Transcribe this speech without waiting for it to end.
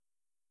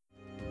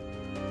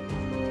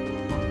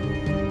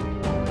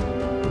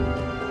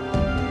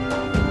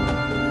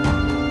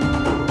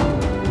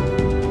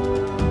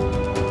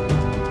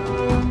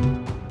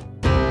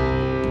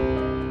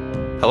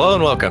Hello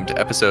and welcome to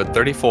episode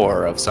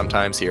 34 of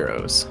Sometimes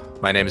Heroes.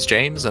 My name is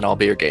James and I'll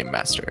be your game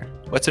master.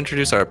 Let's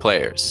introduce our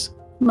players.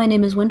 My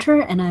name is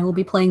Winter and I will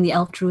be playing the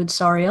elf druid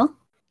Sariel.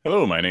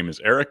 Hello, my name is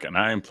Eric and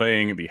I am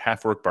playing the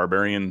half-orc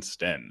barbarian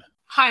Sten.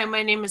 Hi,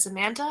 my name is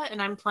Amanda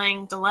and I'm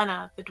playing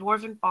Delena, the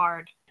dwarven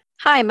bard.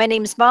 Hi, my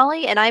name's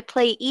Molly and I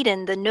play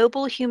Eden, the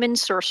noble human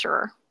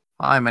sorcerer.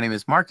 Hi, my name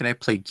is Mark and I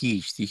play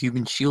Geesh, the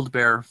human shield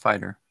bearer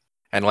fighter.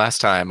 And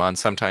last time on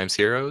Sometimes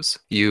Heroes,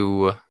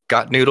 you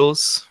got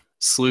noodles,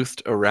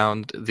 sleuthed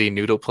around the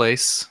noodle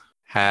place,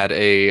 had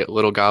a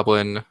little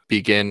goblin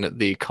begin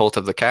the cult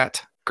of the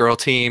cat. Girl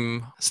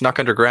team snuck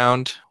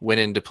underground, went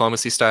in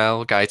diplomacy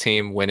style. Guy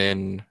team went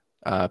in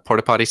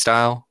porta potty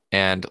style,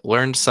 and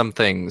learned some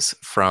things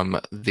from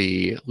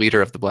the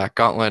leader of the Black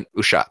Gauntlet,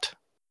 Ushat.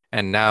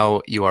 And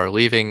now you are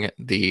leaving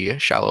the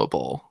Shallow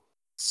Bowl.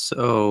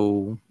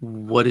 So,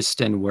 what is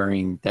Sten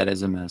wearing that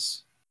is a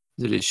mess?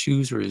 Is it his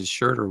shoes or his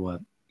shirt or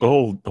what? The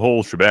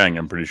whole shebang,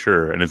 I'm pretty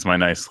sure, and it's my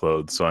nice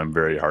clothes, so I'm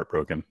very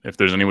heartbroken. If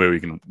there's any way we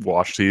can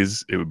wash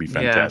these, it would be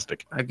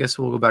fantastic. Yeah, I guess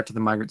we'll go back to the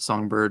migrant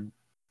songbird.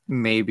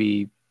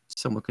 Maybe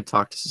someone could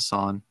talk to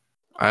Sasan.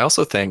 I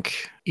also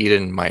think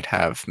Eden might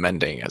have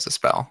mending as a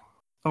spell.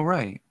 Oh,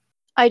 right.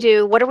 I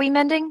do. What are we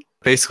mending?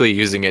 Basically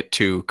using it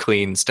to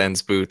clean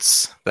Sten's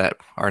boots that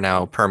are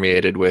now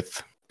permeated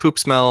with poop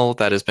smell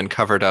that has been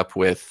covered up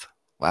with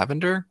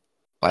lavender?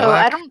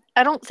 Lilac?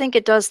 I don't think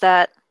it does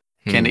that.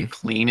 Can it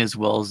clean as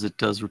well as it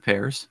does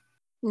repairs?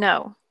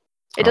 No.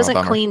 It Oh, doesn't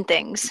bummer. clean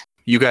things.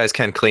 You guys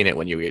can clean it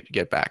when you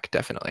get back,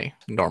 definitely.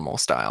 Normal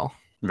style.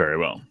 Very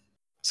well.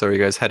 So are you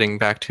guys heading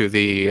back to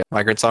the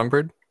Migrant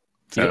Songbird?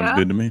 Sounds Yeah.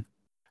 good to me.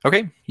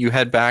 Okay, you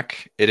head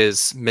back. It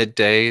is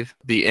midday.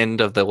 The end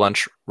of the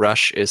lunch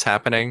rush is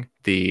happening.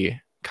 The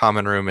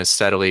common room is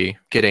steadily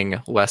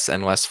getting less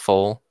and less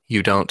full.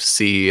 You don't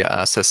see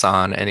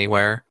Sasan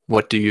anywhere.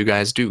 What do you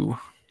guys do?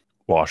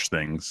 Wash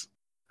things.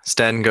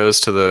 Sten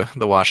goes to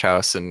the wash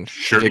house and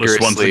Shirtless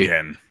once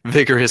again.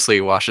 vigorously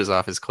washes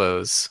off his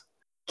clothes.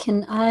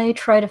 Can I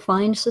try to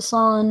find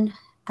Sasan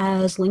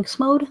as Lynx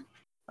mode?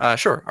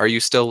 Sure. Are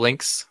you still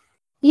Lynx?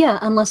 Yeah,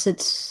 unless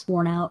it's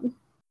worn out.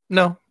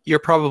 No, you're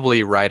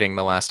probably riding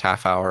the last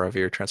half hour of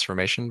your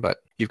transformation,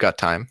 but you've got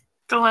time.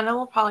 Delena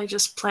will probably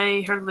just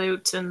play her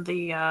lute in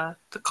the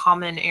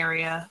common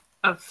area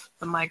of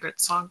the migrant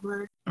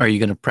songbird. Are you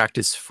going to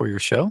practice for your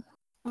show?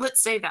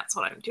 Let's say that's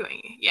what I'm doing.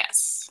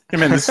 Yes. Hey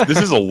man, this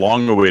is a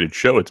long-awaited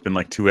show. It's been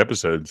like 2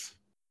 episodes.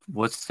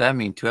 What's that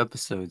mean, 2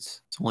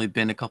 episodes? It's only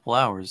been a couple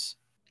hours.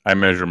 I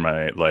measure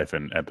my life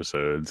in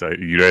episodes.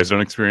 You guys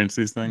don't experience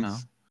these things? No.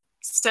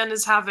 Sten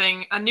is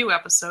having a new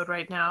episode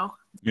right now.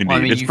 Indeed. Well,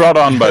 I mean, it's you- brought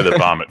on by the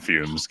vomit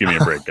fumes. Give me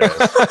a break,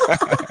 guys.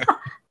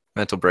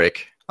 Mental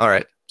break. All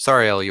right.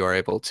 Sariel, you are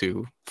able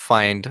to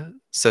find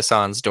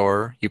Sasan's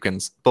door. You can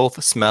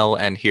both smell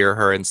and hear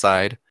her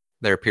inside.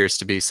 There appears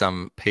to be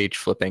some page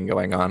flipping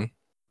going on.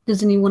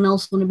 Does anyone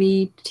else want to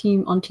be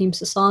on Team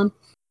Sasan?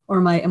 Or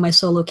am I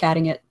solo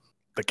catting it?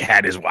 The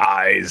cat is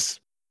wise.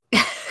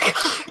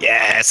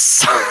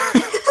 Yes.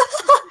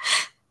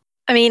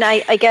 I mean,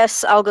 I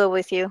guess I'll go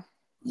with you.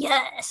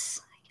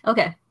 Yes!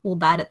 Okay, we'll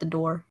bat at the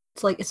door.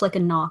 It's like a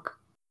knock.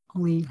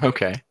 Only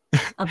Okay.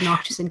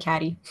 obnoxious and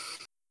catty.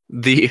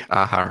 The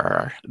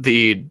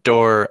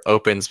door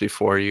opens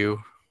before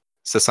you.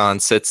 Sasan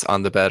sits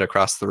on the bed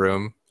across the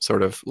room,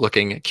 sort of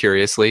looking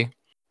curiously,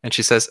 and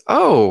she says,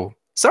 "Oh,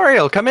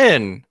 Sariel, come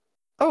in.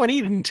 Oh, and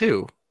Eden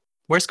too.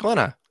 Where's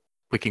Glenna?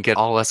 We can get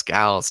all us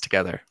gals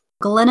together."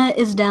 Galena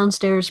is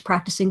downstairs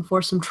practicing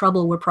for some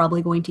trouble we're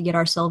probably going to get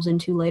ourselves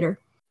into later.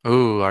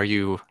 Ooh, are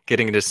you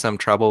getting into some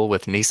trouble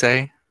with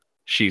Nisei?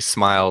 She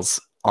smiles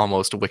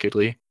almost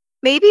wickedly.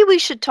 Maybe we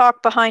should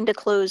talk behind a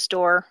closed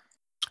door.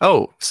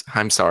 Oh,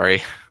 I'm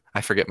sorry. I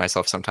forget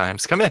myself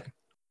sometimes. Come in.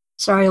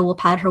 Sariel will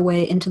pad her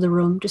way into the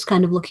room, just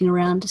kind of looking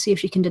around to see if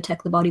she can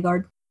detect the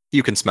bodyguard.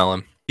 You can smell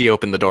him. He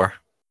opened the door.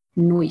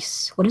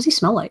 Nice. What does he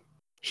smell like?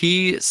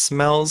 He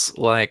smells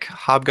like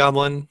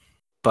hobgoblin,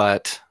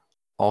 but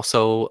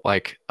also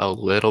like a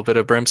little bit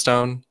of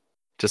brimstone.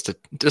 Just a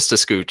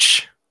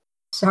scooch.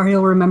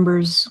 Sariel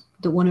remembers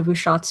that one of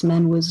Ushat's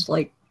men was,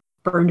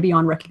 burned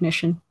beyond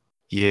recognition.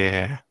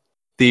 Yeah.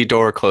 The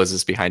door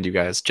closes behind you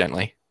guys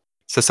gently.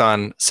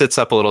 Sasan sits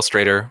up a little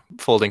straighter,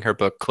 folding her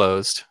book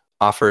closed,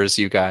 offers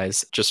you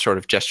guys just sort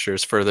of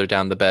gestures further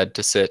down the bed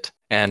to sit,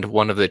 and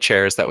one of the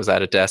chairs that was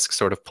at a desk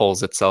sort of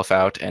pulls itself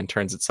out and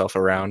turns itself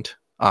around,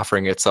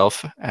 offering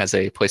itself as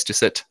a place to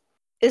sit.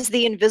 Is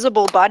the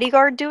invisible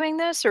bodyguard doing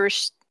this, or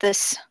is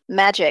this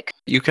magic?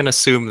 You can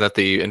assume that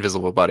the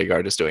invisible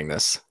bodyguard is doing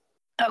this.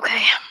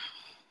 Okay.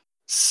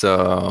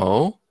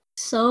 So,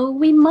 So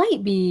we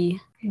might be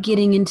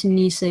getting into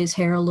Nisei's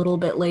hair a little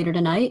bit later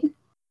tonight.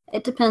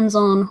 It depends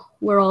on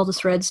where all the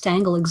threads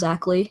tangle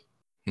exactly.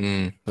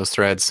 those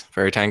threads,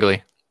 very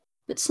tangly.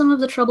 But some of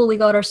the trouble we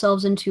got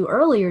ourselves into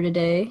earlier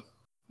today,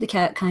 the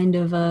cat kind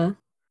of,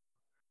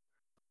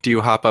 Do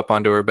you hop up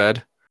onto her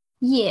bed?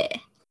 yeah.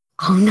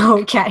 Oh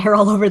no, cat hair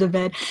all over the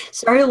bed.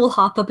 Sariel will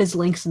hop up as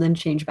Lynx and then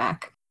change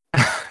back.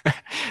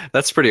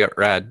 That's pretty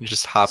rad. You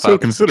just hop So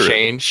up, considerate.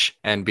 change,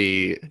 and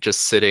be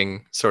just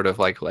sitting sort of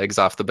like legs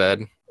off the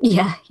bed.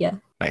 Yeah, yeah.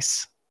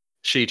 Nice.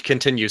 She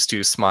continues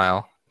to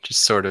smile,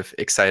 just sort of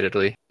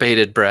excitedly.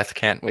 Bated breath,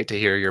 can't wait to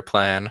hear your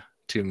plan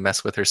to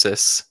mess with her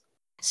sis.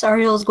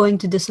 Sariel's going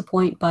to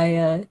disappoint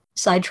by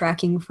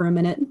sidetracking for a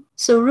minute.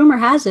 So rumor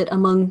has it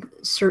among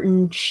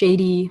certain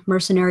shady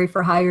mercenary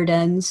for hire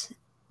dens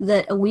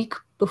that a week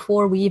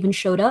before we even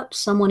showed up,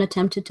 someone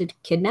attempted to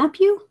kidnap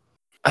you?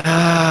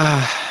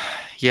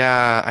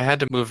 Yeah, I had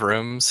to move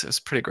rooms. It was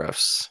pretty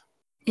gross.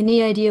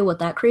 Any idea what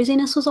that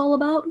craziness was all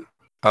about?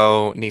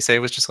 Oh,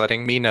 Nisei was just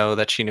letting me know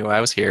that she knew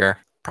I was here.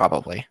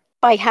 Probably.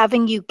 By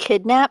having you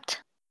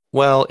kidnapped?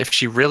 Well, if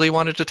she really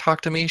wanted to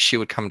talk to me, she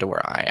would come to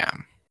where I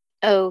am.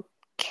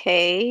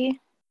 Okay.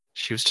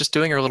 She was just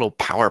doing her little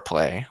power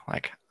play.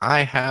 Like,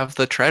 I have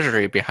the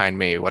treasury behind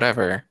me,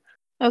 whatever.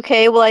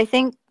 Okay, well, I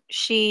think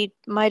she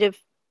might have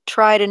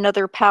tried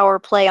another power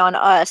play on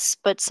us,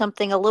 but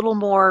something a little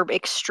more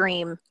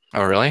extreme.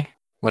 Oh, really?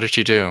 What did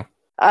she do?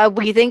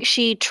 We think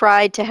she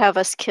tried to have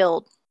us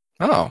killed.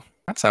 Oh,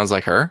 that sounds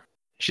like her.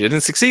 She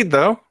didn't succeed,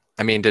 though.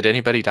 I mean, did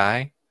anybody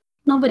die?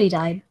 Nobody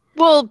died.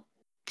 Well,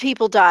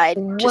 people died,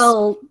 just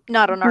Well,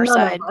 not on our none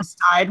side. of us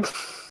died.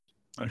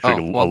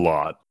 Actually, Oh, well. a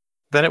lot.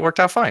 Then it worked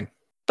out fine.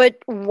 But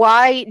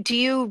why? Do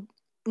you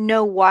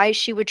know why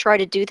she would try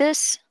to do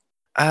this?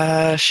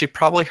 She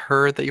probably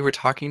heard that you were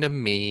talking to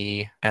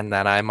me, and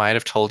that I might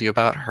have told you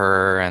about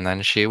her, and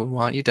then she would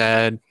want you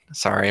dead.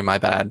 Sorry, my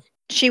bad.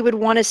 She would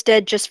want us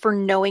dead just for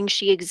knowing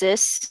she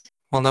exists?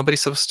 Well,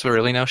 nobody's supposed to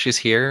really know she's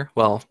here.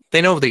 Well,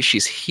 they know that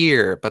she's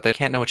here, but they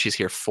can't know what she's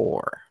here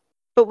for.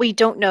 But we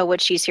don't know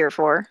what she's here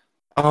for.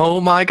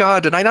 Oh my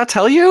god, did I not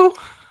tell you?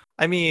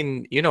 I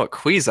mean, you know what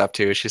Quee's up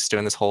to. She's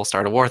doing this whole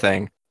start a war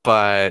thing.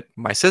 But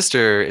my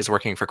sister is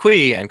working for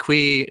Quee, and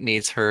Quee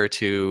needs her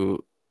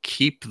to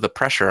keep the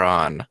pressure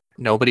on.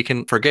 Nobody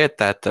can forget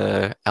that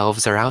the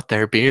elves are out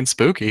there being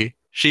spooky.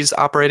 She's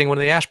operating one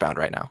of the Ashbound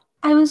right now.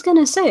 I was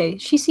gonna say,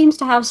 she seems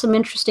to have some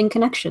interesting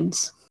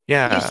connections.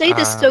 Yeah. You say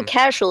this so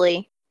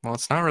casually. Well,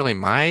 it's not really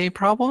my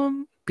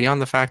problem,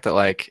 beyond the fact that,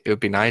 like, it would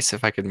be nice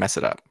if I could mess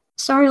it up.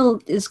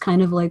 Sariel is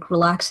kind of like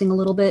relaxing a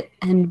little bit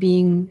and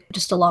being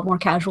just a lot more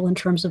casual in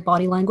terms of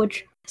body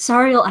language.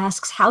 Sariel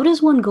asks, how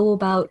does one go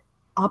about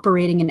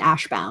operating an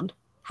Ashbound?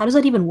 How does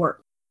that even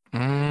work?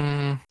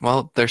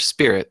 Well, they're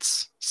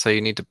spirits, so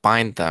you need to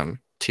bind them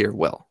to your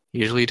will.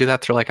 Usually you do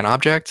that through, like, an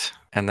object,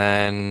 and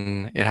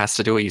then it has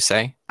to do what you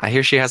say. I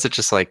hear she has it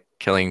just, like,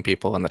 killing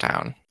people in the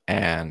town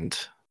and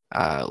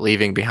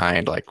leaving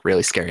behind, like,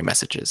 really scary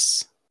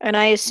messages. And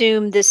I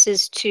assume this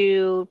is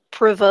to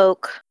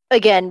provoke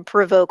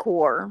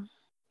war.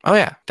 Oh,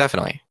 yeah,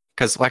 definitely.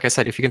 Because, like I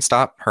said, if you can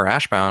stop her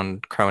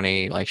Ashbound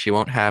crony, like, she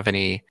won't have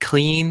any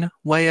clean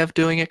way of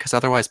doing it, because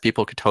otherwise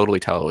people could totally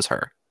tell it was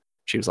her.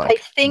 She was like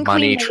think we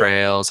money may-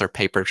 trails or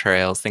paper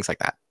trails, things like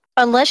that.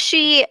 Unless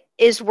she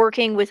is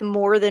working with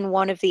more than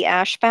one of the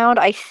Ashbound,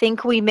 I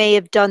think we may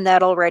have done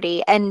that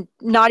already, and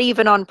not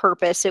even on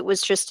purpose. It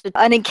was just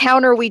an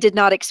encounter we did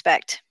not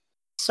expect.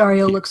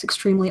 Sariel looks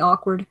extremely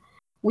awkward.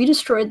 We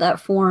destroyed that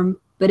form,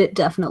 but it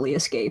definitely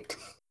escaped.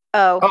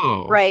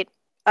 Oh, Right.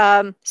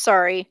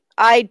 Sorry.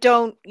 I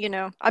don't,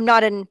 I'm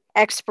not an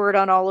expert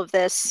on all of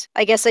this.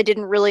 I guess I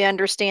didn't really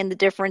understand the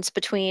difference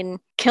between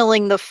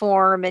killing the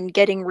form and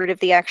getting rid of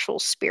the actual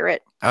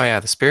spirit. Oh, yeah,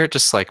 the spirit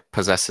just, like,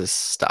 possesses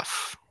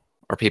stuff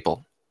or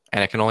people,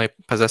 and it can only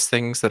possess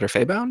things that are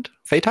Fey-bound,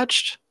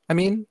 Fey-touched, I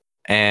mean.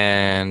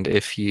 And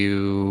if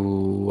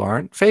you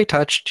aren't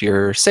Fey-touched,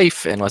 you're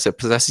safe unless it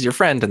possesses your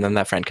friend, and then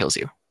that friend kills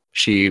you.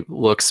 She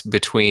looks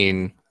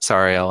between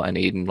Sariel and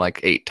Eden like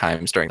 8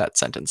 times during that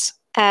sentence.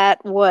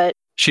 At what?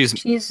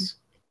 She's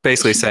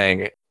Basically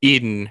saying,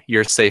 Eden,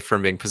 you're safe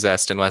from being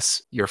possessed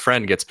unless your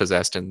friend gets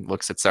possessed, and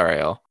looks at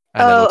Sariel.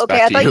 And then looks okay,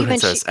 back I to thought you you and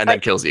meant says, and then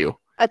kills you.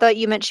 I thought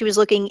you meant she was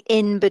looking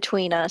in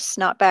between us,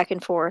 not back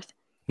and forth.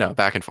 No,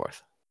 back and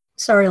forth.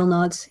 Sariel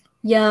nods.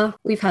 Yeah,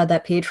 we've had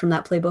that page from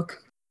that playbook.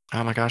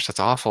 Oh my gosh,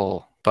 that's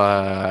awful.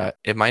 But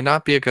it might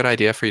not be a good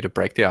idea for you to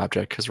break the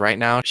object, because right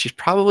now she's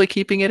probably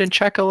keeping it in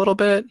check a little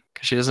bit,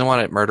 because she doesn't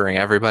want it murdering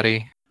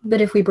everybody.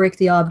 But if we break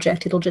the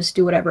object, it'll just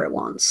do whatever it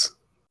wants.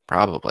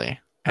 Probably.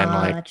 And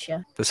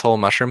Gotcha. this whole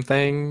mushroom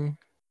thing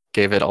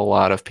gave it a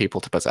lot of people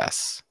to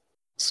possess.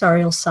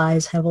 Sariel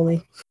sighs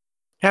heavily.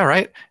 Yeah,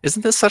 right?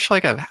 Isn't this such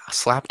like a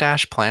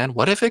slapdash plan?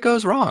 What if it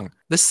goes wrong?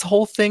 This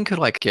whole thing could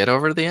like get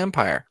over to the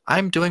Empire.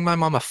 I'm doing my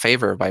mom a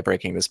favor by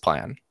breaking this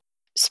plan.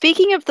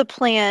 Speaking of the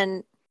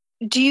plan,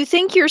 do you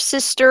think your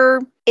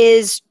sister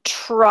is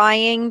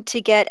trying to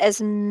get as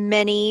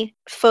many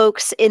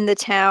folks in the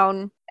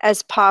town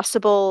as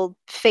possible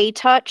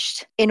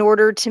Fey-touched in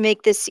order to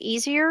make this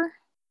easier?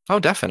 Oh,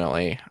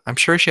 definitely. I'm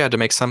sure she had to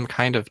make some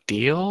kind of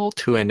deal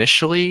to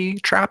initially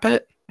trap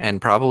it.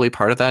 And probably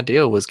part of that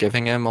deal was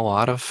giving it a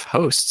lot of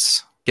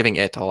hosts.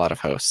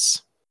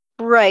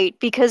 Right,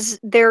 because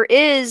there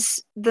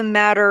is the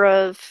matter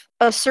of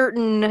a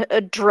certain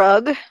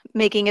drug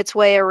making its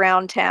way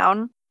around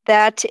town.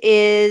 that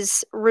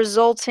is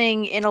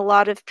resulting in a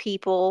lot of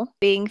people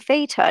being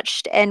Fey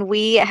touched. And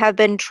we have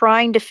been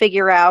trying to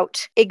figure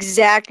out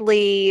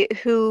exactly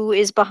who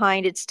is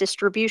behind its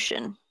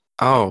distribution.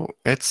 Oh,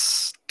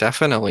 it's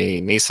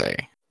definitely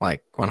Nisei,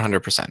 like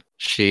 100%.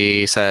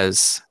 She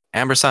says,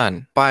 Amber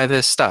Sun, buy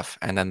this stuff.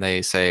 And then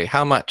they say,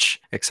 how much?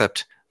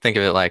 Except think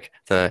of it like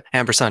the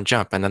Amber Sun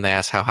jump, and then they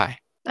ask how high.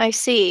 I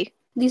see.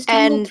 These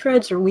tangled And-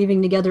 threads are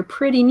weaving together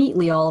pretty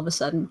neatly all of a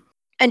sudden.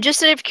 And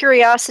just out of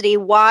curiosity,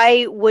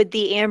 why would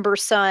the Amber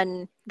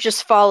Sun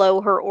just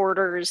follow her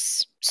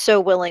orders so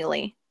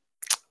willingly?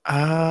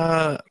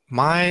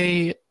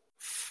 My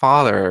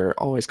father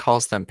always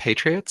calls them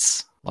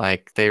patriots.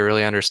 Like, they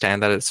really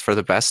understand that it's for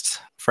the best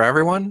for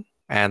everyone,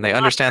 and they Not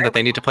understand for that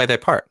they need to play their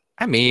part.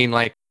 I mean,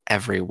 like,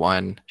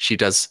 everyone. She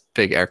does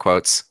big air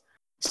quotes.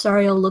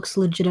 Sariel looks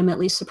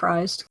legitimately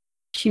surprised.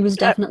 She was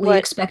That definitely what-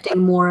 expecting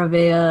more of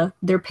a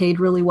they're paid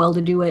really well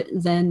to do it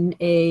than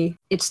a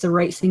it's the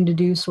right thing to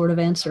do sort of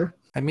answer.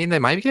 I mean, they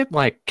might get,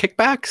 like,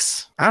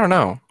 kickbacks. I don't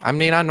know. I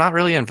mean, I'm not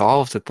really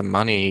involved at the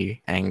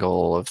money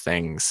angle of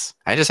things.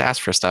 I just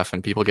ask for stuff,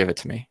 and people give it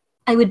to me.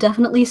 I would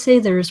definitely say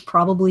there's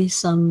probably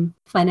some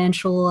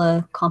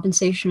financial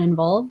compensation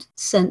involved,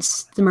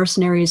 since the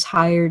mercenaries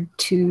hired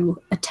to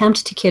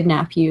attempt to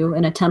kidnap you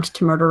and attempt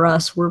to murder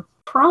us were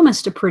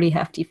promised a pretty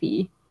hefty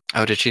fee.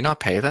 Oh, did she not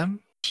pay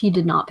them? She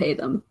did not pay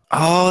them.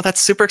 Oh,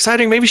 that's super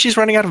exciting. Maybe she's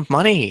running out of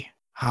money.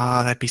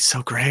 Oh, that'd be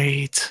so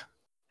great.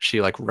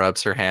 She, like,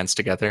 rubs her hands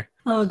together.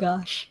 Oh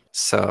gosh.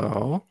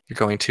 So, you're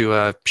going to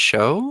a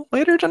show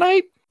later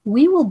tonight?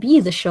 We will be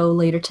the show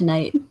later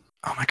tonight.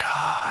 Oh my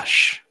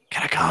gosh.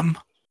 Can I come?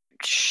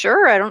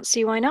 Sure, I don't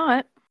see why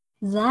not.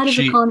 That is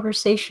She- a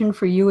conversation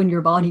for you and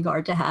your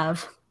bodyguard to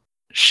have.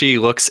 She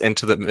looks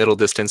into the middle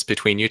distance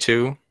between you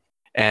two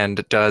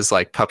and does,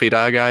 like, puppy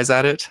dog eyes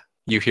at it.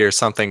 You hear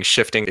something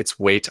shifting its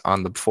weight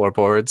on the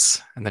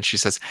floorboards, and then she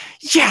says,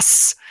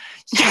 Yes!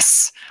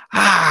 Yes!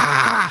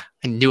 Ah!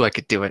 I knew I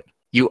could do it.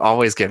 You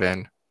always give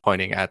in,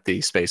 pointing at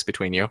the space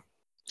between you.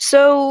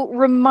 So,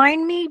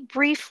 remind me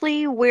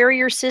briefly where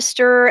your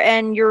sister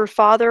and your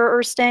father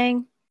are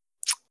staying.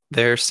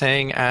 They're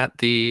staying at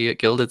the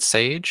Gilded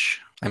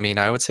Sage. I mean,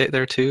 I would say it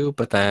there too,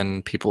 but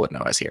then people would know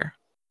I was here.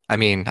 I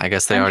mean, I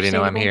guess they already know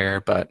I'm Understandable.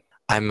 here, but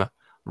I'm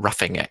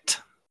roughing it.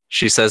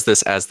 She says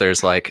this as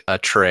there's, like, a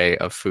tray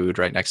of food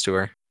right next to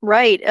her.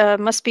 Right,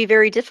 must be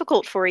very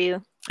difficult for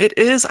you. It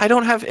is. I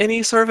don't have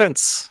any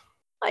servants.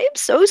 I am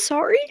so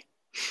sorry.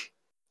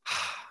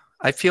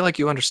 I feel like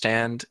you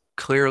understand.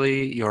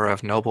 Clearly, you're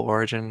of noble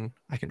origin.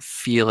 I can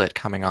feel it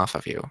coming off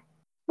of you.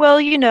 Well,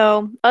 you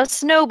know,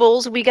 us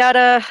nobles, we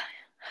gotta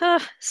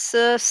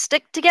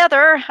stick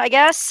together, I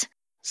guess.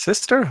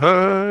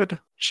 Sisterhood.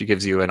 She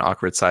gives you an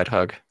awkward side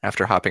hug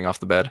after hopping off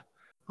the bed.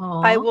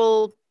 I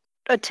will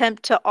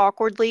attempt to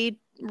awkwardly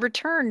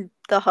return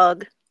the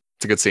hug.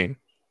 It's a good scene.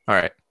 All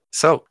right.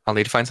 So I'll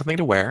need to find something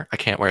to wear. I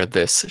can't wear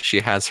this. She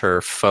has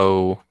her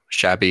faux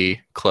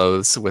shabby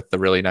clothes with the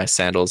really nice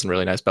sandals and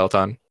really nice belt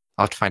on.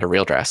 I'll have to find a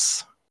real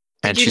dress.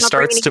 And Did you she not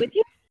bring starts any to. with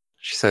you?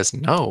 She says,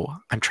 "No,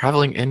 I'm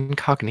traveling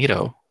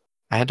incognito.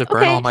 I had to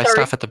burn Okay, all my sorry.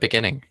 stuff at the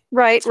beginning.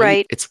 Right,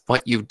 right. It's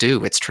what you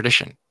do. It's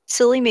tradition.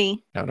 Silly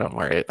me. No, don't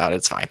worry about it.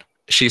 It's fine."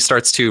 She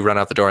starts to run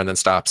out the door and then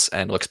stops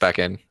and looks back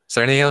in. Is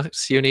there anything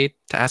else you need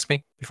to ask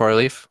me before I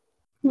leave?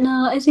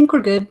 No, I think we're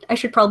good. I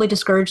should probably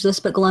discourage this,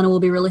 but Glenna will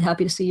be really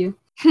happy to see you.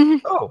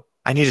 Oh.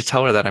 I need to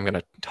tell her that I'm going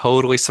to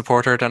totally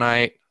support her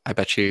tonight. I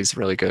bet she's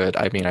really good.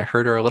 I mean, I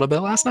heard her a little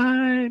bit last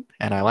night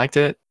and I liked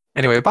it.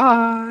 Anyway,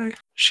 bye.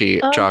 She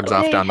jogs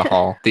off okay. down the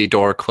hall. The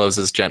door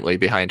closes gently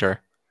behind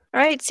her. All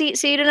right, see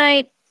you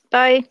tonight.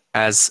 Bye.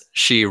 As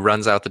she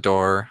runs out the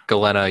door,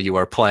 Galena, you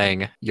are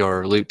playing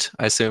your lute,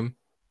 I assume.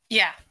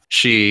 Yeah.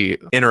 She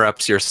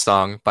interrupts your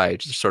song by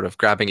just sort of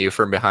grabbing you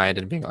from behind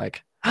and being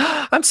like,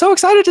 I'm so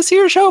excited to see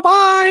your show,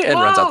 bye! And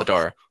runs out the Whoa.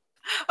 door.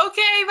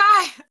 Okay,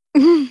 bye.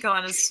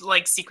 Galena's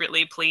like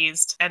secretly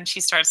pleased, and she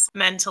starts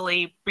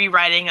mentally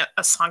rewriting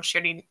a song she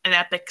already, an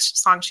epic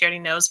song she already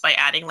knows by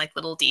adding like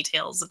little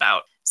details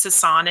about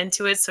Sasan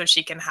into it, so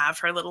she can have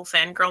her little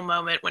fangirl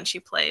moment when she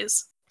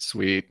plays.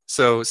 Sweet.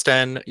 So,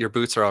 Sten, your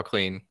boots are all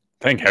clean.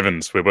 Thank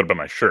heavens. Wait, what about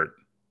my shirt?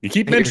 You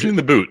keep mentioning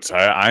the boots.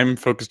 I'm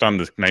focused on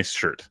this nice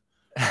shirt.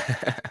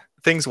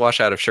 Things wash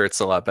out of shirts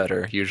a lot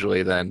better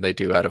usually than they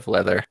do out of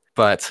leather.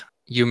 But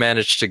you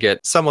managed to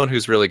get someone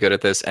who's really good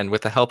at this, and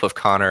with the help of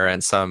Connor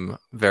and some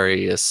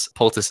various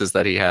poultices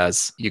that he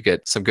has, you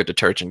get some good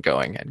detergent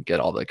going and get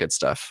all the good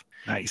stuff.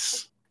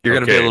 Nice. You're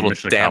going to be Okay, a little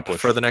mission damp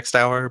accomplished. for the next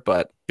hour,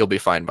 but you'll be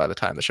fine by the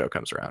time the show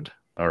comes around.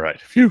 All right.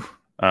 Phew.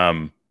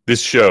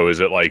 This show, is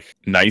it like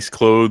nice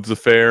clothes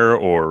affair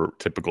or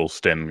typical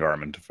Sten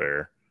garment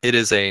affair? It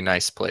is a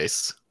nice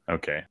place.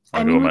 Okay. I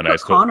I'll mean, go we with my put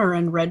nice clothes. Connor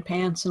in red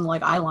pants and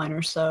like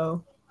eyeliner,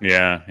 so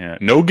Yeah.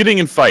 No getting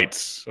in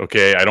fights.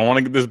 Okay. I don't want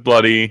to get this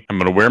bloody. I'm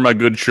gonna wear my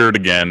good shirt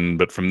again,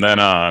 but from then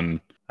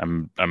on,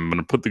 I'm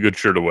gonna put the good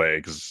shirt away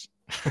because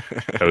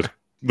that was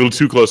little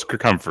too close for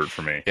comfort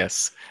for me.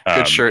 Yes. Good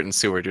Um, shirt and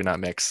sewer do not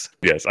mix.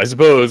 Yes, I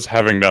suppose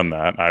having done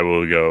that, I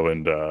will go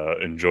and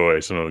enjoy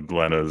some of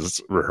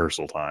Glenna's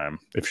rehearsal time,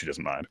 if she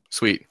doesn't mind.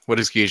 Sweet. What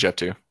is Guige up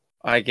to?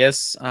 I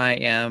guess I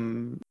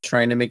am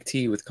trying to make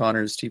tea with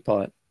Connor's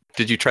teapot.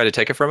 Did you try to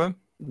take it from him?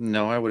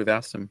 No, I would have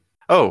asked him.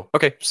 Oh,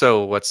 okay.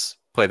 So let's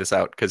play this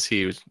out because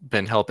he's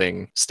been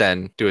helping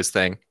Sten do his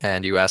thing,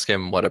 and you ask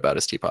him what about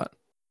his teapot.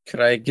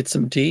 Could I get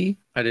some tea?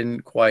 I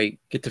didn't quite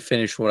get to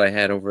finish what I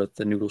had over at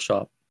the noodle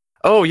shop.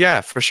 Oh yeah,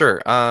 for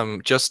sure.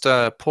 Just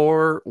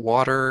pour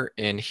water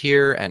in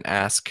here and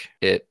ask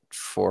it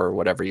for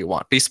whatever you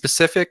want. Be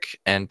specific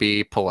and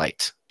be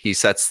polite. He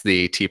sets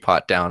the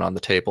teapot down on the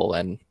table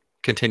and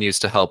continues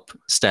to help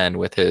Sten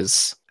with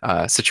his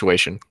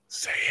situation.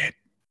 Say it.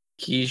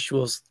 Quiche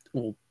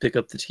will pick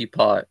up the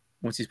teapot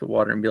once he's put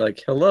water and be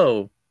like,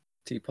 "Hello,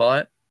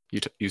 teapot.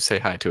 You say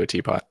hi to a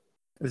teapot.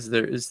 Is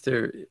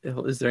there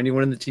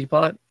anyone in the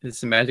teapot? Is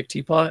it a magic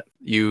teapot?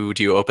 Do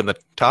you open the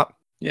top?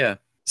 Yeah.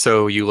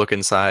 So you look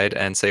inside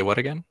and say what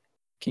again?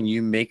 Can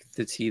you make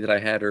the tea that I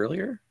had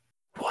earlier?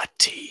 What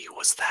tea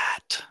was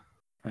that?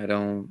 I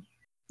don't.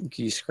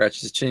 He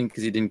scratches his chin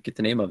because he didn't get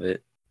the name of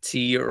it.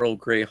 Tea Earl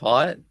Grey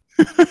hot,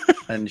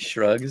 and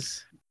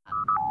shrugs.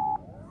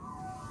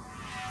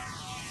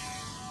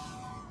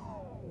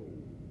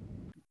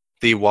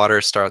 The water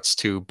starts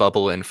to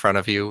bubble in front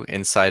of you.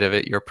 Inside of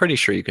it, you're pretty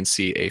sure you can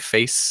see a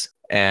face,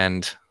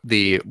 and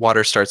the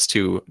water starts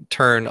to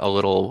turn a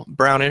little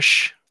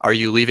brownish. Are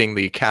you leaving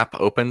the cap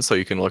open so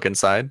you can look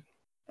inside?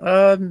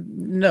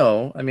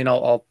 No. I mean,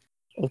 I'll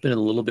open it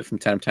a little bit from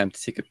time to time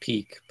to take a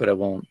peek, but I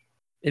won't.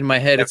 In my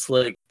head, it's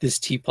like this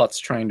teapot's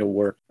trying to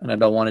work, and I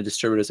don't want to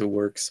disturb it as it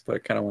works, but I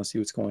kind of want to see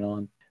what's going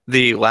on.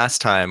 The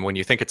last time when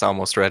you think it's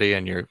almost ready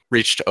and you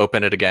reach to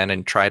open it again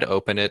and try to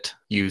open it,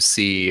 you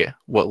see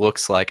what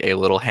looks like a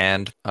little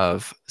hand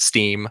of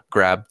steam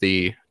grab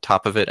the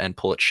top of it and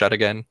pull it shut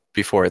again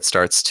before it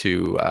starts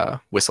to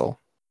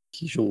whistle.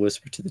 Quiche will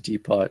whisper to the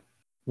teapot,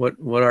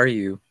 What are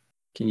you?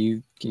 Can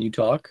you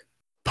talk?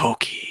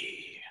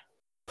 Pokey.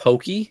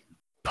 Pokey?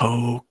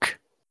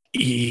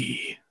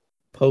 Poke-y.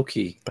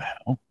 Pokey. The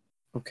hell?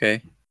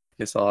 Okay.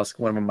 Guess I'll ask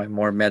one of my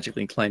more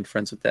magically inclined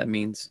friends what that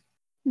means.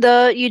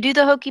 You do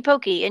the hokey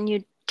pokey and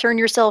you turn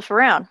yourself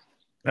around.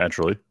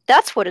 Naturally.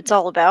 That's what it's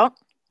all about.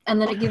 And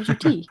then it gives you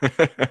tea.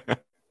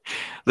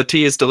 The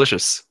tea is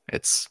delicious.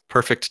 It's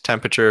perfect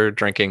temperature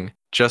drinking.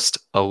 Just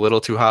a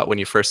little too hot when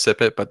you first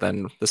sip it, but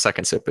then the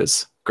second sip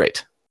is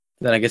great.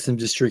 Then I guess I'm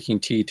just drinking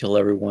tea till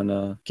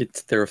everyone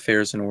gets their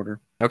affairs in order.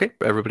 Okay,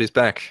 everybody's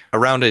back.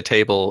 Around a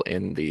table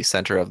in the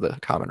center of the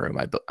common room,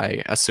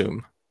 I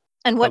assume.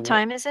 And what will-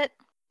 time is it?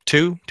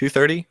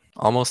 2:30,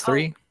 almost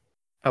 3.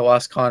 I'll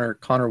ask Connor.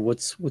 Connor,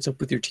 what's up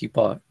with your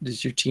teapot?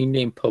 Is your tea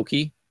named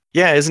Pokey?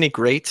 Yeah, isn't he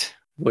great?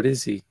 What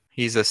is he?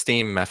 He's a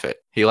steam mephit.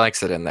 He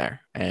likes it in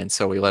there. And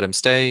so we let him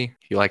stay.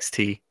 He likes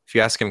tea. If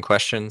you ask him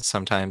questions,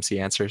 sometimes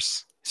he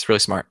answers. He's really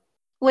smart.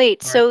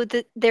 Wait, All so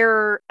there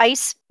are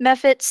ice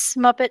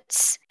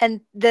Muppets,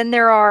 and then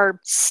there are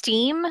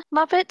steam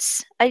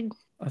Muppets? I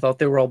thought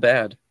they were all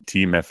bad.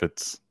 Tea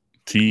methods.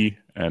 Tea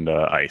and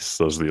ice.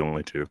 Those are the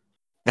only two.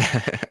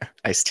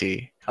 Iced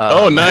tea.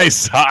 Oh,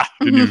 nice. Ha!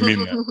 Didn't even mean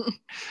that.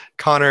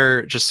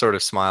 Connor just sort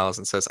of smiles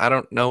and says, I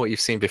don't know what you've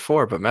seen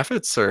before, but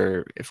mephits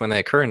are, if when they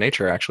occur in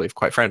nature, are actually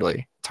quite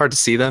friendly. It's hard to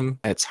see them.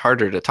 It's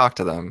harder to talk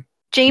to them.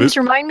 James,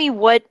 remind me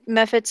what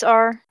Mephits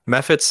are.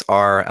 Mephits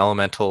are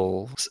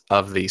elementals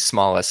of the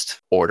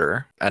smallest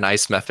order. An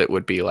ice mephit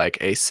would be like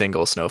a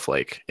single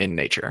snowflake in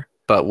nature.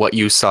 But what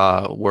you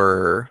saw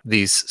were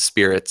these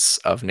spirits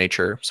of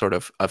nature, sort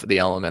of the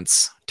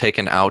elements,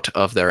 taken out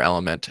of their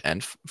element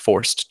and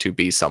forced to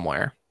be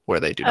somewhere where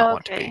they do not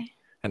want to be.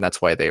 And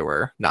that's why they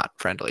were not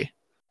friendly.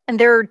 And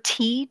there are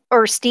tea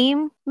or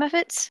steam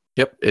Mephits?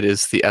 Yep, it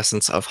is the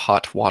essence of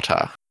hot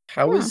water.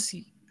 How is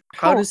he?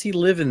 How does he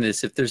live in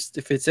this if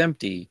it's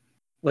empty?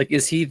 Like,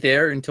 is he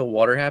there until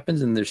water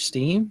happens and there's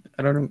steam?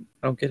 I don't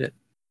get it.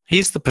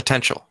 He's the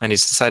potential, and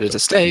he's decided to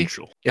stay.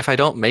 If I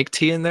don't make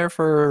tea in there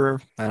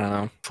for, I don't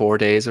know, 4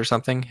 days or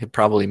something, he'd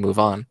probably move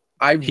on.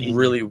 I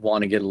really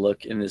want to get a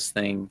look in this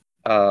thing.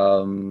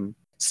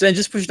 Stan,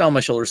 just push it down my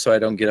shoulder so I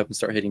don't get up and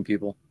start hitting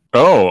people.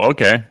 Oh,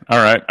 okay. All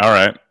right.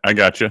 I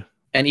gotcha.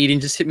 And Eden,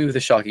 just hit me with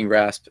a shocking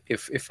grasp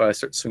if I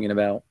start swinging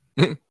about.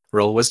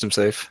 Roll a wisdom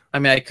save. I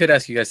mean, I could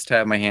ask you guys to tie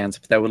up my hands,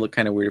 but that would look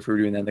kind of weird if we were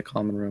doing that in the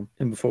common room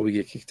and before we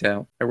get kicked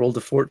out. I rolled a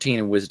 14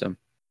 in wisdom.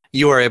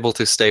 You are able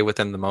to stay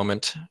within the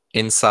moment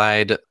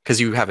inside, because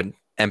you haven't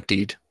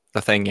emptied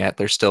the thing yet.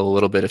 There's still a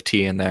little bit of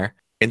tea in there.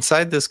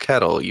 Inside this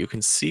kettle, you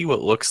can see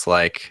what looks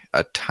like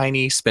a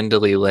tiny,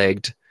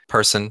 spindly-legged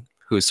person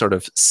who's sort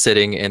of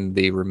sitting in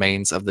the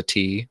remains of the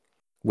tea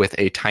with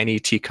a tiny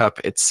teacup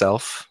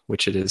itself,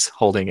 which it is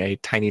holding a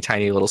tiny,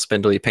 tiny little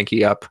spindly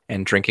pinky up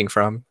and drinking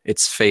from.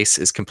 Its face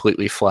is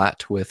completely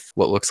flat with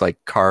what looks like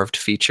carved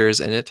features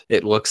in it.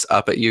 It looks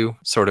up at you,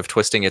 sort of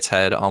twisting its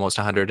head almost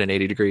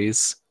 180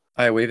 degrees.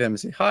 I wave at him and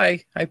say,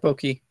 Hi,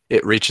 Pokey.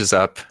 It reaches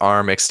up,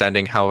 arm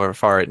extending however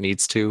far it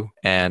needs to,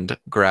 and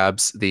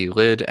grabs the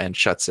lid and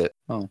shuts it.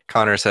 Oh.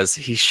 Connor says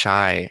he's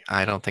shy.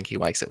 I don't think he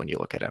likes it when you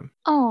look at him.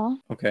 Oh.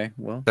 Okay,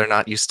 well. They're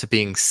not used to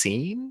being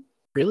seen,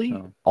 really.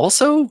 Oh.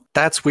 Also,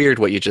 that's weird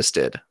what you just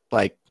did.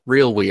 Like,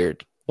 real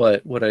weird.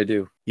 What'd I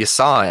do? You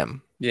saw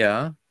him.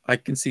 Yeah, I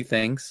can see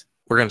things.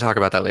 We're going to talk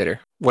about that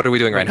later. What are we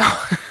doing right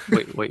now?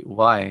 Wait,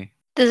 why?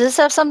 Does this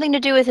have something to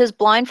do with his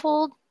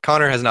blindfold?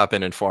 Connor has not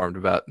been informed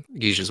about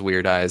Guiche's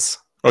weird eyes.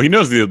 Oh, he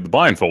knows the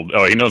blindfold.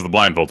 Oh, he knows the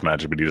blindfold's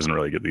magic, but he doesn't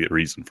really get the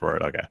reason for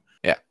it. Okay.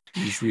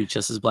 You just read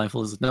just as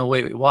blindfold. No,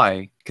 wait,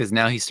 why? Because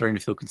now he's starting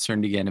to feel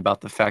concerned again about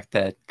the fact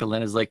that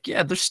Galena's like,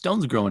 yeah, there's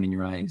stones growing in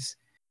your eyes.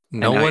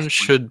 No now one he's-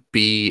 should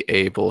be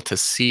able to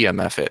see a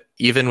Mephit.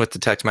 Even with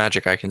detect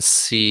magic, I can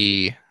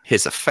see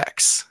his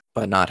effects,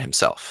 but not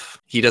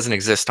himself. He doesn't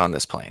exist on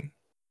this plane.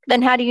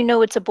 Then how do you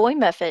know it's a boy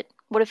Mephit?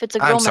 What if it's a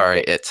girl I'm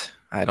sorry, Mephit?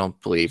 I don't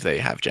believe they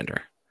have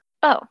gender.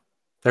 Oh.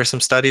 There's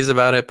some studies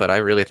about it, but I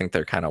really think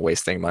they're kind of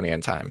wasting money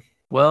and time.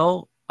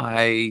 Well,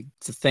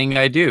 it's a thing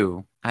I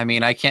do. I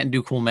mean, I can't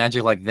do cool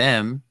magic like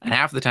them. And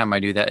half the time I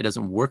do that, it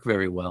doesn't work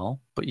very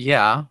well. But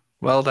yeah.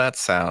 Well, that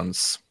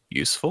sounds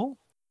useful.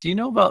 Do you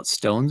know about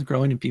stones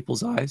growing in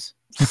people's eyes?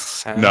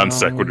 Non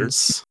sequitur.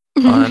 Sounds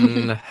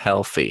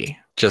unhealthy.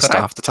 Just Could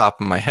I- off the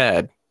top of my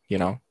head, you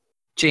know.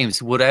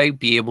 James, would I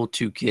be able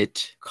to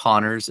get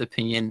Connor's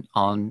opinion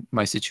on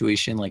my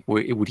situation? Like,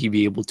 would he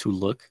be able to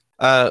look?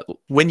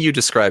 When you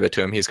describe it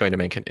to him, he's going to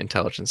make an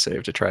intelligence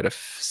save to try to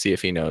see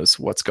if he knows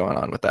what's going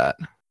on with that.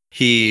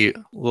 He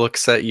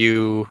looks at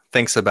you,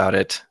 thinks about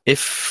it.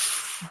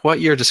 If what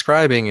you're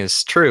describing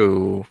is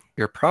true,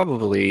 you're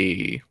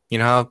probably, you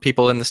know how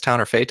people in this town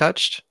are fey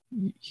touched?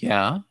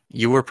 Yeah.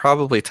 You were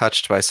probably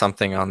touched by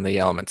something on the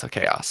elements of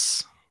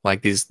chaos.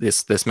 Like this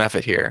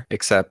Mephit here,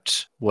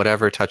 except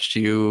whatever touched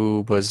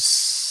you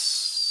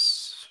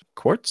was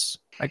quartz,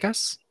 I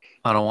guess.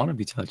 I don't want to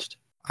be touched.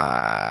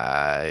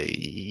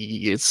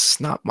 It's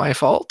not my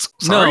fault.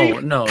 Sorry.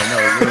 No,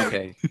 you're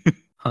okay.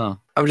 Huh.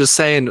 I'm just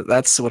saying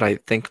that's what I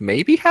think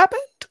maybe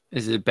happened.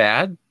 Is it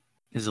bad?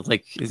 Is it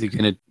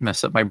going to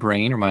mess up my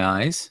brain or my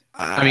eyes?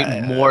 I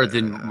mean, more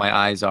than my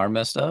eyes are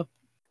messed up.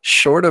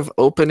 Short of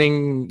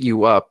opening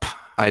you up,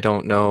 I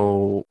don't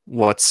know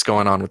what's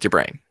going on with your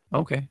brain.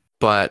 Okay.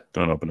 But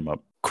Don't open him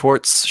up.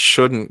 quartz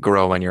shouldn't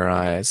grow in your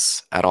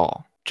eyes at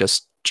all.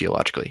 Just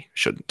geologically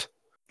shouldn't.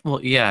 Well,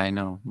 yeah, I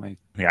know.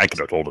 Yeah, I could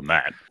have told him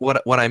that.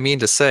 What I mean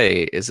to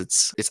say is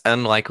it's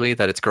unlikely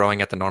that it's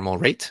growing at the normal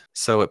rate.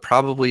 So it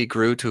probably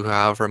grew to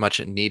however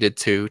much it needed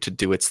to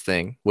do its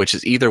thing, which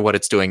is either what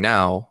it's doing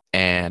now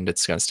and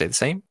it's going to stay the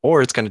same,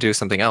 or it's going to do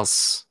something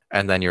else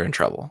and then you're in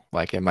trouble.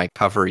 Like it might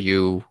cover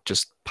you,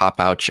 just pop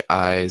out your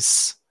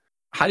eyes.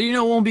 How do you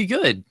know it won't be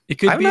good? It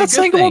could I'm be a not good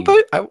saying it thing. won't,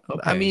 but I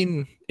Okay.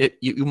 mean,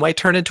 you might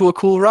turn into a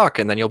cool rock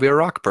and then you'll be a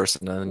rock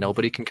person and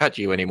nobody can cut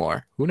you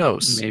anymore. Who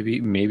knows?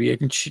 Maybe I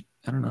can.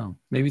 I don't know.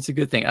 Maybe it's a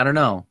good thing. I don't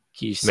know.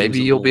 He seems Maybe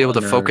a you'll be able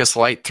little to unnerved. focus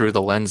light through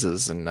the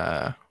lenses and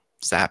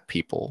zap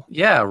people.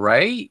 Yeah,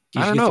 right. He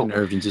I don't gets know.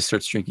 unnerved and just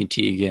starts drinking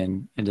tea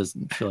again and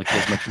doesn't feel like he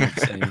has much more to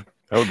say.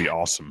 That would be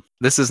awesome.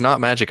 This is not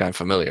magic I'm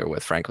familiar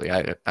with, frankly.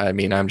 I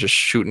mean, I'm just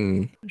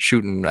shooting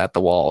at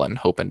the wall and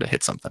hoping to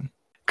hit something.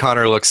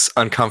 Connor looks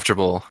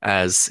uncomfortable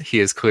as he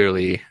has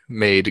clearly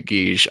made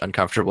Guige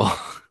uncomfortable.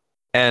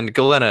 And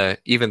Galena,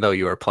 even though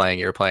you're playing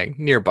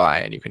nearby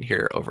and you can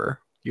hear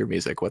over your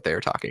music what they are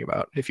talking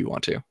about if you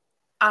want to.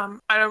 I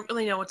don't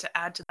really know what to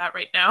add to that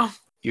right now.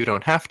 You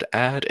don't have to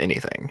add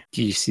anything.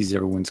 He sees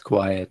everyone's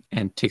quiet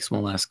and takes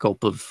one last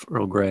gulp of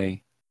Earl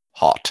Grey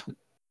Hot.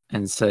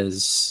 and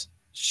says,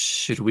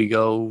 "Should we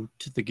go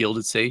to the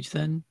Gilded Sage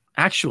then?"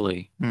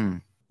 Actually,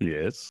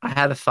 Yes. I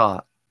had a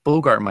thought.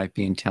 Bogart might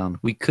be in town.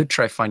 We could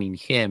try finding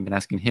him and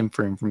asking him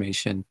for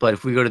information. But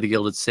if we go to the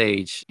Gilded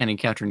Sage and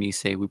encounter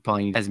Nisei, we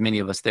probably need as many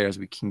of us there as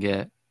we can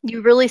get.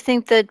 You really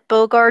think that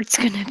Bogart's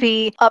going to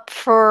be up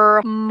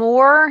for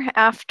more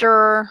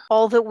after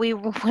all that we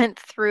went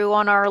through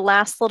on our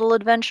last little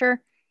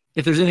adventure?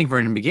 If there's anything for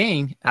him to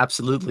gain,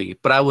 absolutely.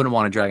 But I wouldn't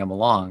want to drag him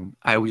along.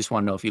 I would just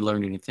want to know if he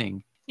learned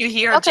anything. You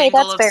hear a Okay,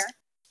 jangle that's of fair.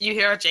 you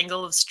hear a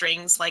jangle of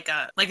strings like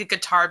a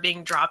guitar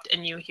being dropped,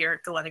 and you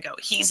hear Galena go,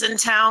 "He's in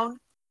town."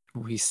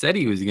 Well, he said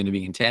he was going to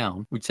be in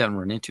town. We just haven't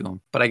run into him.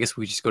 But I guess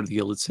we just go to the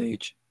Gilded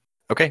Sage.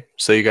 Okay,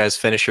 so you guys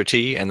finish your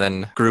tea and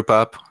then group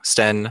up,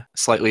 Sten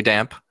slightly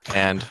damp,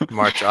 and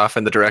march off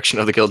in the direction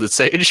of the Gilded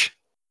Sage.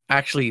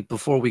 Actually,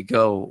 before we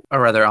go, or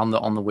rather on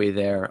the way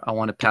there, I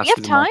want to Do pass we have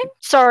through the time? market. You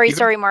can-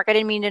 Sorry, Mark. I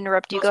didn't mean to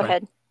interrupt you. Oh, Go sorry.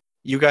 ahead.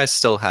 You guys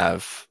still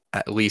have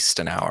at least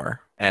an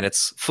hour, and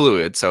it's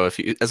fluid. So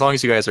as long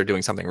as you guys are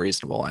doing something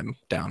reasonable, I'm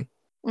down.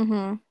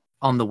 Mm-hmm.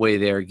 On the way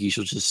there, Guiche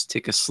will just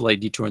take a slight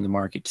detour in the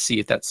market to see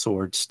if that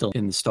sword's still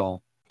in the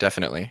stall.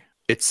 Definitely.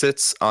 It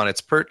sits on its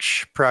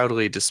perch,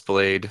 proudly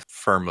displayed,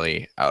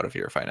 firmly out of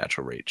your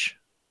financial reach.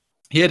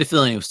 He had a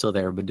feeling it was still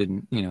there, but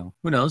didn't, who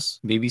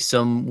knows? Maybe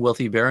some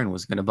wealthy baron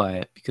was going to buy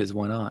it, because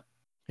why not?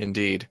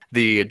 Indeed.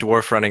 The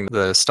dwarf running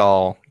the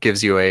stall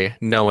gives you a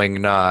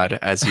knowing nod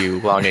as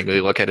you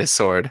longingly look at his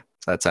sword.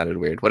 That sounded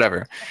weird.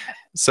 Whatever.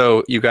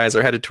 So you guys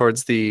are headed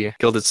towards the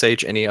Gilded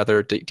Sage. Any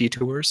other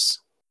detours?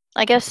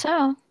 I guess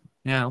so.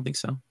 Yeah, I don't think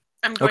so.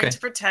 I'm going Okay. to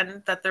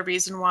pretend that the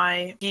reason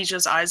why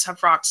Gija's eyes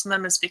have rocks in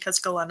them is because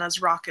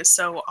Galena's rock is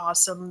so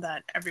awesome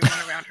that everyone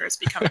around her is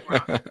becoming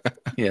rock.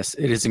 Yes,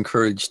 it has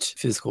encouraged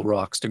physical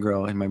rocks to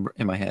grow in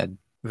my head.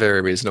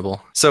 Very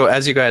reasonable. So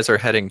as you guys are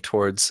heading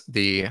towards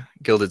the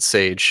Gilded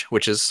Sage,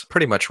 which is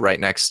pretty much right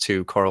next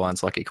to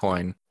Coralon's Lucky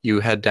Coin, you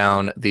head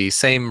down the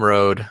same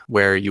road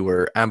where you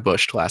were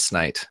ambushed last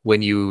night.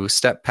 When you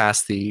step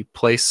past the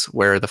place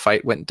where the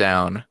fight went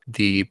down,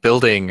 the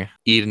building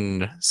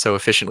Eden so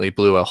efficiently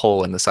blew a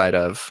hole in the side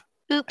of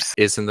Oops.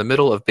 is in the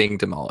middle of being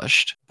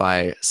demolished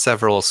by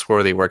several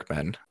swarthy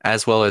workmen,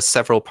 as well as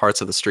several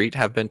parts of the street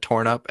have been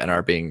torn up and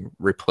are being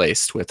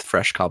replaced with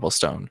fresh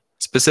cobblestone.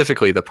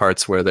 Specifically the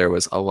parts where there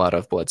was a lot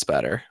of blood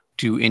spatter.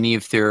 Do any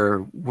of their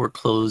work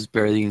clothes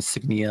bear the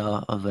insignia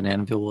of an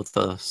anvil with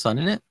the sun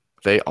in it?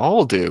 They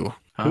all do.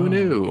 Oh. Who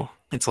knew?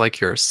 It's like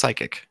your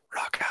psychic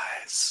rock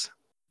eyes.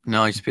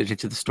 No, I just paid attention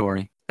to the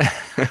story.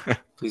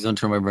 Please don't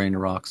turn my brain to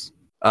rocks.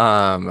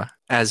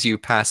 As you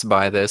pass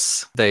by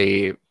this,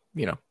 they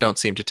don't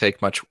seem to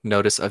take much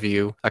notice of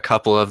you. A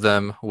couple of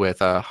them with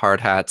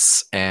hard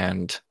hats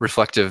and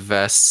reflective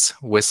vests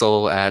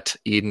whistle at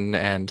Eden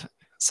and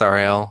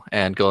Sariel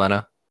and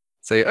Galena.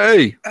 Say,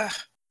 hey,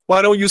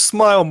 why don't you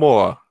smile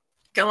more?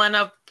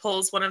 Galena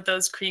pulls one of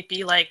those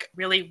creepy, like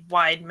really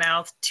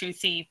wide-mouthed,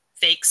 toothy,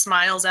 fake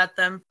smiles at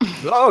them.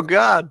 Oh,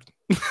 God.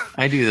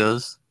 I do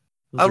those.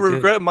 I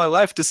regret my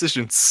life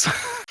decisions.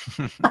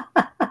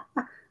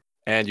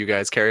 And you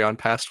guys carry on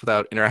past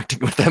without interacting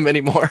with them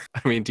anymore.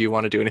 I mean, do you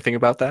want to do anything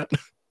about that?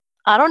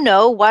 I don't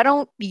know. Why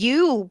don't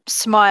you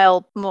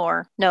smile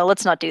more? No,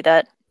 let's not do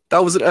that.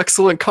 That was an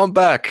excellent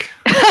comeback.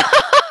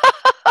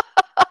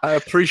 I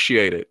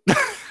appreciate it.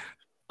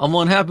 I'm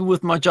unhappy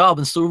with my job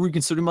and still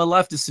reconsidering my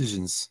life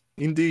decisions.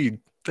 Indeed.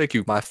 Thank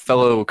you, my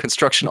fellow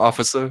construction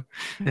officer.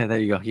 Yeah, there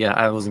you go. Yeah,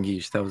 I wasn't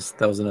Guiche. That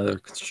was another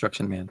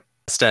construction man.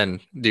 Sten,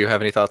 do you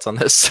have any thoughts on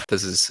this?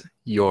 This is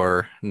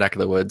your neck of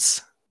the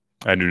woods.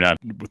 I do not.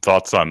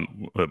 Thoughts on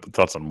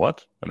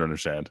what? I don't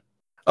understand.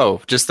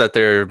 Oh, just that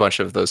there are a bunch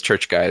of those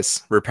church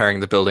guys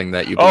repairing the building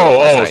that you blew up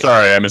last night.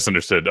 Sorry, I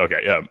misunderstood.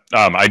 Okay, yeah.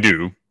 I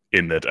do,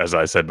 in that, as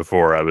I said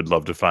before, I would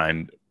love to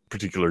find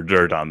particular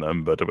dirt on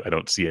them, but I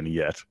don't see any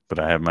yet. But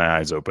I have my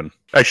eyes open.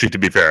 Actually, to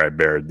be fair, I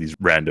bear these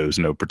randos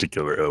no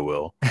particular ill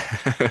will.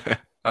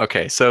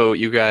 Okay, so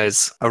you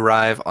guys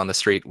arrive on the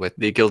street with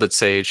the Gilded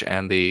Sage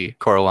and the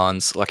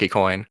Coralon's Lucky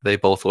Coin. They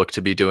both look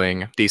to be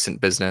doing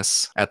decent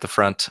business. At the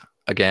front,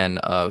 again,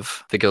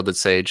 of the Gilded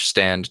Sage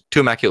stand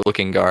two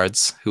immaculate-looking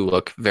guards who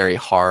look very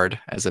hard,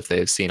 as if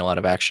they've seen a lot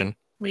of action.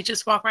 We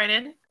just walk right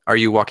in. Are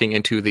you walking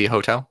into the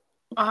hotel?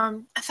 I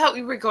thought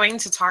we were going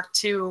to talk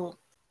to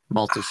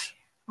Maltish.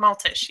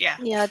 Maltish, yeah.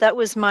 Yeah, that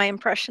was my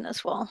impression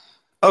as well.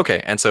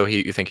 Okay, and so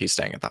you think he's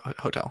staying at the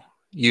hotel.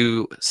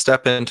 You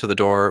step into the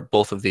door,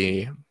 both of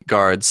the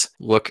guards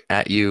look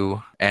at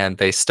you, and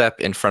they step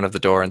in front of the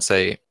door and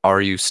say, "Are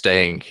you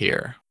staying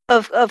here?"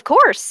 Of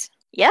course.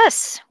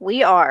 Yes,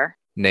 we are.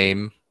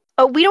 Name?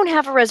 Oh, we don't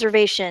have a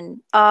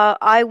reservation.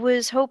 I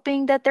was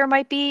hoping that there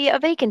might be a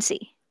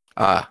vacancy.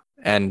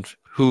 And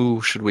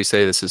who should we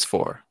say this is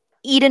for?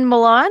 Eden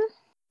Milan?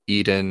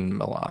 Eden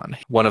Milan.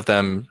 One of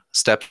them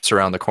steps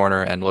around the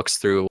corner and looks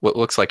through what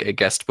looks like a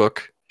guest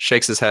book,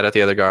 shakes his head at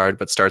the other guard,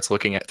 but starts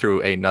looking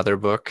through another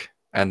book,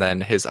 and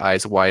then his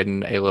eyes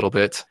widen a little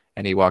bit,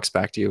 and he walks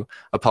back to you.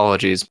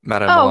 Apologies,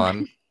 Madame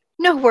Milan.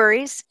 No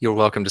worries. You're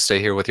welcome to stay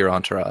here with your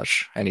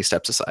entourage. And he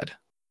steps aside.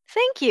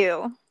 Thank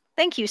you.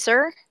 Thank you,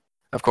 sir.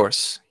 Of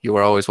course, you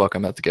are always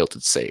welcome at the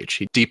Gilded Sage.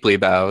 He deeply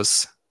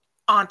bows.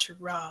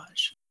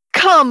 Entourage.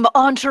 Come,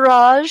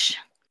 entourage.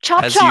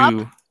 Chop,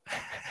 chop.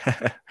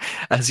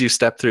 As you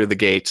step through the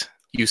gate,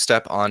 you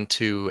step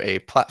onto a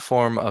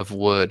platform of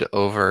wood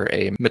over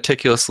a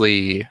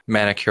meticulously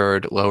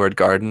manicured lowered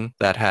garden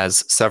that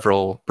has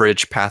several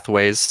bridge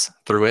pathways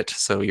through it,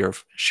 so your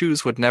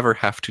shoes would never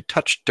have to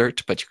touch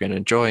dirt, but you can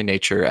enjoy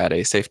nature at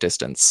a safe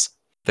distance.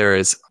 There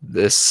is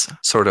this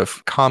sort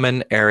of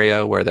common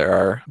area where there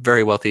are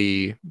very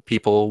wealthy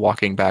people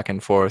walking back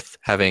and forth,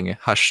 having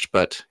hushed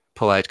but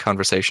polite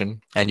conversation,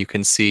 and you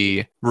can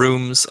see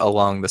rooms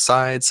along the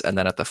sides, and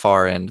then at the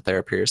far end there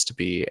appears to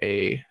be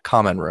a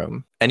common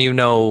room. And you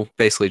know,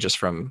 basically just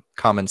from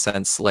common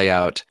sense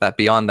layout, that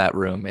beyond that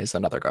room is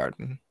another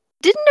garden.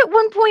 Didn't at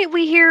one point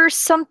we hear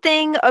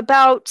something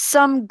about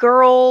some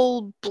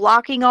girl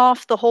blocking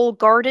off the whole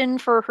garden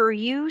for her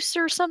use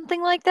or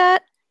something like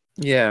that?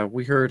 Yeah,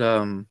 we heard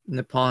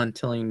Nippon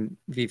telling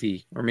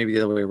Vivi, or maybe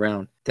the other way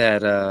around,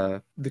 that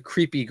the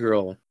creepy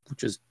girl,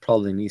 which is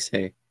probably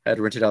Nisei, had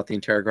rented out the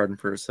entire garden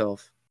for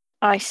herself.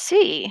 I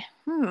see.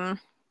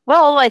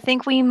 Well, I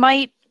think we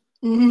might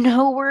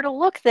know where to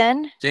look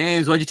then.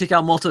 James, why'd you take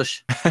out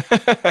Maltish?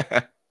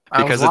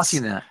 I was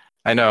watching that.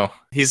 I know.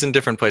 He's in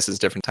different places,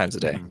 different times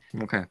of day.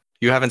 Okay.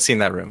 You haven't seen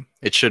that room.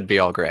 It should be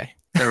all gray.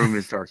 That room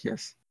is dark,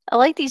 yes. I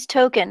like these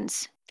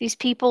tokens. These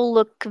people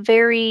look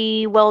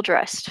very well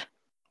dressed.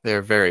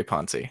 They're very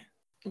poncy.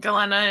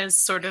 Galena is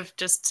sort of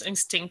just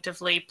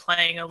instinctively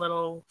playing a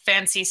little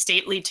fancy,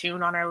 stately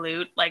tune on her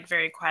lute, like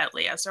very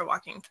quietly as they're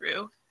walking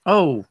through.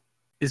 Oh,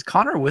 is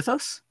Connor with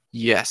us?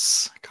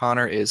 Yes,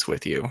 Connor is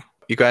with you.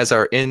 You guys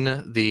are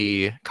in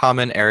the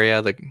common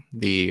area,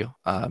 the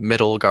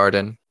middle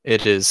garden.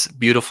 It is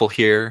beautiful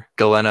here.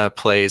 Galena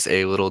plays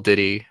a little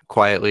ditty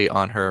quietly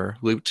on her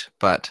lute,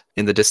 but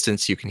in the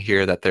distance you can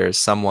hear that there's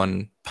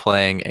someone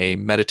playing a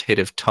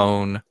meditative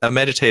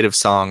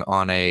song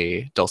on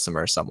a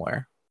dulcimer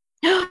somewhere.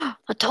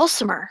 A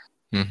dulcimer.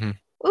 Mm-hmm.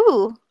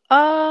 Ooh.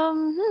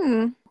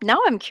 Now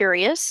I'm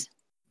curious.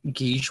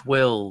 Geesh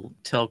will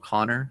tell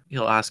Connor.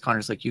 He'll ask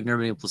Connor's like, "You've never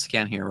been able to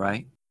scan here,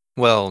 right?"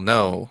 Well,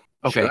 no.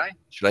 Okay.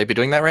 Should I be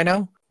doing that right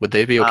now? Would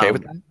they be okay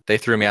with Um, that? They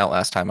threw me out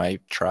last time I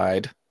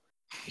tried.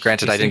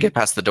 Granted, I didn't get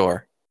past the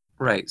door.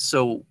 Right.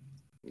 So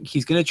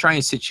he's gonna try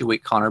and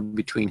situate Connor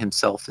between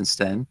himself and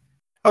Sten.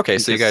 Okay,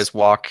 so you Because- guys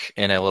walk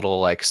in a little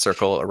like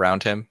circle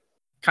around him.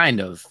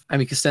 Kind of. I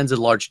mean, because Sten's a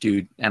large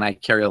dude, and I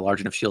carry a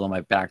large enough shield on my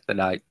back that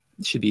it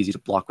should be easy to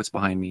block what's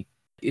behind me.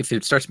 If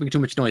it starts making too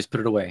much noise, put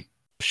it away.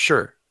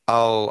 Sure,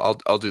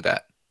 I'll do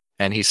that.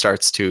 And he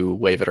starts to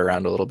wave it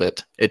around a little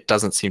bit. It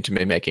doesn't seem to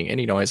be making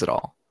any noise at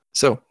all.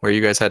 So, where are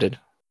you guys headed?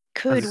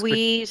 Could this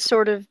we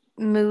sort of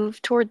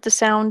move toward the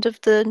sound of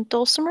the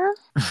dulcimer?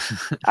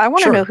 I want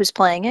to Sure. know who's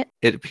playing it.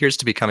 It appears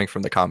to be coming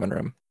from the common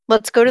room.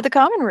 Let's go to the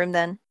common room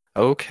then.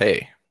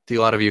 Okay. A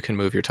lot of you can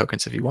move your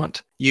tokens if you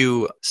want.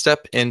 You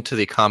step into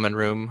the common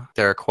room.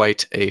 There are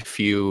quite a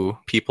few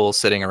people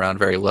sitting around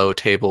very low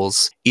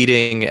tables,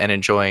 eating and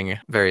enjoying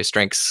various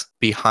drinks.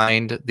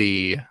 Behind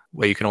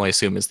what you can only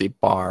assume is the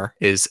bar,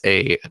 is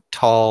a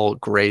tall,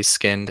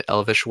 gray-skinned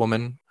elvish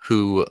woman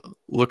who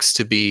looks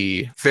to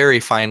be very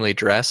finely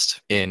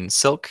dressed in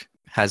silk,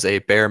 has a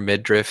bare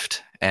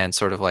midriff and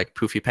sort of like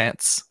poofy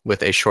pants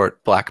with a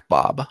short black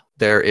bob.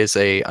 There is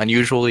a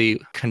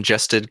unusually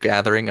congested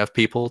gathering of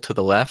people to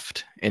the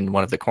left in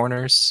one of the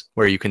corners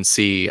where you can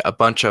see a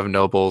bunch of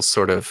nobles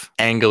sort of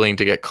angling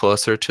to get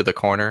closer to the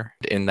corner.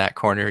 In that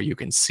corner, you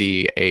can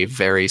see a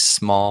very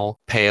small,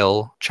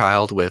 pale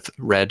child with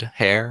red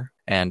hair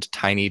and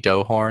tiny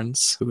doe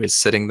horns who is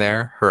sitting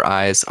there. Her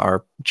eyes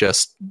are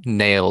just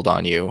nailed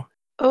on you.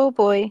 Oh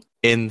boy.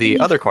 In the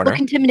other corner Look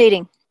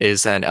intimidating.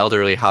 is an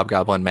elderly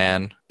hobgoblin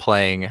man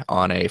playing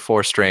on a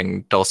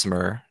 4-string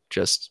dulcimer.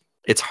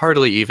 It's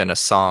hardly even a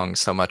song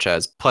so much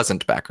as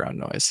pleasant background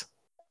noise.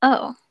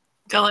 Oh.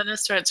 Galena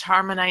starts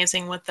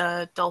harmonizing with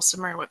the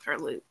dulcimer with her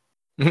lute.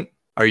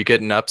 Are you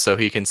getting up so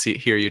he can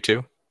hear you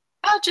too?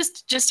 Oh,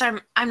 just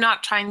I'm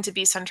not trying to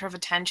be center of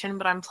attention,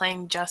 but I'm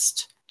playing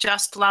just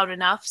loud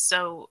enough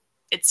so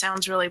it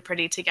sounds really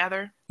pretty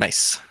together.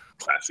 Nice.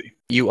 Classy.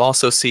 You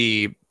also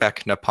see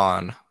Beck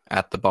Napon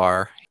at the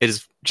bar. It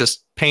is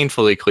just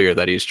painfully clear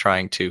that he's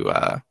trying to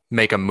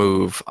make a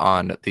move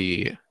on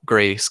the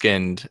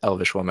gray-skinned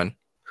elvish woman.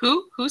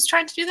 Who's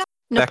trying to do that?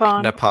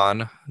 Napon. Beck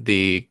Napon,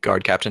 the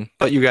guard captain.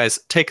 But you guys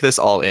take this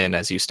all in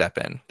as you step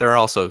in. There are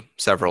also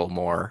several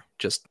more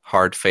just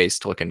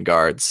hard-faced looking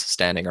guards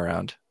standing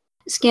around.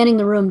 Scanning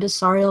the room, does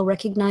Sariel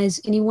recognize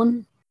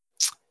anyone?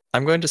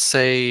 I'm going to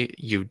say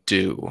you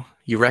do.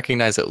 You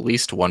recognize at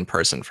least one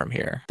person from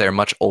here. They're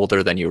much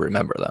older than you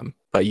remember them,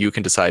 but you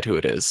can decide who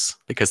it is,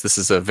 because this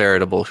is a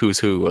veritable who's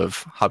who of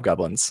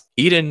hobgoblins.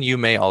 Eden, you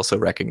may also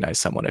recognize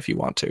someone if you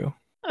want to.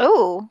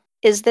 Oh.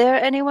 Is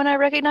there anyone I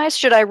recognize?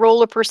 Should I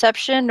roll a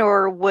perception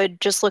or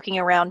would just looking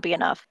around be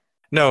enough?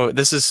 No,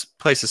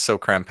 place is so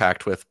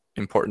cram-packed with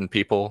important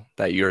people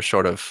that you're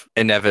sort of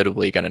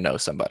inevitably going to know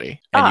somebody,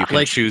 and you can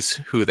like- choose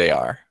who they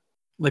are.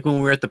 Like when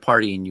we were at the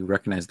party and you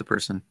recognized the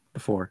person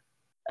before.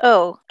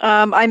 Oh,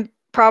 I'm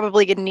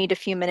probably going to need a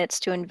few minutes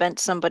to invent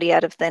somebody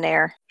out of thin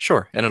air.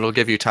 Sure, and it'll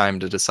give you time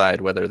to decide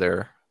whether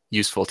they're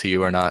useful to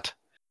you or not.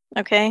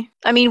 Okay.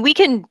 I mean, we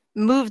can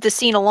move the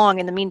scene along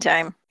in the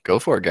meantime. Go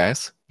for it,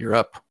 guys. You're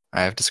up.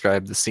 I have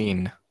described the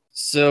scene.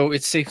 So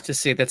it's safe to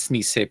say that's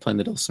Nisei playing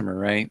the dulcimer,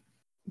 right?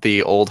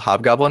 The old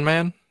hobgoblin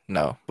man?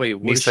 No. Wait,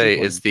 what is she Nisei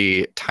playing? is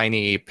the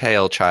tiny,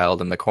 pale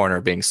child in the corner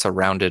being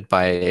surrounded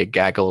by a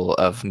gaggle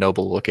of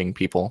noble-looking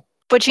people.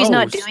 But she's Oh,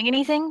 not doing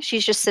anything?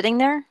 She's just sitting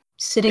there?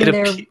 Sitting It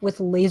there appe-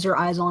 with laser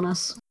eyes on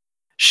us.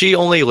 She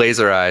only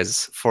laser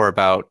eyes for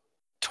about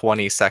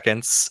 20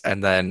 seconds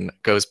and then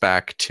goes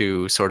back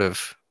to sort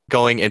of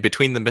going in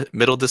between the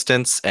middle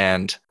distance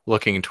and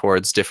looking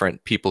towards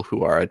different people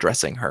who are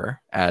addressing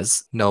her,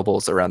 as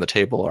nobles around the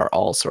table are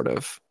all sort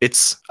of...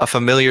 It's a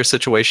familiar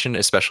situation,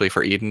 especially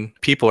for Eden.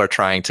 People are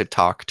trying to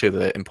talk to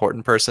the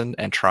important person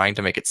and trying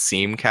to make it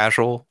seem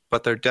casual,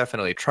 but they're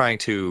definitely trying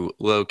to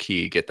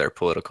low-key get their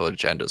political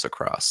agendas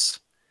across.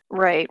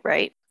 Right.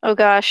 Oh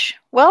gosh.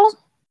 Well,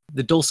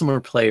 The dulcimer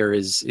player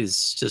is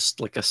just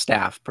like a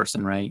staff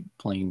person, right?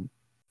 Playing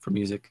for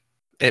music.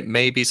 It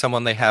may be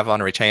someone they have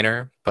on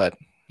retainer, but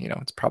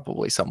it's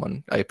probably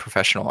a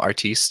professional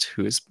artiste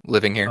who is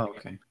living here. Oh,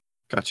 okay.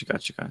 Gotcha.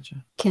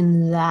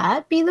 Can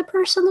that be the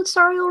person that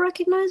Sariel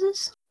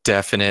recognizes?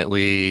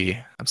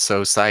 Definitely. I'm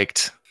so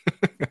psyched.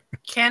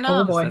 Can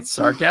Oh, of. boy. That's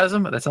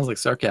sarcasm? That sounds like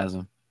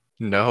sarcasm.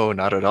 No,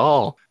 not at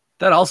all.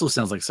 That also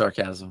sounds like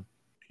sarcasm.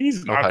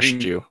 He's I'll hush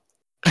knocking. you.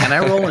 Can I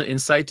roll an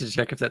insight to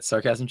check if that's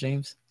sarcasm,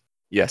 James?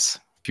 Yes.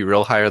 If you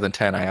roll higher than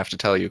 10, I have to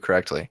tell you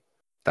correctly.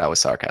 That was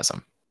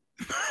sarcasm.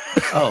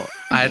 Oh,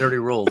 I had already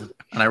rolled,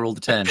 and I rolled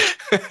a 10.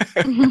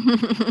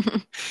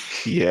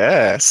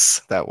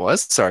 Yes, that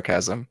was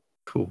sarcasm.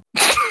 Cool.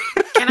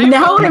 Can I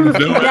Now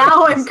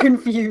roll? I'm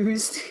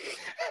confused.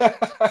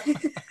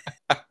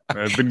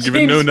 I've been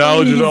given no James,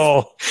 knowledge please. at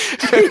all.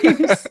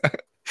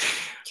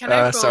 Can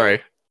I roll?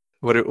 Sorry.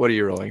 What are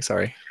you rolling?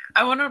 Sorry.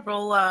 I want to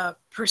roll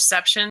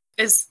perception.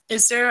 Is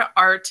there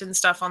art and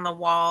stuff on the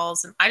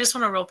walls? And I just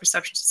want to roll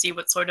perception to see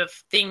what sort of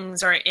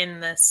things are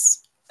in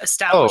this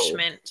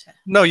establishment.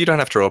 No, you don't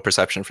have to roll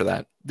perception for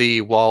that.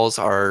 The walls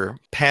are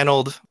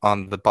paneled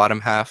on the bottom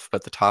half,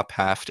 but the top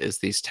half is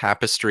these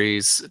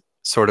tapestries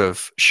sort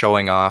of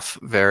showing off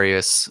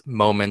various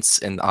moments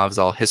in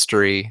Avzal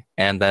history.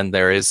 And then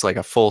there is like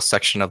a full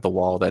section of the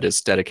wall that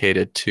is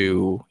dedicated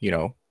to,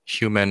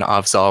 human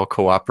Avzal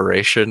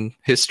cooperation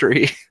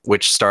history,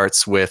 which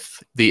starts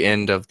with the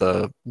end of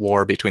the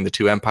war between the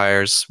two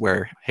empires,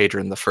 where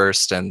Hadrian I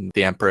and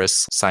the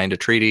Empress signed a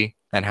treaty,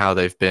 and how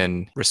they've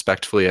been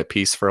respectfully at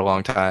peace for a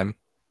long time.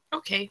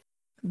 Okay.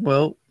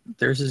 Well,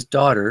 there's his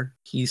daughter.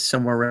 He's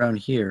somewhere around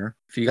here.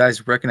 If you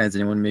guys recognize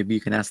anyone, maybe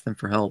you can ask them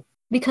for help.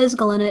 Because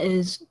Galena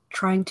is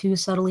trying to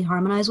subtly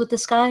harmonize with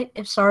this guy,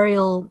 if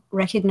Sariel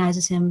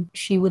recognizes him,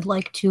 she would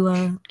like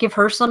to give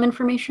her some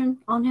information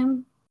on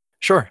him.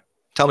 Sure.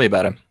 Tell me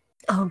about him.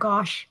 Oh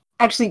gosh.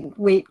 Actually,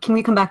 wait, can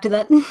we come back to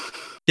that?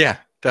 Yeah,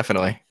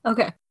 definitely.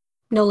 Okay.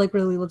 No, like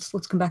really, let's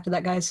come back to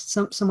that, guys.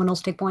 Someone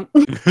else take point.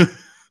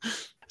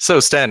 So,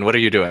 Sten, what are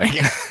you doing?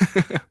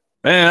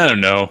 Man, I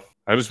don't know.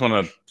 I just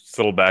want to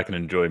settle back and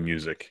enjoy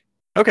music.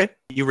 Okay.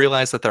 You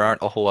realize that there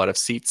aren't a whole lot of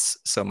seats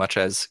so much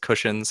as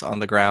cushions on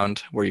the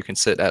ground where you can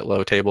sit at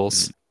low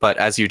tables. But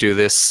as you do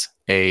this,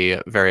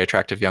 a very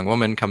attractive young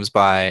woman comes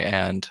by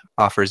and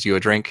offers you a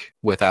drink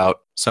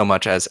without so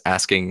much as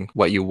asking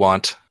what you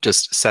want,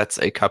 just sets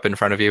a cup in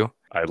front of you.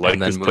 I like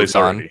And then this moves place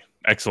on. already.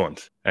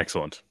 Excellent.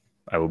 Excellent.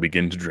 I will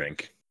begin to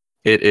drink.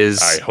 It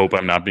is, I hope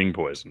I'm not being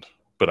poisoned,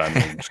 but I'm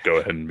going to just go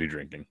ahead and be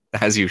drinking.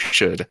 as you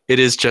should, it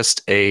is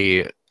just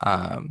a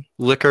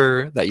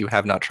liquor that you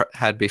have not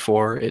had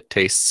before. It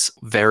tastes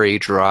very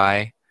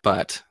dry,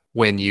 but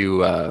when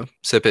you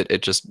sip it,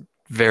 it just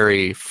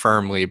very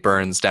firmly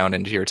burns down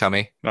into your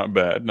tummy. Not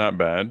bad, not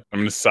bad. I'm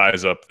going to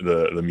size up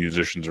the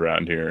musicians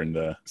around here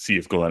and see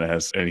if Galena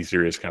has any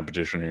serious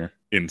competition here.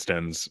 In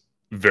Sten's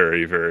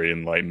very, very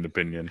enlightened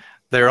opinion.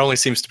 There only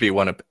seems to be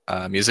one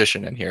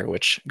musician in here,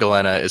 which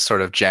Galena is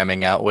sort of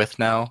jamming out with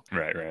now.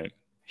 Right.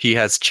 He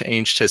has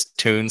changed his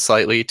tune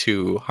slightly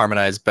to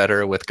harmonize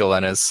better with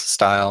Galena's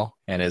style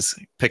and is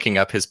picking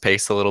up his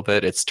pace a little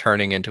bit. It's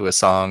turning into a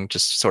song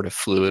just sort of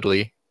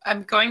fluidly.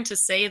 I'm going to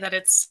say that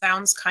it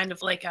sounds kind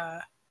of like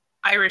a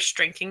Irish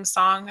drinking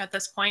song at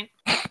this point.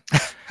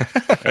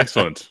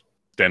 Excellent.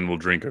 Sten will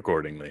drink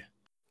accordingly.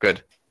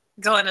 Good.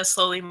 Galena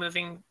slowly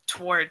moving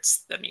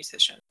towards the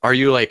musician. Are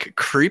you like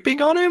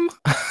creeping on him?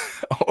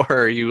 Or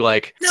are you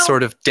like No.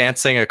 sort of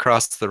dancing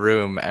across the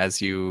room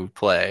as you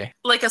play?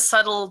 Like a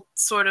subtle,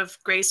 sort of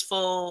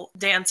graceful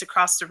dance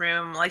across the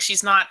room. Like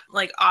she's not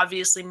like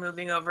obviously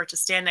moving over to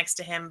stand next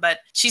to him, but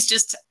she's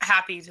just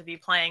happy to be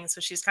playing. So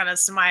she's kind of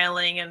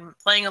smiling and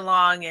playing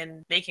along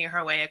and making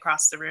her way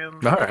across the room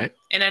All right.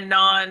 in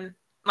a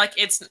like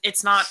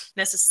it's not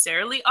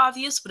necessarily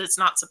obvious, but it's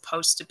not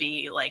supposed to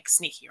be like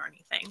sneaky or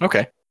anything.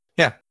 Okay.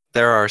 Yeah.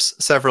 There are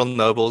several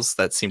nobles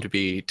that seem to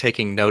be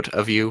taking note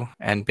of you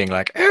and being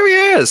like, oh,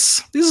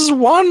 yes, this is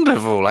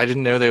wonderful. I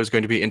didn't know there was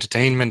going to be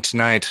entertainment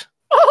tonight.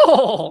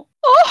 Oh!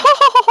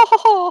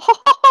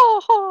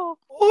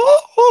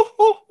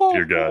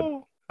 Dear God.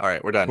 All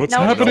right, we're done. What's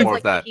Now it happening? sounds More like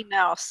of that. Mickey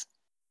Mouse.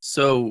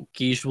 So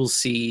Guiche will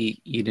see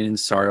Eden and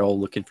Sariel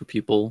looking for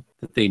people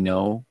that they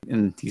know,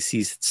 and he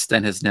sees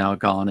Sten has now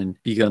gone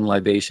and begun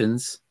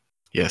libations.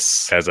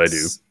 Yes. As I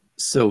do.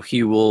 So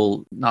he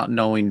will, not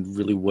knowing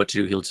really what to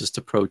do, he'll just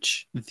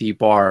approach the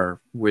bar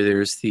where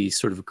there's the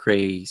sort of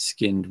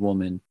gray-skinned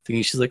woman,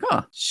 thinking she's like,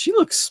 she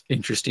looks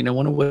interesting. I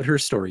wonder what her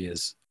story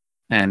is.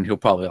 And he'll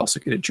probably also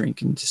get a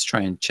drink and just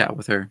try and chat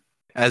with her.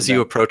 As you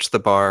approach the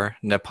bar,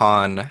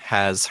 Nippon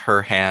has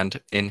her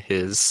hand in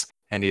his,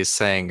 and he is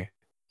saying,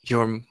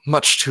 you're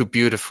much too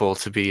beautiful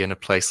to be in a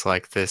place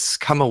like this.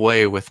 Come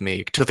away with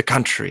me to the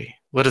country.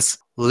 Let us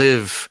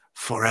live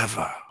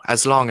forever,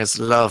 as long as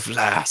love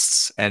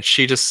lasts. And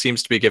she just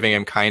seems to be giving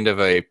him kind of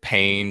a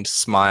pained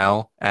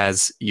smile.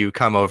 As you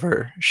come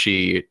over,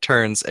 she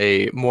turns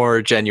a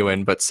more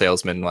genuine but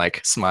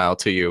salesman-like smile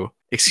to you.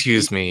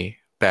 Excuse me,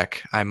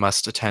 Beck, I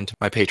must attend to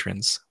my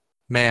patrons.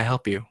 May I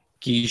help you?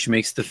 Guiche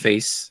makes the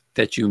face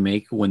that you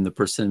make when the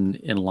person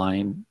in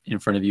line in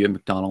front of you at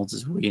McDonald's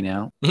is weighing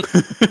out.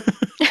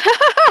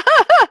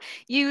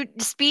 You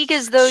speak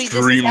as though this has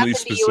Extremely happened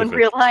to you in specific.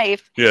 real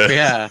life. Yeah.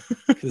 Yeah,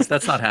 because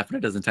that's not happened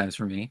a dozen times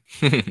for me.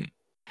 And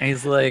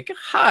he's like,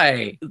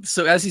 hi.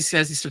 So as he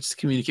starts to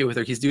communicate with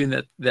her, he's doing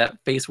that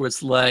face where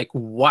it's like,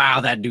 wow,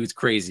 that dude's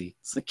crazy.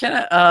 It's like,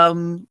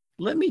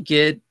 let me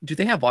get, do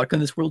they have vodka in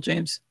this world,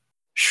 James?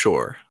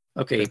 Sure.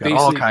 Okay, They've got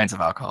all kinds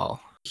of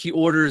alcohol. He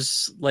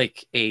orders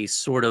like a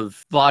sort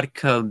of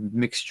vodka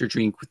mixture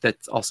drink that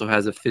also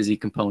has a fizzy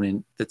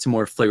component that's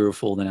more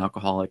flavorful than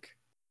alcoholic.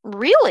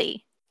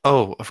 Really?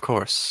 Oh, of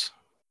course.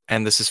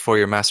 And this is for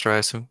your master, I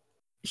assume?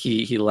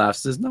 He laughs,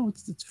 says, "No,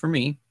 it's for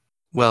me."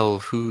 Well,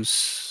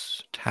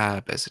 whose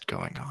tab is it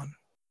going on?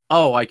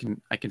 Oh, I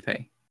can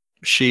pay.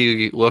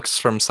 She looks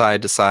from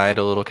side to side,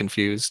 a little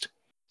confused.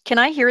 Can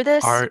I hear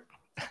this? Are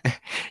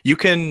you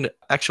can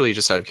actually,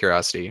 just out of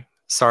curiosity,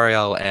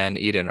 Sariel and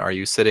Eden, are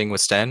you sitting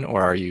with Sten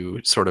or are you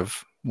sort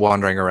of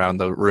wandering around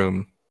the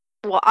room?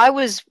 Well, I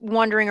was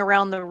wandering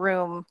around the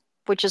room,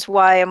 which is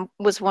why I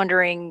was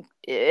wondering,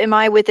 am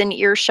I within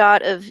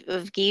earshot of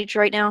Geej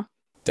right now?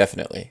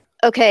 Definitely.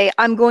 Okay,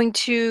 I'm going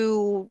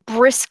to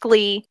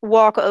briskly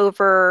walk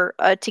over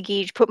to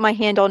Geej, put my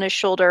hand on his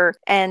shoulder,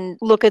 and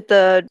look at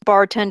the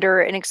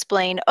bartender and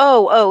explain,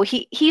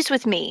 he's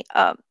with me.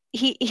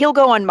 He'll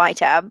go on my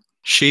tab.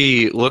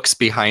 She looks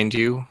behind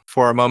you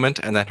for a moment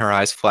and then her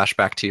eyes flash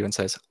back to you and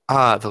says,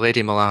 "Ah, the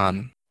Lady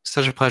Milan.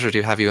 Such a pleasure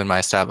to have you in my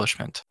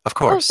establishment. Of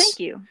course." Oh, thank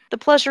you. The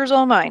pleasure is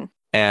all mine.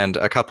 And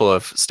a couple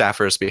of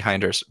staffers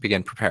behind her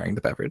begin preparing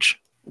the beverage.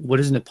 What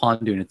is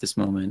Nippon doing at this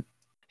moment?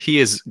 He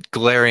is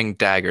glaring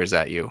daggers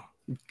at you,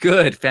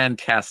 Good,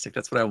 fantastic.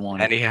 That's what I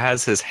wanted. and he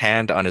has his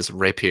hand on his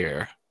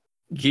rapier.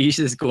 Geesh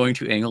is going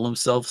to angle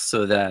himself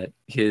so that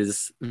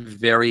his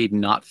very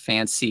not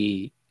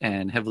fancy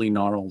and heavily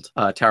gnarled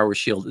tower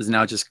shield is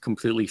now just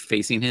completely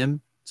facing him.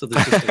 So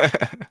there's just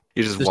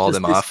You just there's walled just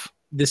him this- off.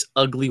 this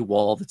ugly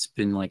wall that's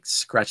been like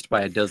scratched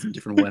by a dozen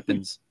different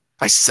weapons.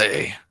 I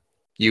say.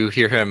 You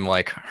hear him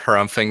like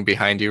harumphing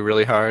behind you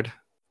really hard.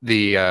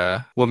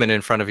 The woman in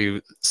front of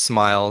you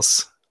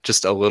smiles,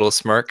 just a little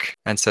smirk,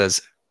 and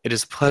says, "It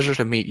is a pleasure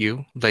to meet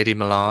you, Lady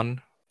Milan.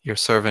 Your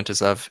servant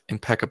is of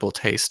impeccable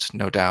taste,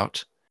 no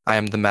doubt. I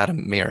am the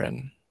Madame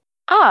Mirren."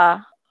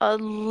 Ah,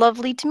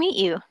 lovely to meet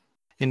you.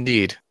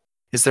 "Indeed.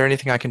 Is there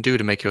anything I can do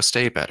to make your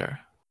stay better?"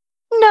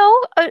 No.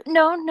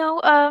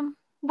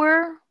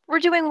 We're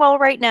doing well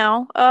right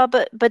now.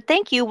 But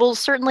thank you. We'll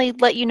certainly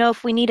let you know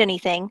if we need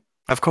anything.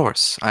 "Of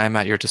course, I am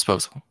at your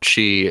disposal."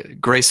 She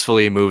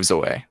gracefully moves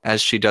away.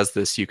 As she does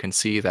this, you can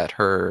see that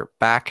her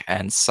back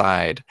and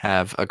side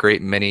have a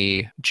great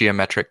many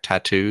geometric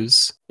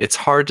tattoos. It's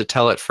hard to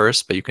tell at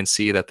first, but you can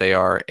see that they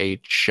are a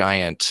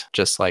giant,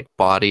 just like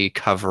body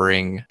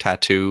covering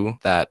tattoo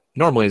that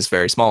normally is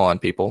very small on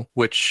people,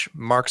 which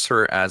marks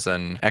her as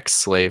an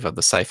ex-slave of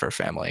the Cypher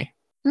family.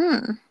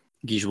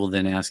 Geesh will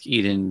then ask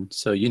Eden,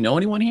 "So you know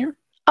anyone here?"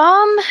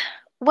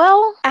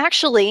 Well,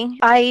 actually,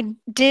 I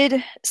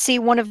did see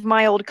one of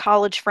my old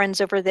college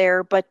friends over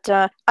there, but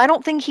I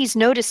don't think he's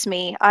noticed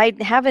me. I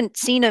haven't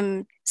seen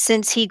him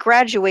since he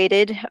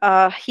graduated.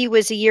 He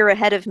was a year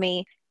ahead of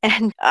me,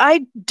 and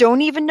I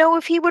don't even know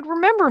if he would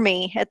remember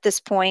me at this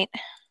point.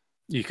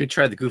 You could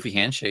try the goofy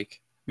handshake.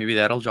 Maybe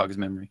that'll jog his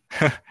memory.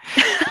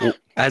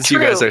 As you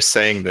guys True. are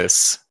saying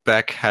this,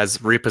 Beck has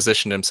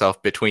repositioned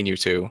himself between you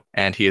two,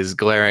 and he is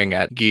glaring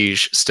at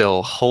Guige,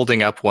 still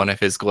holding up one of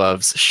his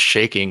gloves,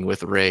 shaking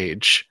with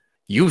rage.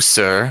 "You,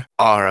 sir,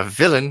 are a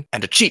villain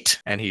and a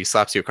cheat!" And he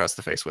slaps you across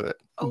the face with it.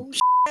 Oh,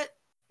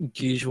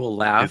 Geesh will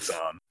laugh It's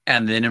on.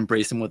 and then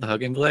embrace him with a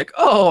hug and be like,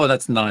 "Oh,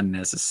 that's not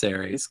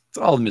necessary. It's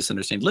all a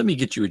misunderstanding. Let me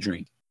get you a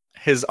drink."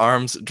 His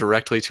arms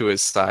directly to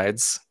his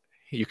sides.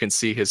 You can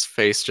see his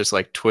face just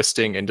like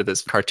twisting into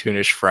this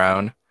cartoonish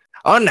frown.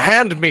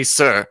 "Unhand me,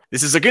 sir!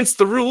 This is against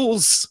the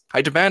rules!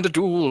 I demand a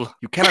duel!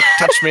 You cannot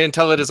touch me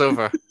until it is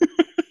over!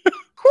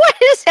 What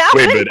is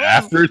happening? Wait, but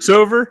after it's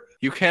over?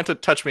 You can't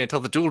touch me until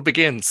the duel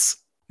begins,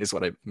 is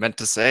what I meant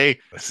to say."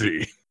 I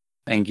see.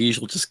 And Geesh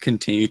will just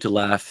continue to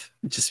laugh.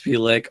 Just be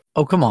like,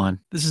 "Oh, come on.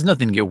 This is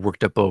nothing to get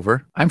worked up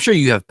over. I'm sure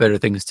you have better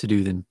things to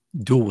do than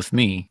duel with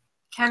me."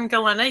 can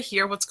Galena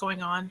hear what's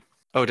going on?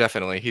 Oh,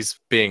 definitely. He's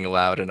being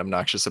loud and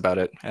obnoxious about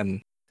it,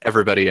 and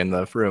everybody in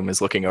the room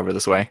is looking over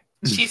this way.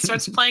 She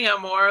starts playing a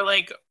more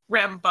like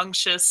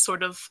rambunctious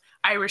sort of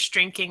Irish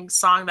drinking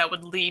song that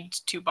would lead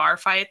to bar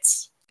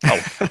fights.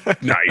 Oh,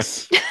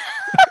 nice.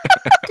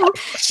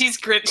 She's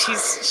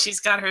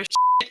got her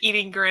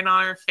eating grin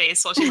on her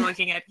face while she's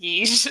looking at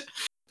Yeesh.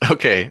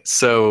 Okay,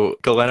 so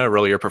Galena,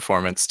 roll your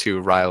performance to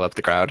rile up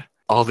the crowd.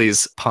 All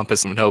these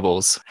pompous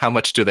nobles, how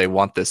much do they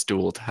want this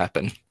duel to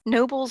happen?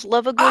 Nobles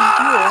love a good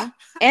duel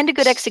and a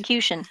good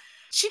execution.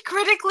 She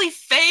critically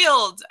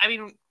failed. I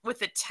mean,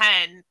 with a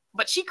 10,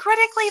 but she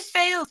critically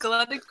failed.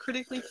 Galena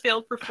critically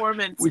failed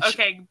performance. Which-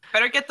 Okay,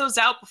 better get those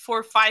out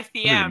before 5 I don't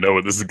even p.m. know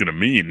what this is going to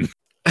mean.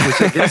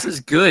 Which I guess is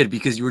good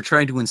because you were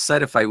trying to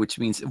incite a fight, which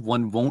means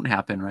one won't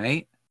happen,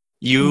 right?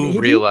 You Maybe?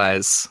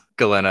 realize,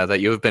 Galena, that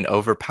you have been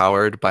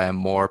overpowered by a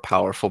more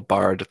powerful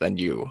bard than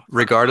you.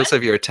 Regardless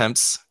of your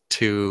attempts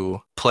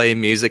to play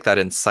music that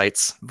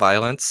incites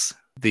violence,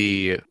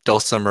 the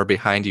dulcimer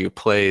behind you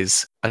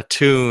plays a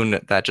tune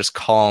that just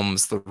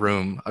calms the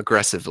room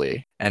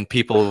aggressively, and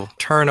people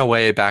turn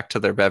away back to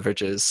their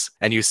beverages,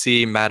 and you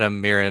see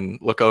Madame Mirren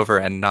look over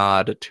and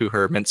nod to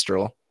her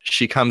minstrel.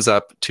 She comes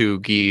up to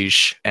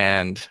Guige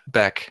and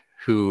Beck,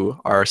 who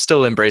are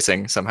still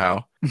embracing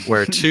somehow,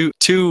 where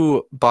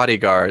two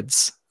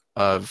bodyguards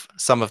of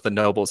some of the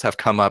nobles have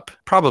come up,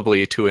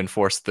 probably to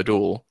enforce the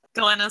duel.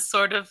 Galena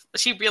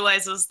she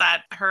realizes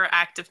that her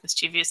act of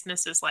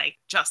mischievousness is like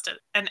just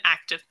an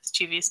act of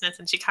mischievousness,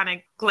 and she kind of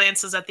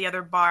glances at the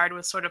other bard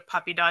with sort of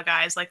puppy dog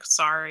eyes, like,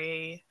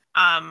 sorry,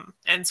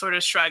 and sort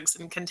of shrugs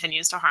and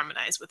continues to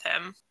harmonize with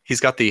him. He's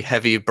got the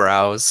heavy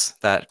brows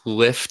that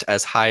lift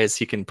as high as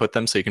he can put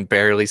them, so you can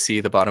barely see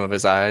the bottom of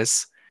his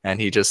eyes, and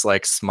he just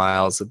like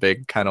smiles a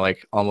big kind of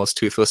like almost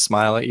toothless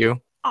smile at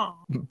you. Oh,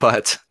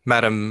 But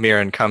Madame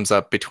Mirren comes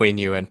up between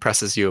you and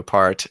presses you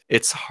apart.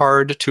 It's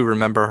hard to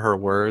remember her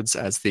words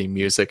as the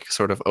music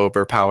sort of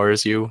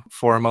overpowers you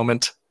for a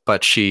moment,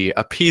 but she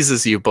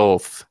appeases you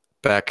both.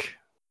 Beck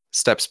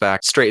steps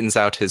back, straightens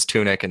out his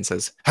tunic, and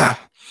says, "Ha!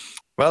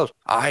 Well,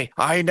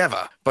 I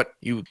never, but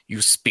you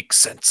speak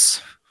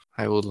sense.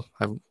 I will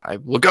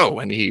go,"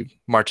 and he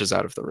marches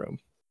out of the room.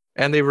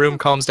 And the room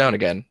calms down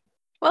again.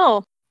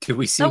 Well, Could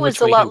we see that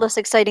which was a way lot he- less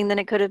exciting than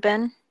it could have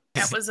been.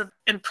 that was an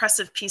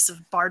impressive piece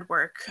of bard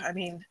work. I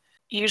mean,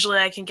 usually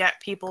I can get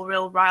people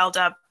real riled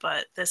up,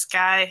 but this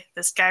guy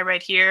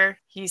right here,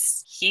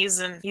 he's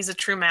a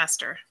true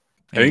master.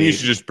 I think you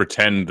should just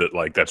pretend that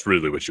like that's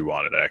really what you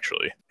wanted,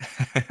 actually.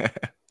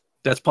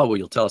 That's probably what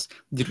you'll tell us.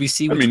 Did we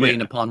see I which mean, way yeah.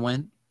 Nippon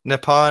went?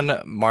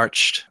 Nippon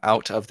marched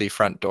out of the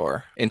front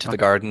door into the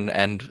Okay. garden,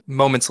 and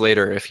moments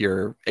later, if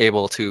you're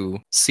able to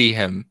see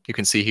him, you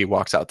can see he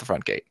walks out the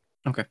front gate.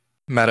 Okay.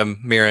 Madame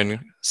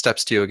Mirren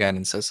steps to you again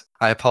and says,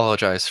 "I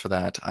apologize for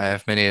that. I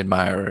have many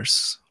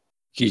admirers.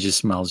 He just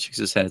smiles, shakes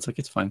his head. It's like,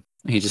 it's fine.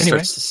 He just Anyway.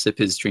 starts to sip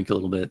his drink a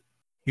little bit.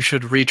 You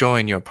should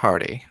rejoin your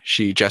party."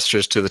 She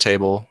gestures to the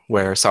table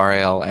where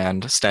Sariel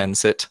and Sten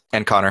sit.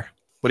 And Connor.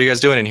 "What are you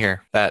guys doing in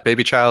here? That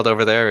baby child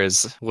over there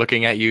is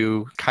looking at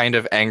you kind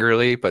of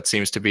angrily, but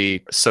seems to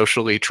be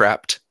socially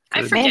trapped." I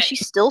Good. forget. Man,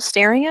 she's still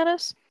staring at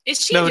us?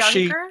 Is she No,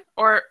 younger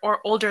or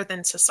older than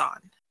Sasan?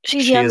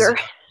 She's She is- younger.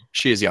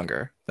 She is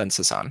younger than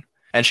Sasan.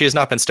 And she has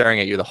not been staring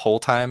at you the whole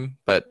time,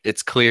 but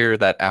it's clear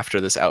that after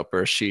this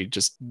outburst, she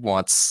just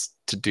wants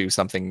to do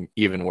something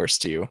even worse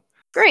to you.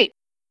 Great.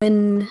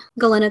 When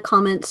Galena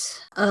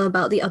comments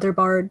about the other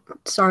bard,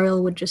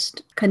 Sariel would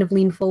just kind of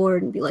lean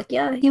forward and be like,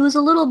 "Yeah, he was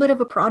a little bit of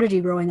a prodigy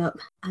growing up.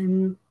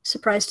 I'm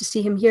surprised to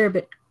see him here,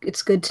 but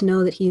it's good to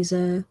know that he's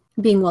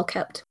being well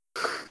kept."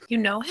 You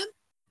know him?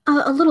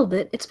 A little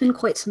bit. It's been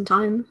quite some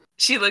time.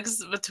 She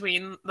looks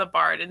between the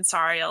bard and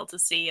Sariel to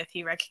see if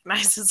he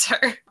recognizes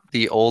her.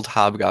 The old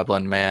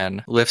hobgoblin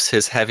man lifts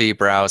his heavy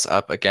brows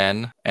up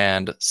again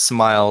and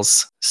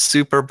smiles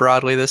super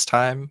broadly this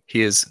time.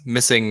 He is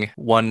missing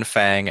one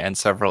fang and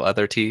several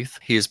other teeth.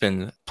 He's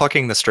been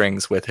plucking the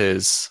strings with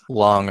his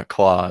long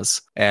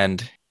claws,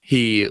 and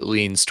he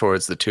leans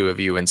towards the two of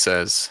you and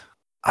says,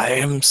 "I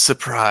am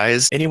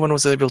surprised anyone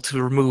was able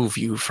to remove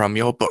you from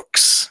your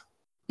books."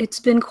 It's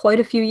been quite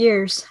a few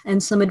years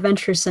and some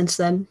adventures since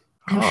then.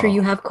 I'm sure Oh.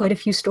 you have quite a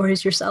few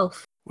stories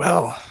yourself.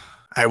 "Well,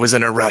 I was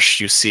in a rush,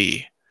 you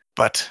see,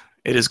 but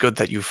it is good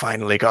that you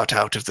finally got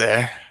out of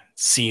there.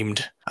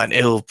 Seemed an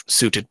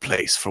ill-suited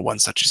place for one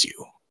such as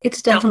you."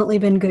 It's definitely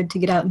been good to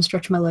get out and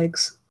stretch my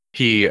legs.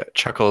 He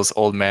chuckles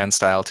old man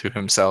style to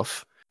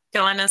himself.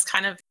 Galena's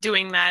kind of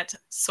doing that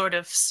sort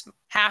of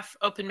half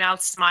open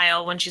mouth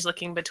smile when she's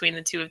looking between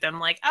the two of them,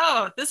 like,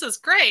 "Oh, this is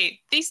great.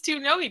 These two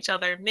know each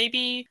other.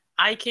 Maybe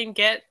I can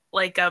get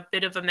like a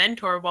bit of a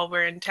mentor while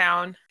we're in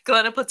town."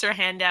 Galena puts her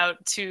hand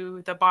out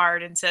to the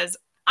bard and says,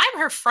 "I'm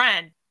her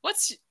friend.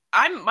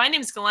 My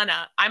name's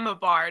Galena. I'm a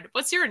bard.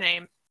 What's your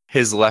name?"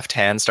 His left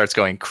hand starts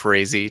going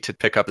crazy to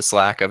pick up the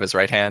slack of his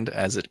right hand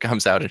as it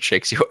comes out and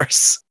shakes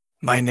yours.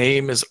 "My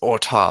name is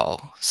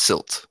Ortal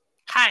Silt.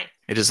 Hi.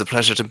 It is a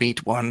pleasure to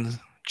meet one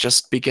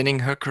just beginning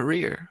her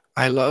career.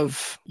 I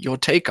love your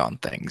take on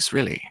things,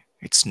 really.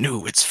 It's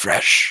new, it's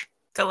fresh."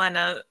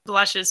 Galena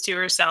blushes to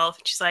herself.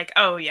 She's like,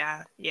 "Oh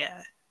yeah.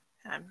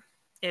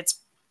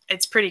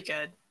 It's pretty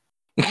good."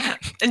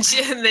 and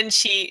then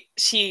she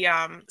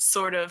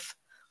sort of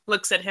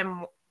looks at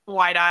him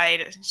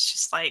wide-eyed,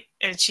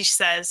 and she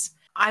says,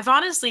 "I've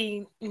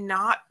honestly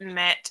not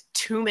met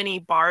too many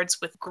bards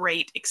with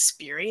great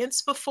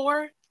experience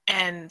before,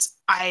 and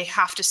I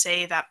have to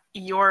say that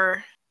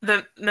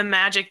the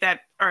magic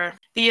that, or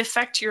the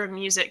effect your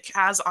music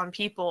has on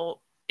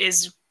people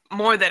is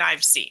more than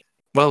I've seen.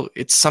 Well,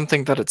 it's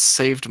something that has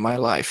saved my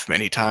life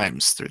many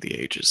times through the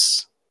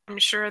ages. I'm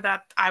sure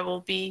that I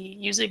will be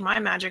using my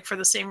magic for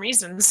the same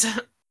reasons."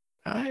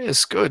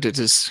 It's good. It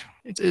is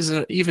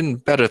an even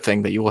better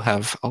thing that you will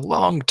have a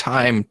long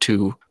time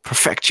to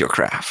perfect your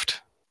craft.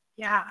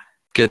 Yeah.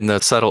 Getting the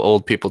subtle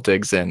old people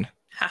digs in.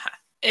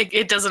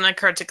 It doesn't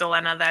occur to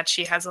Galena that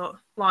she has a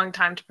long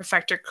time to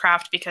perfect her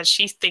craft because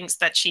she thinks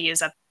that she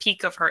is at the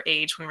peak of her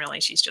age when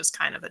really she's just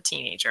kind of a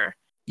teenager.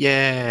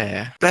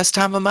 Yeah, best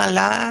time of my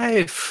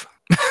life.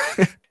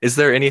 Is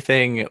there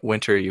anything,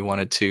 Winter, you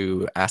wanted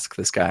to ask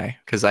this guy?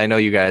 Because I know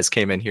you guys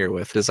came in here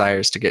with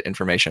desires to get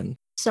information.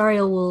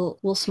 Sariel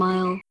will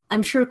smile.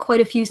 I'm sure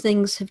quite a few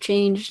things have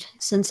changed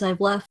since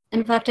I've left.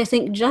 In fact, I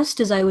think just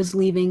as I was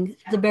leaving,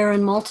 the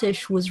Baron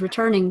Maltish was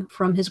returning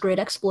from his great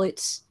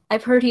exploits.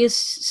 I've heard he is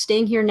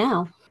staying here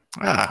now.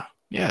 Ah,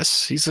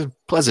 Yes, he's a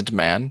pleasant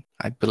man.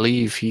 I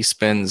believe he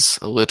spends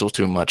a little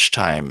too much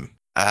time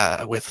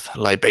with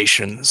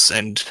libations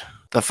and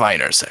the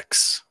finer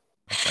sex.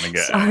 Kind of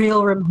guy.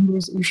 Sariel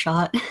remembers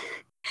Ushat.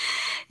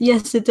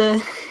 Yes,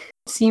 it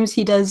seems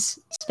he does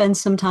spend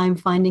some time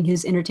finding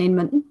his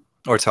entertainment.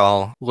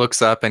 Ortal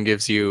looks up and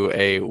gives you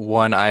a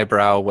one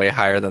eyebrow way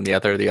higher than the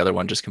other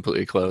one just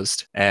completely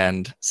closed,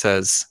 and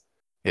says,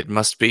 "It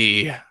must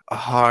be a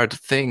hard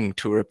thing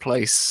to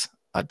replace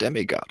a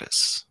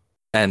demigoddess."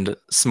 And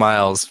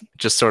smiles,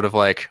 just sort of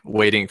like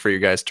waiting for you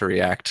guys to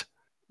react.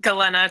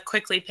 Galena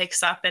quickly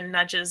picks up and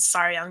nudges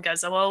Sariel and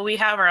goes, well, we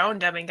have our own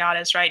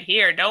demigoddess right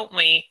here, don't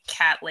we,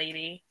 cat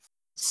lady?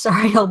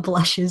 Sariel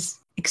blushes,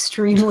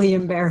 extremely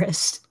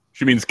embarrassed.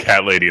 She means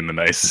cat lady in the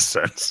nicest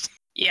sense.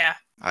 Yeah.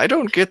 I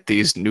don't get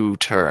these new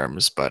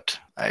terms, but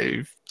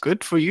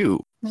good for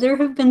you. There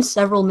have been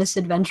several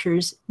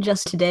misadventures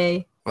just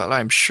today. Well,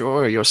 I'm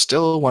sure you're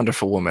still a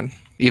wonderful woman,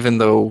 even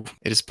though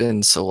it has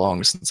been so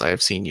long since I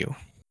have seen you.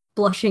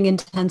 Blushing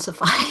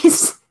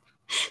intensifies.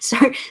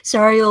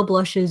 Sariel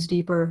blushes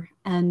deeper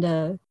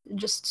and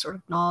just sort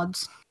of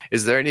nods.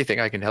 Is there anything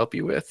I can help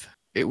you with?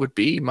 It would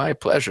be my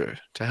pleasure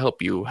to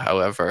help you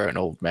however an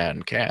old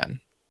man can.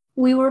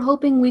 We were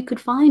hoping we could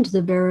find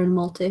the Baron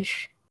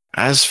Maltish.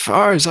 As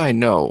far as I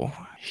know,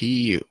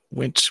 he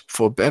went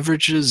for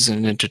beverages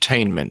and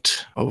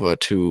entertainment over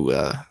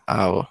to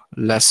our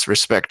less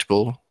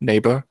respectable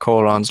neighbor,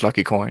 Coron's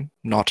Lucky Coin,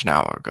 not an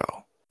hour ago.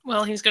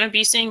 Well, he's going to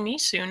be seeing me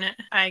soon,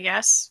 I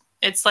guess.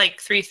 It's like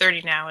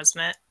 3:30 now,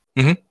 isn't it?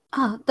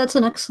 Ah, that's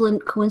an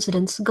excellent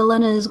coincidence.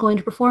 Galena is going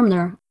to perform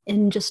there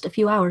in just a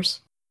few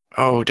hours.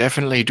 Oh,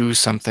 definitely do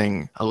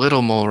something a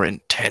little more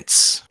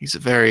intense. He's a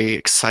very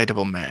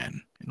excitable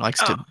man and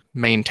likes to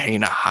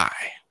maintain a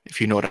high, if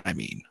you know what I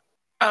mean.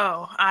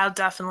 Oh, I'll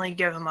definitely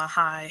give him a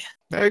high.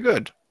 Very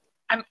good.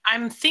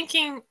 I'm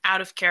thinking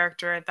out of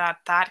character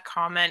that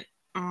comment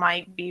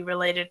might be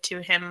related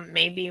to him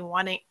maybe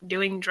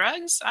doing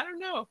drugs. I don't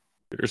know.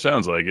 Sure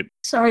sounds like it.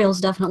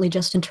 Sariel's definitely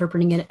just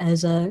interpreting it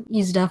as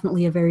he's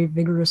definitely a very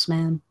vigorous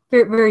man.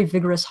 Very, very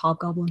vigorous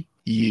hobgoblin.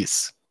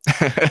 Yes.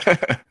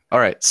 All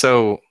right,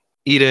 so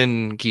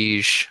Eden,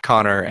 Guiche,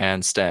 Connor,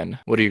 and Sten,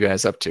 what are you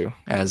guys up to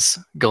as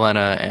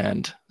Galena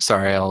and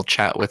Sariel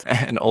chat with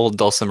an old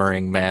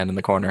dulcimering man in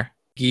the corner?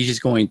 He's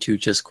just going to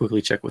just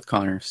quickly check with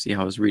Connor, see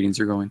how his readings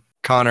are going.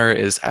 Connor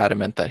is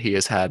adamant that he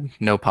has had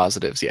no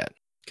positives yet.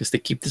 Because they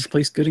keep this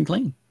place good and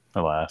clean.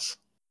 Alas.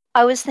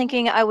 I was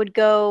thinking I would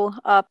go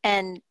up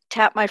and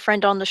tap my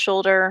friend on the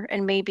shoulder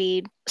and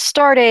maybe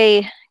start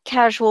a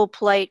casual,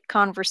 polite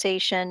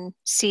conversation,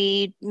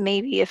 see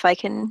maybe if I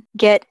can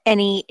get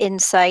any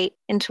insight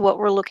into what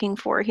we're looking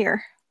for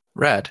here.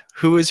 Red,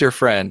 who is your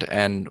friend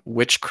and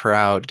which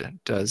crowd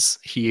does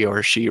he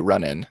or she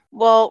run in?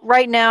 Well,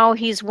 right now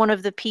he's one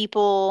of the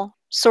people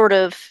sort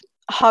of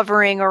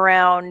hovering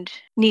around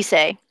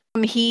Nisei.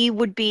 He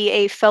would be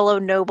a fellow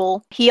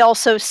noble. He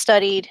also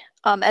studied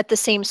at the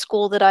same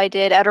school that I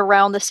did at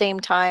around the same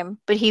time,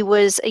 but he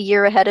was a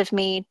year ahead of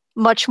me,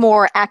 much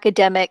more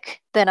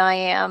academic than I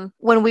am.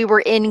 When we were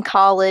in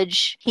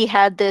college, he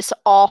had this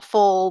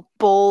awful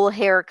bowl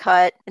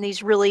haircut and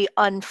these really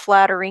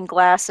unflattering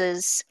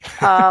glasses.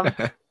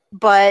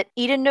 But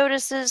Eden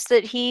notices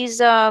that he's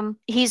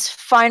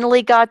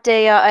finally got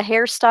a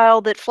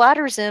hairstyle that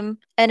flatters him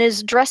and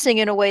is dressing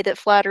in a way that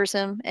flatters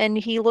him, and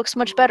he looks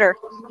much better.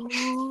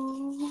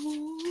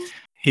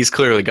 He's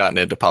clearly gotten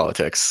into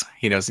politics.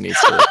 He knows he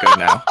needs to look good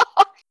now.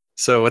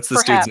 So what's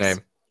this Perhaps. dude's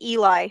name?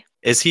 Eli.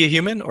 Is he a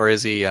human or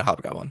is he a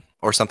hobgoblin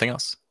or something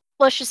else?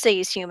 Let's just say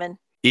he's human.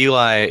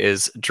 Eli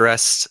is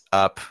dressed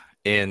up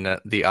in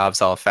the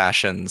Avzal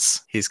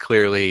fashions. He's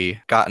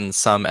clearly gotten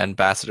some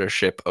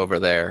ambassadorship over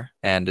there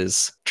and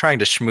is trying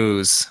to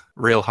schmooze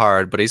real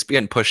hard, but he's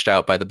getting pushed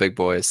out by the big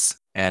boys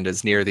and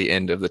is near the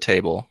end of the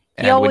table.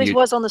 And He always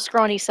was on the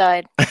scrawny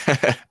side.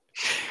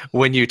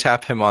 when you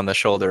tap him on the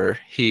shoulder,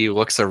 he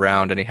looks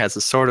around and he has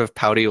a sort of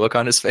pouty look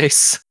on his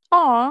face.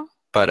 Aw.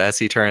 But as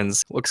he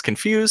turns, looks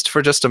confused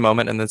for just a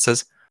moment and then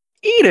says,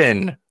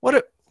 Eden, what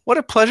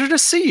a pleasure to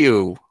see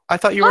you. I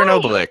thought you were an Hi.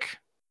 Obelisk.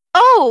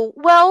 Oh,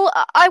 well,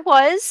 I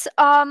was.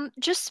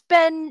 Just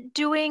been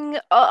doing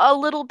a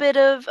little bit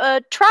of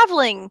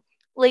traveling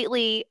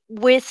lately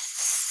with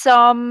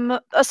some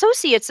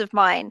associates of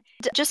mine.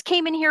 Just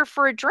came in here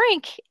for a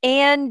drink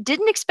and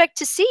didn't expect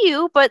to see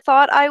you, but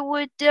thought I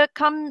would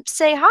come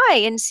say hi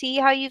and see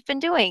how you've been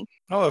doing.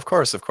 Oh, of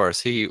course, of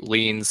course. He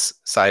leans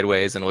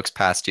sideways and looks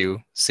past you,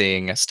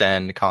 seeing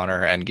Sten,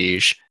 Connor, and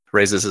Guiche,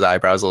 raises his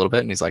eyebrows a little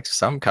bit, and he's like,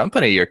 some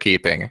company you're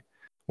keeping.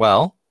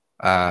 Well,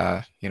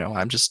 I'm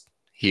just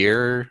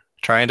here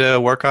trying to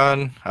work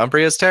on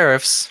Umbria's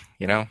tariffs,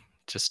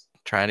 just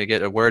trying to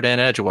get a word in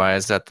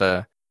edgewise at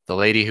the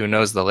lady who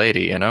knows the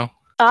lady,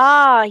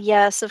 Ah,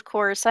 yes, of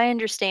course. I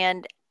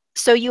understand.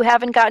 So you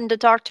haven't gotten to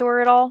talk to her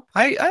at all?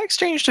 I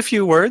exchanged a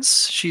few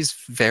words. She's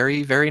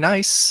very, very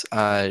nice.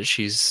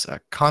 She's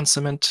a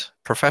consummate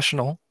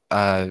professional.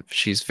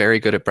 She's very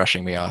good at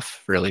brushing me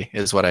off, really,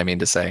 is what I mean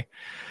to say.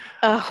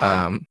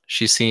 Oh.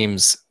 She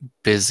seems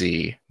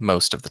busy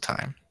most of the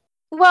time.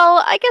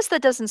 Well, I guess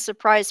that doesn't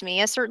surprise me.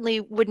 I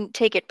certainly wouldn't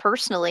take it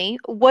personally.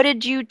 What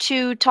did you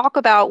two talk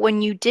about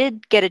when you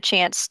did get a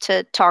chance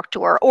to talk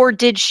to her? Or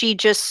did she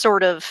just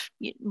sort of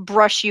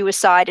brush you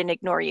aside and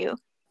ignore you?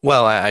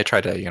 Well, I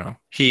try to,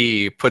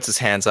 he puts his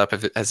hands up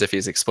as if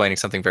he's explaining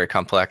something very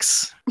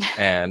complex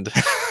and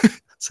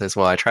says,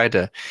 well, I tried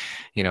to,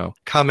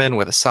 come in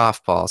with a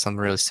softball, something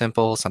really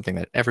simple, something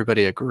that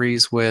everybody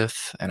agrees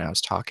with. And I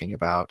was talking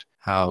about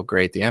how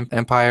great the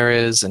Empire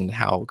is and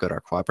how good our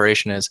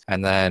cooperation is.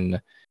 And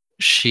then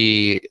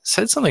she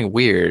said something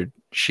weird.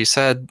 She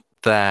said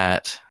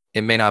that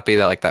it may not be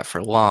that like that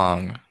for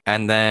long.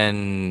 And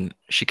then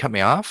she cut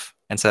me off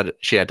and said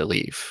she had to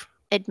leave.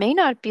 It may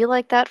not be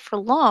like that for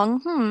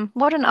long.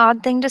 What an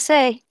odd thing to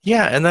say.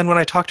 Yeah, and then when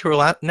I talked to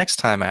her next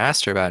time, I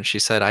asked her about it, and she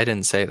said, I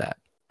didn't say that.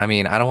 I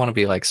mean, I don't want to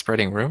be like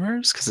spreading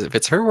rumors, because if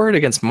it's her word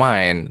against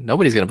mine,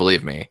 nobody's going to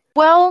believe me.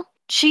 Well,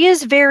 she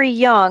is very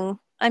young.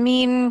 I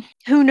mean,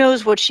 who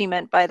knows what she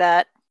meant by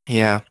that?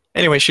 Yeah.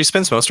 Anyway, she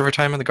spends most of her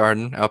time in the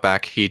garden out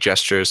back. He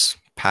gestures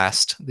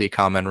past the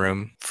common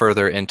room,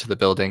 further into the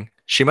building.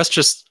 She must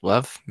just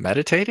love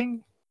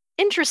meditating?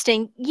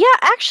 Interesting. Yeah,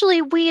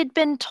 actually, we had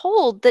been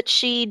told that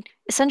she'd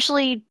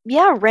essentially,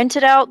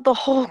 rented out the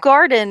whole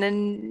garden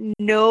and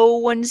no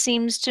one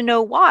seems to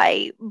know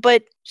why.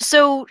 But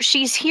so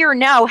she's here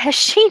now.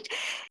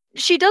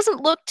 She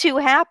doesn't look too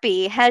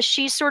happy. Has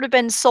she sort of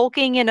been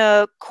sulking in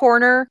a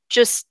corner,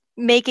 just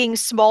making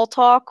small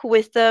talk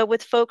with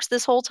folks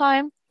this whole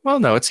time? Well,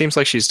 no, it seems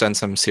like she's done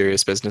some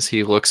serious business.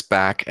 He looks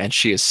back and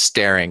she is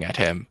staring at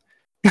him.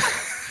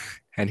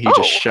 And he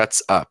just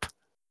shuts up.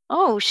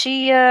 Oh,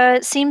 she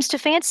seems to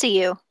fancy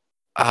you.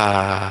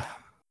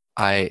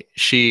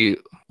 She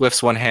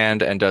lifts one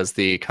hand and does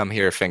the come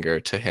here finger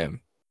to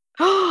him.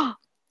 Oh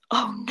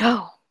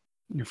no.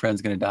 Your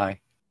friend's gonna die.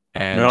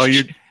 And No,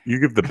 you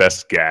give the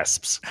best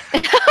gasps.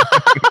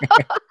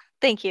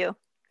 Thank you.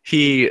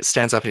 he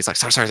stands up and he's like,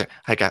 sorry,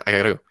 I gotta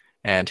go.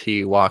 And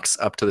he walks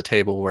up to the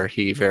table where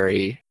he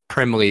very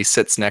primly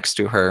sits next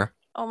to her.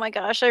 Oh my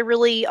gosh, I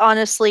really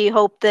honestly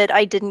hope that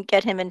I didn't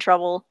get him in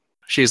trouble.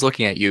 She's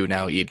looking at you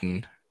now,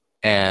 Eden.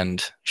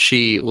 And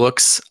she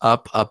looks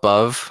up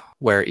above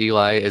where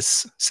Eli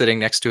is sitting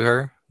next to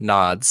her,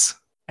 nods,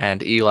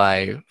 and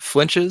Eli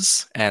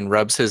flinches and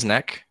rubs his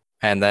neck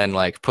and then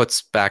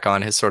puts back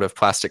on his sort of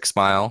plastic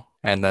smile,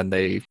 and then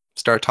they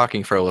start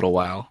talking for a little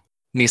while.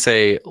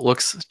 Nisei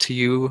looks to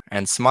you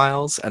and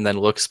smiles and then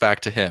looks back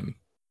to him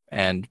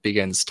and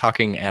begins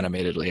talking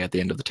animatedly at the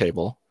end of the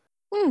table.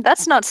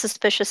 That's not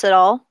suspicious at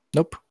all.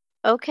 Nope.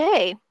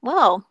 Okay,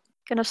 well,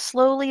 gonna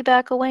slowly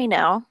back away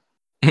now.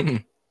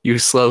 You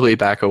slowly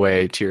back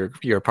away to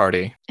your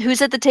party.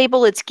 Who's at the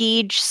table? It's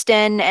Geej,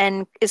 Sten,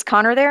 and is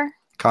Connor there?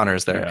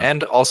 Connor's there. Yeah.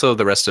 And also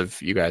the rest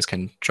of you guys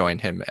can join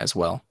him as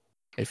well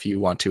if you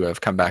want to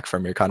have come back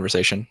from your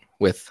conversation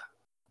with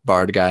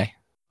Bard guy.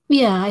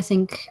 Yeah, I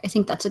think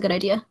that's a good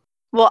idea.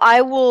 Well,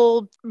 I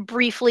will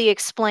briefly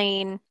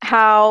explain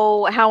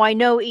how I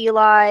know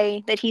Eli,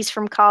 that he's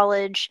from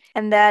college,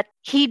 and that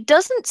he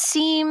doesn't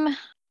seem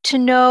to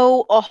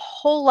know a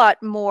whole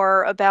lot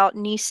more about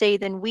Nisei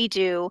than we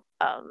do.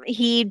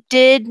 He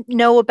did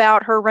know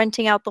about her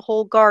renting out the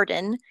whole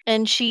garden,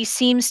 and she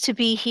seems to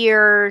be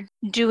here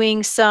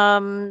doing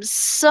some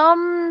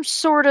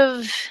sort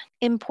of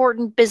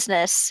important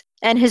business,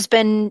 and has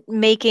been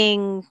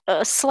making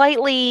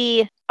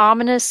slightly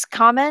ominous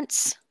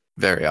comments.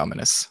 Very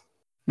ominous.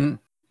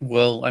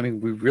 Well, I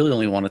mean, we really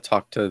only want to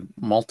talk to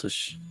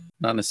Maltish,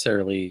 not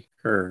necessarily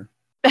her.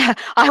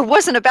 I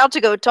wasn't about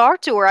to go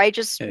talk to her. I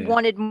just Yeah.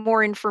 wanted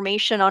more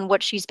information on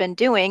what she's been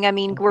doing. I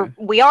mean, Okay.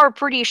 we are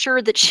pretty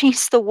sure that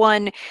she's the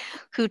one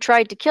who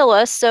tried to kill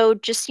us. So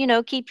just,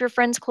 keep your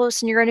friends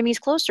close and your enemies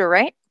closer,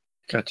 right?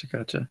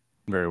 Gotcha.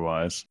 Very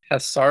wise.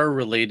 Has Sarah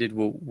related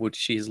what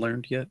she's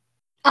learned yet?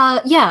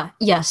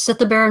 Yes, that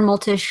the Baron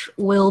Maltish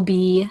will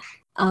be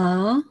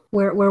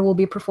where we'll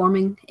be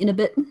performing in a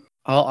bit.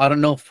 I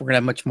don't know if we're gonna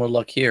have much more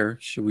luck here.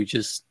 Should we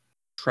just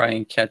try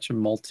and catch a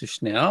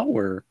Maltish now,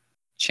 or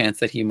chance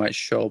that he might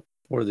show up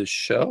for the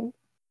show?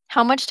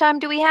 How much time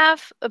do we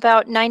have?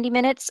 About 90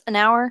 minutes, an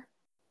hour?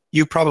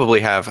 You probably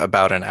have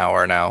about an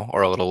hour now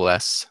or a little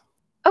less.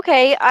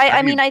 Okay, I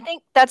I mean, need- I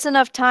think that's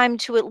enough time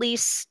to at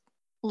least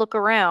look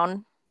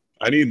around.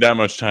 I need that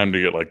much time to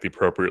get the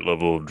appropriate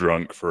level of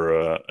drunk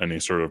for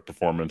any sort of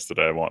performance that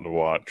I want to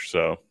watch.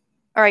 So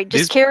All right,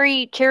 just These-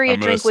 carry a I'm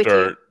gonna drink with you.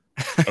 start.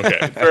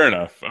 Okay, fair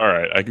enough. All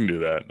right, I can do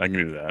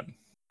that.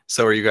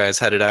 So are you guys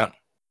headed out?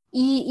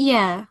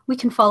 Yeah, we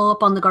can follow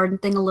up on the garden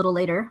thing a little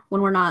later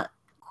when we're not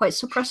quite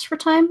so pressed for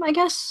time, I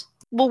guess.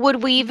 Well,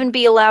 would we even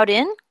be allowed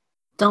in?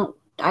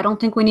 I don't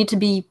think we need to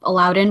be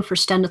allowed in for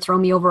Sten to throw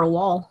me over a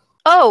wall.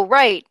 Oh,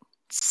 right.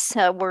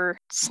 So we're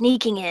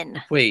sneaking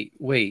in. Wait.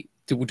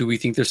 Do we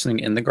think there's something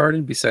in the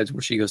garden besides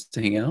where she goes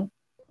to hang out?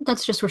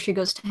 That's just where she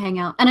goes to hang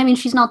out. And I mean,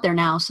 she's not there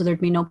now, so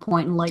there'd be no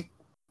point in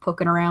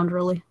poking around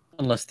really.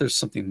 Unless there's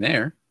something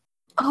there.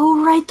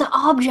 Oh, right, the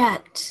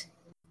object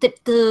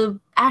that the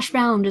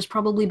Ashbound is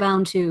probably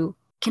bound to.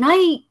 Can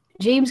I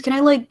James, can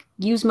I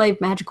use my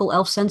magical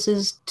elf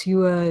senses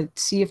to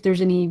see if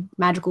there's any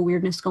magical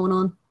weirdness going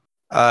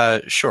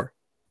on? Sure.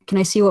 Can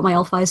I see what my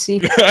elf eyes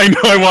see? I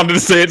know I wanted to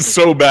say it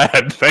so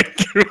bad. Thank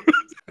you.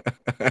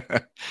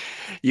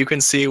 You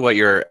can see what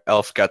your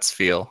elf guts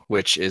feel,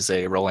 which is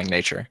a rolling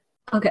nature.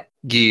 Okay.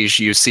 Guige,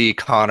 you see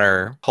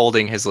Connor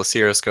holding his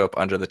laceroscope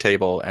under the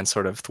table and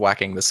sort of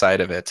thwacking the side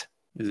of it.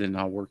 Is it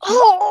not working?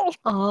 Oh,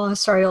 Oh,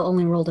 sorry, I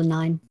only rolled a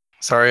 9.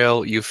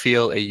 Sariel, you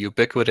feel a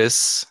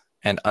ubiquitous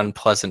and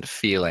unpleasant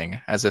feeling,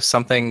 as if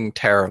something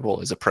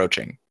terrible is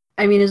approaching.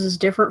 I mean, is this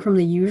different from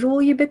the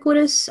usual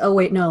ubiquitous? Oh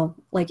wait, no,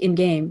 in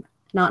game,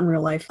 not in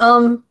real life.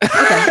 Okay.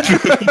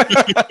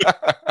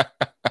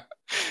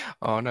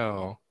 Oh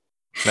no.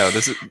 No,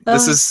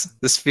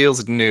 this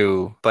feels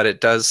new, but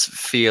it does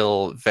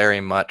feel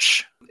very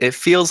much. It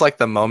feels like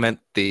the moment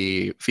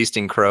the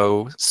Feasting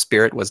Crow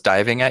spirit was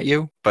diving at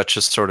you, but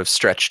just sort of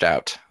stretched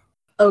out.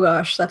 Oh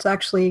gosh, that's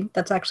actually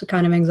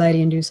kind of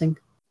anxiety inducing.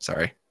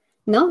 Sorry.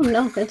 No,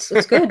 it's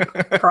good.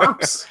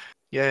 Props.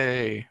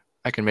 Yay.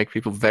 I can make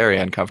people very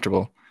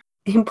uncomfortable.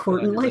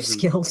 Important life doesn't-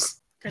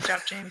 skills. Good job,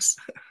 James.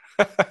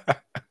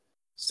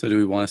 So do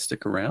we want to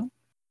stick around?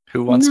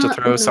 Who wants to No,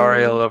 throw no.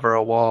 Sariel over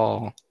a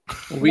wall?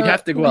 Well, we'd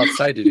have to go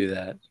outside to do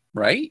that,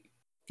 right?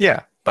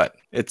 Yeah, but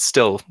it's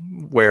still,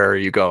 where are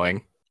you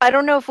going? I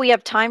don't know if we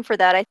have time for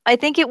that. I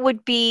think it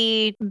would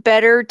be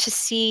better to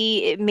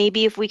see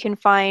maybe if we can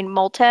find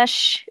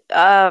Moltesh,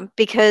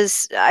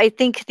 because I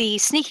think the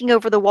sneaking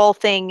over the wall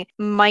thing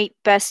might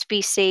best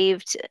be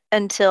saved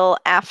until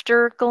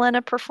after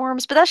Galena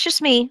performs, but that's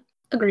just me.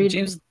 Agreed.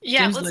 James,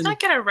 Yeah, James let's Lynn- not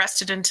get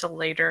arrested until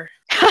later.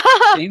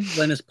 James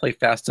Lynn has played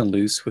fast and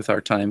loose with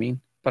our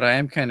timing, but I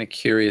am kind of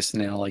curious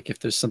now, if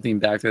there's something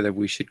back there that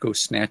we should go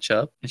snatch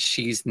up, and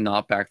she's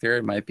not back there,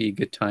 it might be a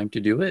good time to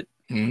do it.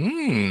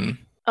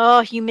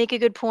 Oh, you make a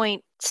good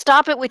point.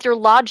 Stop it with your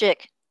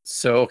logic.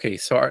 So, okay,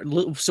 so at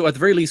the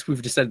very least,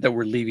 we've decided that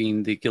we're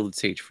leaving the Gilded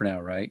Sage for now,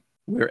 right?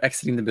 We're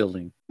exiting the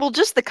building. Well,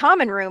 just the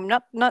common room,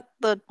 not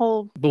the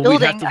whole But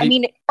we'd have building. to I leave-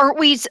 mean, aren't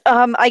we?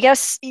 I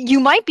guess you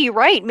might be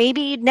right.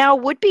 Maybe now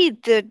would be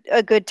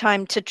a good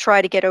time to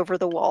try to get over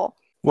the wall.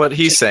 What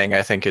he's saying,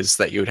 I think, is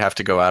that you would have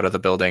to go out of the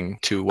building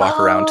to walk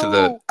around to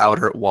the Oh.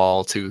 outer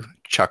wall to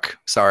chuck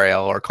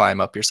Sariel or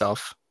climb up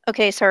yourself.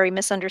 Okay, sorry,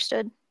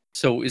 misunderstood.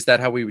 So is that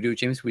how we would do it,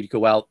 James? We'd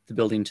go out the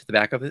building to the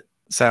back of it?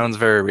 Sounds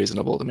very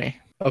reasonable to me.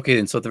 Okay,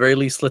 then. So at the very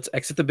least, let's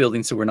exit the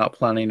building so we're not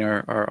planning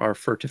our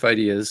furtive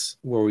ideas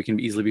where we can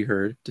easily be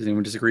heard. Does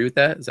anyone disagree with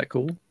that? Is that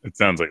cool? It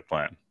sounds like a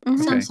plan. Mhm.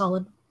 Okay. Sounds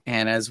solid.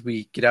 And as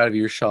we get out of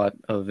earshot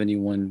of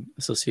anyone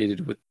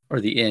associated with or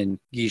the inn,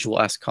 Guige will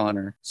ask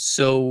Connor,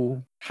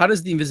 so how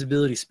does the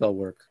invisibility spell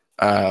work?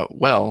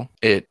 Well,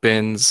 it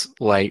bends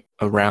light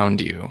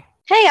around you.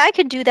 Hey, I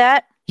could do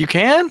that. You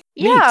can?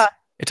 Yeah. Neat.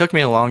 It took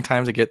me a long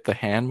time to get the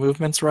hand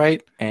movements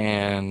right,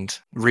 and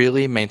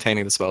really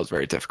maintaining the spell is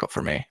very difficult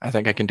for me. I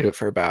think I can do it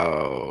for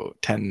about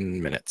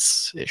 10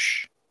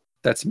 minutes-ish.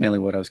 That's mainly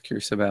what I was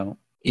curious about.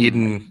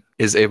 Eden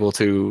is able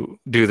to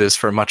do this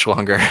for much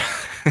longer.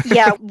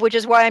 Yeah, which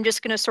is why I'm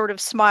just going to sort of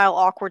smile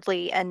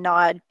awkwardly and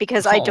nod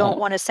because I Aw. don't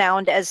want to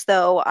sound as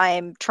though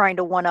I'm trying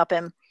to one up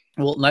him.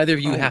 Well, neither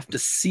of you Oh. have to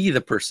see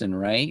the person,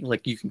 right?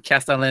 You can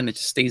cast on them and it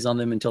just stays on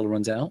them until it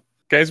runs out.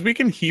 Guys, we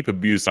can heap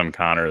abuse on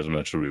Connor as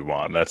much as we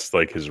want. That's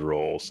his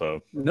role.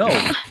 So No.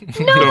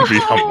 Don't be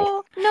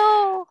humble.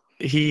 No.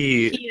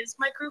 He He is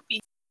my groupie.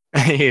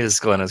 he is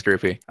Glenna's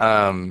groupie.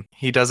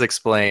 He does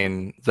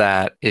explain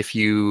that if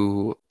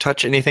you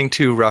touch anything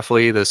too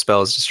roughly, the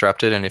spell is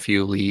disrupted, and if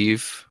you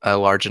leave a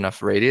large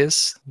enough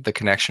radius, the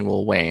connection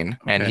will wane.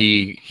 And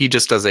Okay. he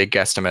just does a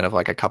guesstimate of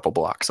a couple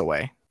blocks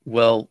away.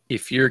 Well,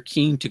 if you're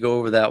keen to go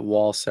over that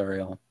wall,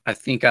 Sariel, I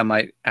think I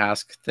might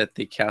ask that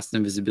they cast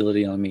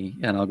invisibility on me,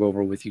 and I'll go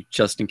over with you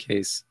just in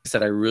case. I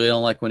said I really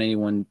don't like when any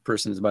one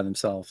person is by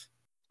themselves.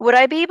 Would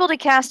I be able to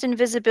cast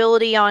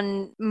invisibility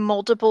on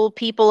multiple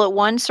people at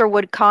once, or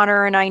would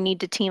Connor and I need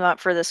to team up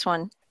for this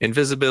one?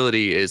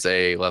 Invisibility is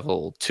a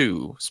level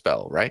 2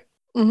 spell, right?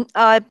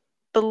 I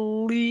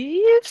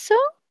believe so.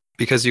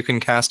 Because you can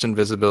cast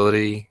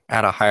invisibility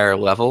at a higher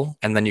level,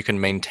 and then you can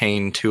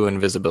maintain 2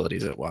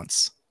 invisibilities at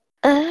once.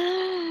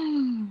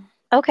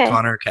 Okay.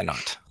 Connor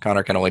cannot.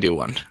 Connor can only do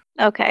 1.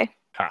 Okay.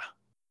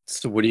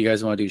 So what do you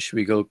guys want to do?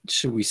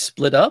 Should we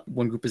split up?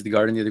 One group is the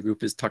guard and the other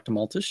group is talk to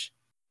Maltish?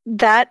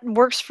 That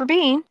works for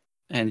me.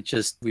 And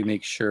we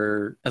make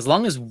sure, as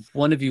long as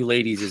one of you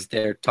ladies is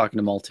there talking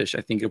to Maltish,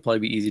 I think it'll probably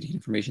be easy to get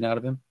information out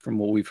of him from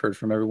what we've heard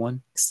from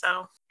everyone.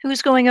 So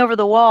Who's going over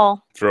the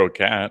wall? throw a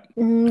cat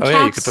Oh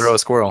yeah, you could throw a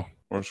squirrel.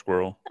 or a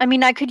squirrel. I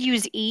mean, I could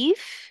use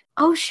Eve.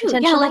 Oh shoot! Yeah,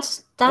 Potentially?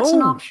 that's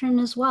an Oh. option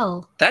as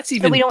well. That's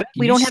even we don't better.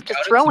 we You don't have to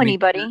scout it throw make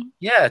anybody. sure-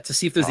 Yeah, to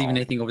see if there's even Oh.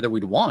 anything over there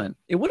we'd want.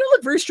 It wouldn't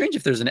look very strange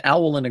if there's an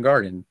owl in a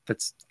garden.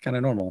 That's kind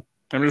of normal.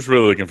 I'm just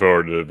really looking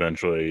forward to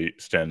eventually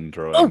Sten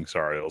throwing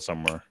Sariel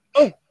somewhere.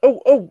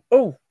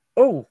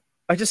 Oh!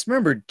 I just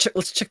remembered.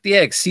 Let's check the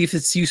eggs, see if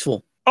it's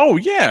useful. Oh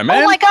yeah,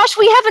 man. Oh my gosh,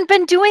 we haven't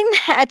been doing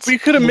that. We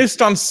could have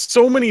missed on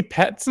so many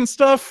pets and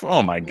stuff.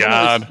 Oh my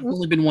god. It's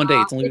only been one day.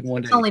 It's only been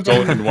one day. It's only It's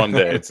only been been one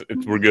day.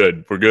 We're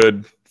good. We're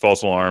good.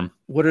 False alarm.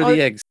 What are Oh,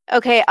 the eggs?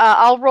 Okay,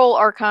 I'll roll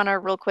Arcana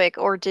real quick,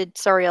 or did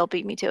Sariel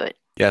beat me to it?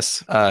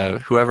 Yes,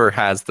 whoever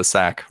has the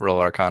sack, roll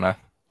Arcana.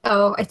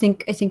 Oh, I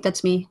think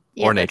that's me.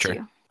 Yeah, Or that's nature.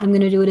 you. I'm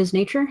gonna do it as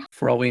nature.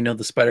 For all we know,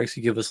 the spider eggs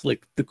could give us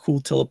like the cool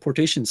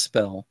teleportation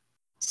spell.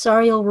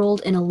 Sariel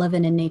rolled an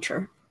 11 in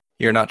nature.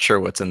 You're not sure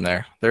what's in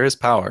there. There is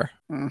power,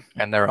 Mm.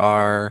 and there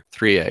are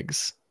 3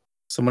 eggs.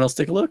 Someone else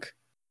take a look.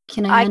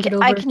 Can I hand it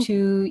over I can-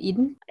 to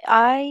Eden?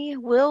 I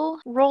will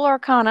roll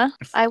Arcana.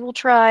 I will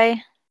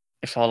try.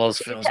 If all else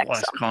fails, fails, Detect we'll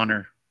ask something.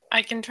 Connor.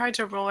 I can try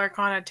to roll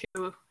Arcana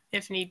too,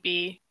 if need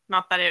be.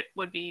 Not that it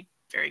would be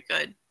very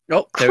good.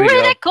 Oh, there we go.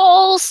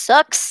 Critical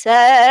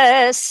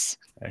success.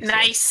 Excellent.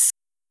 Nice.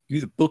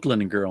 You the book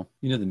lending girl.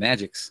 You know the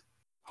magics.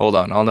 Hold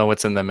on, I'll know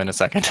what's in them in a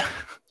second.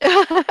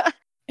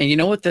 And you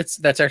know what?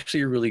 That's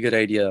actually a really good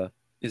idea.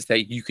 Is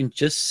that you can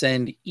just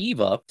send Eve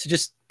up to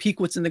just peek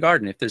what's in the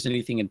garden if there's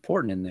anything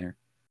important in there,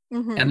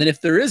 Mhm. and then if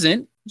there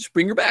isn't, just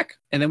bring her back,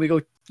 and then we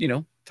go,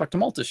 talk to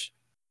Maltish.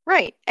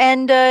 Right,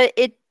 and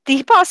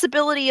the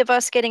possibility of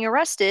us getting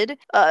arrested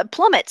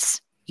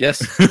plummets, Yes,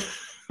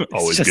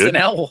 Always it's just good.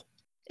 an owl.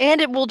 and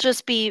it will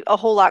just be a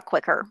whole lot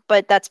quicker.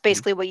 But that's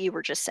basically what you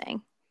were just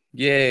saying.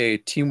 Yay,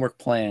 teamwork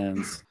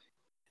plans.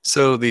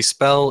 So the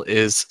spell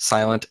is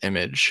Silent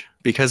Image.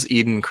 Because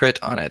Eden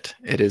crit on it,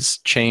 it is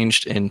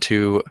changed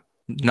into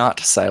not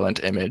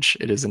Silent Image.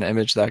 It is an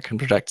image that can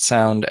project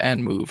sound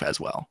and move as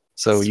well.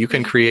 So you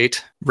can Sweet.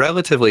 create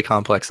relatively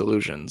complex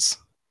illusions.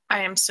 I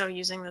am so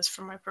using this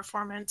for my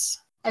performance.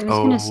 I was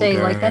gonna say,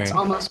 Okay. like, that's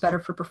almost better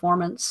for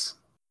performance.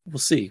 We'll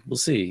see. We'll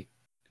see.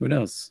 Who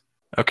knows?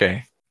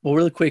 Okay. Well,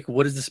 really quick,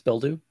 what does the spell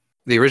do?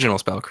 The original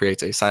spell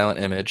creates a silent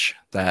image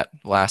that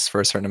lasts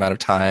for a certain amount of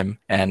time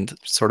and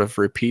sort of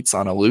repeats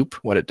on a loop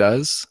what it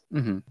does.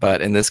 Mm-hmm.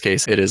 But in this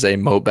case, it is a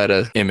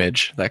Mobeta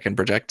image that can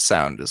project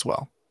sound as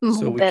well.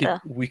 So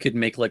Better. we could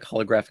make like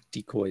holographic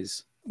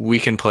decoys. We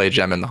can play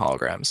Gem in the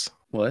Holograms.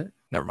 What?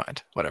 Never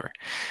mind. Whatever.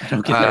 I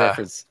don't get that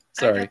reference.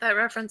 I Sorry. get that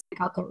reference. I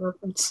got that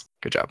reference.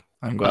 Good job.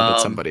 I'm glad that Um,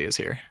 somebody is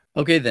here.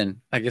 Okay, then.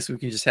 I guess we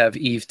can just have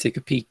Eve take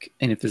a peek,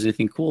 and if there's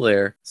anything cool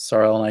there,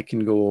 Sarl and I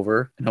can go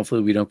over, and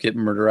hopefully we don't get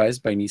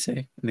murderized by Nisei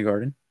in the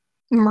garden.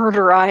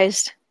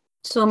 Murderized.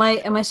 So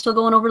am I still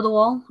going over the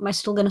wall? Am I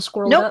still gonna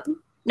squirrel Nope. it up?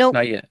 Nope.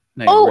 Not yet.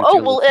 Not yet. We're Oh, gonna oh,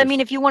 take a well, look I first. mean,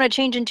 if you want to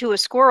change into a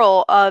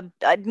squirrel,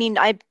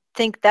 I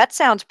think that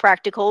sounds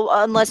practical,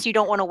 unless you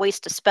don't want to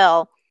waste a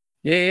spell.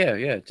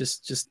 Yeah.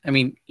 Just. I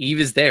mean, Eve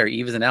is there.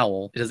 Eve is an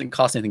owl. It doesn't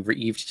cost anything for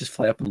Eve to just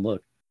fly up and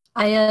look.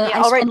 Yeah, I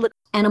all right. spend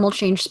animal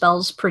change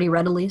spells pretty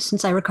readily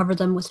since I recovered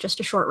them with just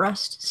a short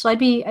rest. So I'd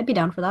be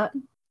down for that.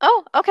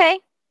 Oh, okay.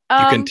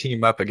 You can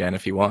team up again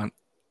if you want.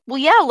 Well,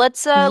 yeah.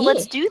 Let's Yeah.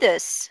 do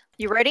this.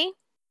 You ready?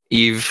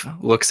 Eve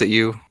looks at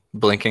you,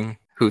 blinking,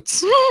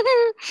 hoots.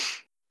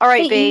 All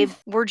right, Hey, babe. Eve.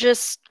 We're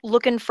just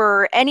looking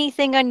for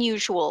anything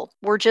unusual.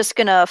 We're just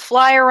gonna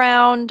fly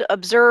around,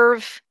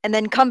 observe, and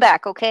then come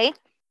back. Okay?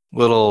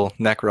 Little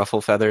neck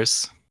ruffle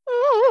feathers.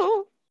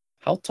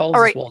 How tall is All this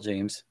right. wall,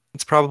 James?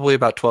 It's probably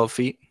about 12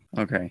 feet.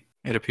 Okay.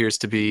 It appears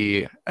to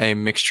be a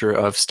mixture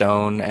of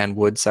stone and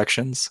wood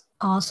sections.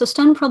 So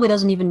Stun probably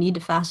doesn't even need to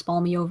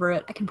fastball me over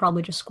it. I can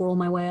probably just squirrel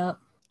my way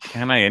up.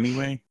 Can I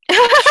anyway?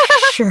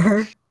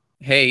 Sure.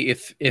 Hey,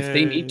 if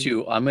they need Yay.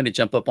 to, I'm gonna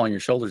jump up on your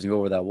shoulders and go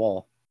over that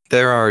wall.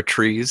 There are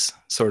trees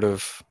sort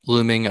of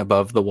looming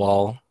above the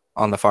wall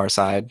on the far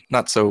side.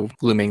 Not so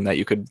looming that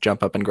you could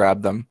jump up and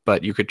grab them,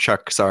 but you could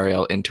chuck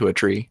Sariel into a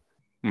tree.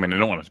 I mean, I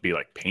don't want it to be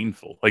like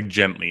painful, like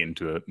gently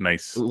into a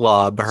nice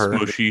Lob her.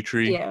 smushy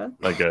tree, Yeah.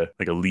 like a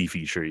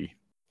leafy tree.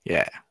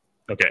 Yeah.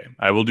 Okay,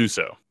 I will do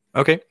so.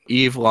 Okay.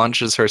 Eve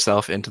launches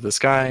herself into the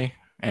sky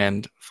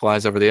and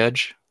flies over the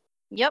edge.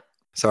 Yep.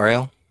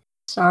 Sariel?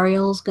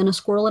 Sariel's gonna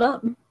squirrel it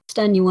up.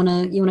 Sten, you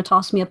wanna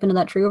toss me up into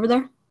that tree over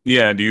there?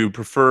 Yeah, do you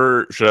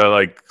prefer? Should I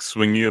like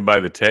swing you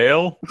by the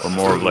tail, or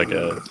more of like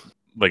a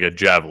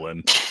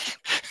javelin?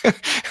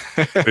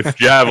 With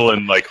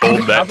javelin, like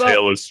hold How that about-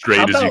 tail as straight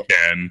how as you about-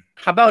 can.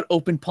 How about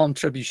open palm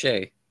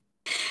trebuchet?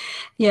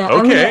 Yeah,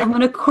 Okay. I'm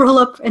gonna curl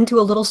up into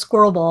a little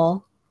squirrel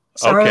ball.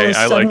 Sariel Okay, is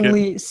I like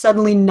it.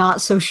 suddenly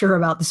not so sure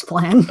about this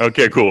plan.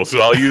 Okay, cool. So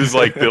I'll use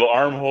like the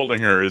arm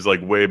holding her is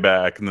like way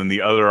back, and then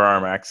the other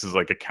arm acts as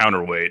like a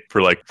counterweight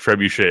for like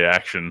trebuchet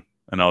action,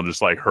 and I'll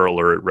just like hurl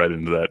her right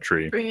into that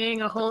tree.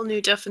 Bringing a whole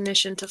new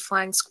definition to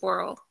flying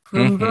squirrel.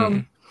 Vroom, Mhm.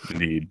 vroom.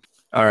 Indeed.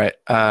 All right.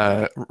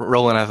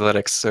 Roll in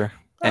athletics, sir.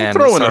 I'm And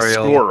throwing a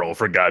Sariel, squirrel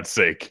for God's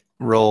sake.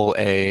 roll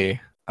a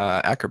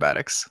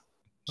acrobatics.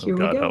 Here Oh, we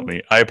God go. help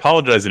me. I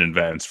apologize in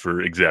advance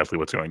for exactly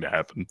what's going to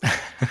happen.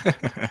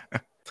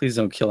 Please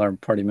don't kill our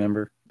party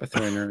member by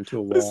throwing her into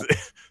a wall.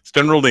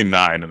 Stone rolled a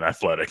 9 in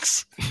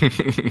athletics.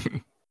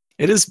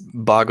 It is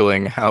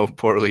boggling how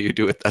poorly you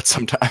do at that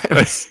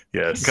sometimes.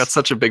 Yes. Got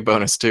such a big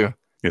bonus too.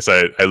 Yes,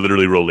 I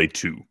literally rolled a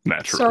 2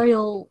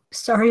 natural.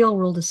 Sariel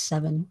rolled a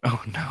 7.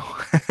 Oh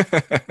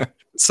no.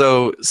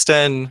 So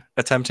Sten,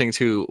 attempting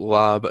to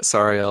lob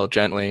Sariel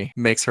gently,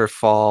 makes her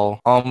fall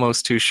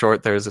almost too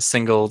short. There's a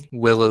single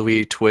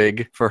willowy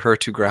twig for her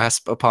to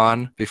grasp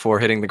upon before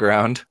hitting the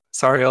ground.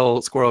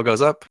 Sariel Squirrel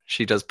goes up.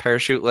 She does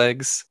parachute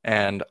legs,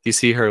 and you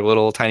see her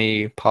little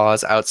tiny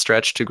paws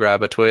outstretched to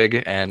grab a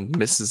twig and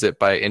misses it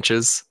by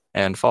inches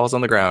and falls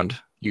on the ground.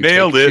 You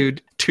Nailed take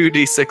it.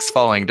 2d6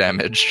 falling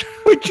damage.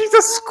 Wait, she's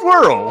a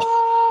squirrel.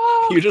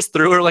 You just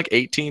threw her like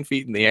 18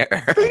 feet in the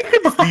air.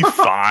 Be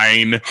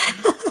fine.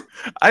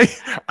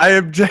 I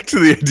object to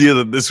the idea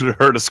that this would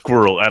hurt a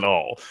squirrel at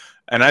all.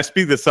 And I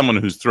speak as someone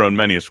who's thrown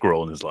many a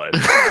squirrel in his life.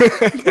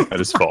 That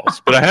is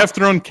false. But I have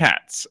thrown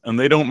cats, and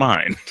they don't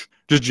mind.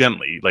 Just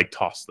gently, like,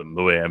 toss them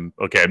the way I'm...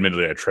 Okay,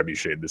 admittedly, I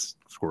trebucheted this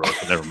squirrel,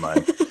 but never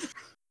mind.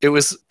 It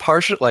was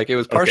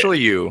partially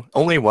you.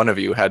 Only one of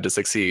you had to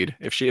succeed.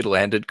 If she had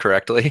landed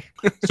correctly.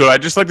 So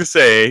I'd just like to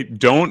say,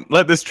 don't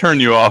let this turn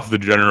you off the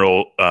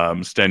general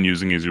Sten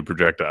using as your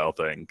projectile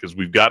thing, because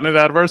we've gotten it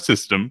out of our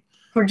system.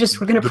 We're going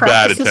to The practice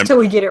bad this attempt. till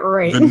we get it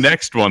right. The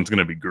next one's going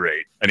to be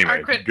great. Anyway,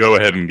 Our crit- go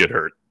ahead and get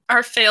hurt.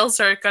 Our fails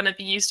are going to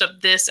be used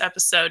up this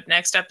episode.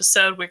 Next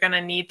episode, we're going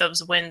to need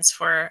those wins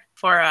for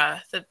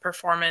the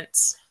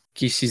performance.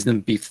 He sees them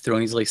beef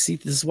throwing. He's like, see,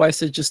 this is why I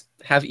said just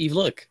have Eve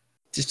look.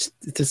 It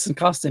doesn't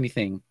cost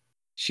anything.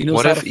 She knows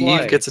What how if to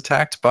fly. Eve gets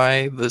attacked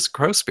by this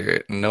crow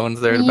spirit and no one's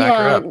there to back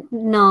her up?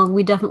 No,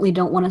 we definitely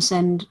don't want to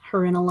send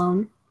her in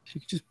alone. She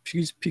could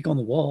just peek on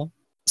the wall.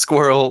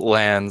 Squirrel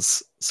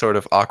lands sort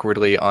of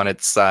awkwardly on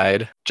its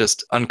side,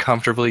 just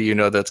uncomfortably. You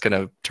know that's going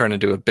to turn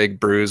into a big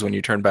bruise when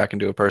you turn back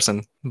into a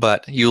person.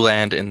 But you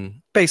land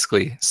in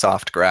basically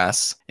soft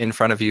grass. In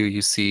front of you,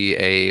 you see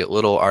a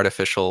little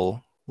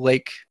artificial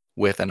lake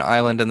with an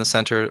island in the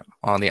center.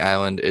 On the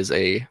island is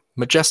a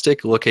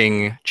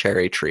majestic-looking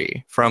cherry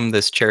tree. From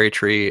this cherry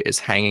tree is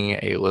hanging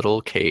a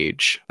little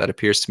cage that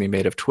appears to be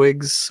made of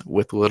twigs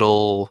with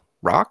little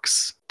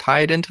rocks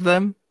tied into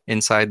them.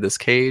 Inside this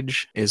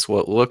cage is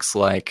what looks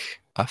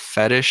like a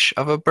fetish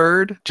of a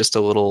bird, just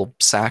a little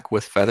sack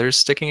with feathers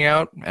sticking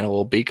out and a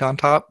little beak on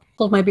top.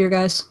 Hold my beer,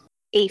 guys.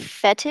 A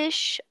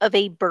fetish of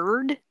a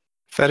bird?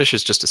 Fetish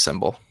is just a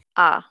symbol.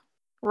 Ah,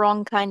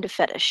 wrong kind of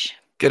fetish.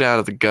 Get out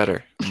of the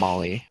gutter,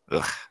 Molly.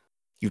 Ugh,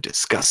 you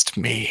disgust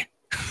me.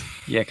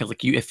 Yeah, because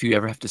like if you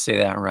ever have to say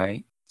that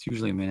right, it's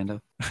usually Amanda.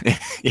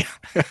 Yeah.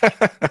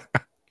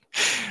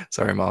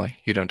 Sorry, Molly.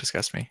 You don't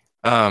disgust me.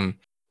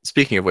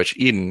 Speaking of which,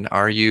 Eden,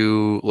 are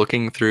you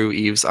looking through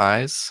Eve's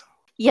eyes?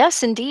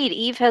 Yes, indeed.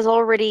 Eve has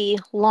already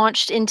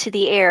launched into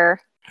the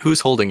air. Who's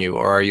holding you,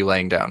 or are you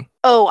laying down?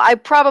 Oh, I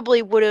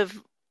probably would have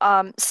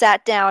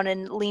sat down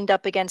and leaned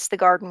up against the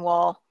garden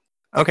wall.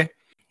 Okay.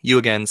 You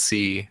again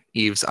see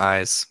Eve's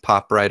eyes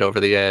pop right over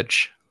the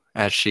edge.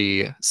 As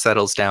she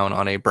settles down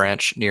on a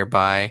branch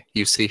nearby,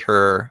 you see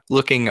her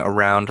looking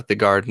around the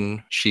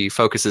garden. She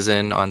focuses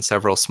in on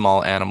several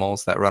small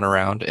animals that run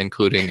around,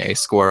 including a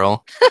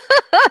squirrel.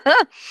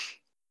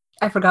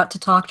 I forgot to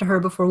talk to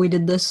her before we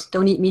did this.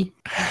 Don't eat me.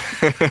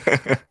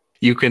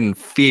 You can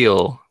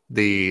feel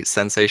the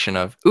sensation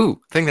of,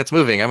 ooh, thing that's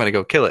moving, I'm going to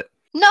go kill it.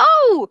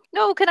 No,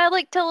 can I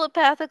like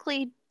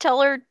telepathically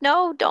tell her,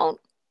 no, don't,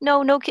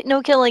 no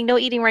killing, no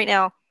eating right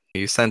now.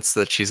 You sense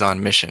that she's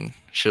on mission.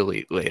 She'll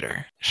eat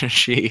later.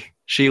 She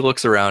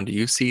looks around.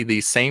 You see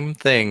the same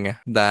thing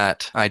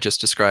that I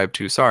just described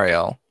to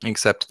Sariel,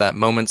 except that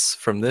moments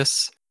from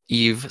this,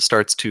 Eve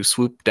starts to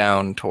swoop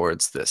down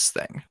towards this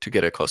thing to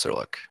get a closer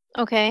look.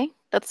 Okay,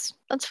 that's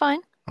fine.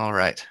 All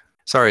right.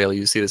 Sariel,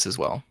 you see this as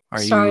well.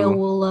 Sariel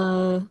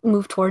will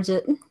move towards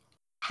it.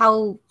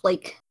 How,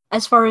 like,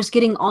 as far as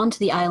getting onto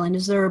the island,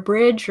 is there a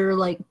bridge or,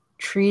 like,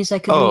 trees I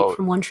could leap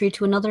from one tree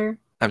to another?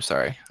 I'm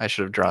sorry. I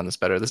should have drawn this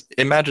better.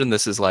 Imagine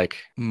this is like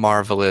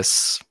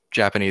marvelous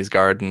Japanese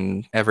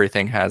garden.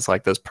 Everything has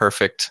like those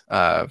perfect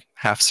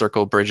half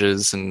circle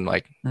bridges and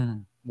like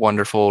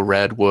wonderful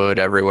red wood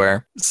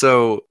everywhere.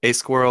 So a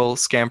squirrel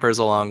scampers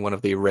along one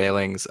of the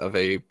railings of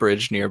a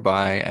bridge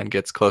nearby and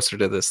gets closer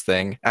to this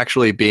thing.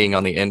 Actually, being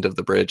on the end of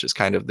the bridge is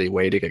kind of the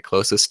way to get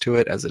closest to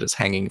it, as it is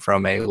hanging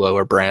from a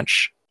lower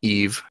branch.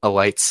 Eve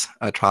alights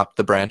atop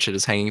the branch it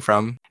is hanging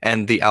from,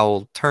 and the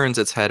owl turns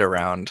its head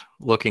around,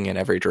 looking in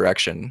every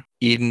direction.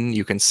 Eden,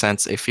 you can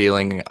sense a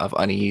feeling of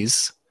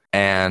unease,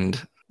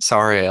 and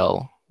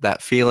Sariel,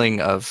 that feeling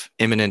of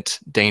imminent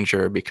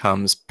danger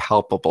becomes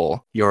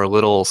palpable. Your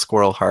little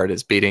squirrel heart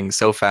is beating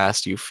so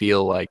fast you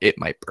feel like it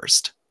might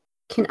burst.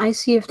 Can I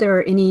see if there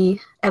are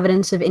any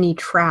evidence of any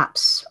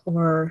traps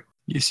or...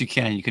 Yes, you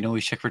can. You can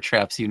always check for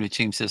traps, even if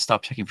James says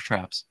stop checking for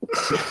traps.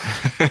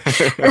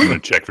 I'm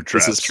going to check for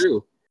traps. This is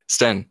true.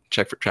 Sten,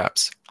 check for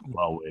traps.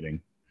 While waiting.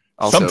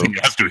 Also, Something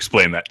has to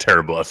explain that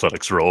terrible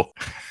athletics roll.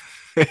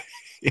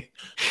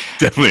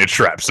 Definitely a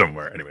trap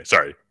somewhere. Anyway,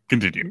 sorry.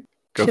 Continue.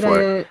 Go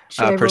for it.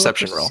 Should I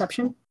Perception roll roll.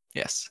 perception?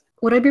 Yes.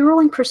 Would I be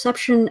rolling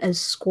perception as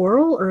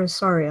Squirrel or as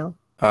Sariel?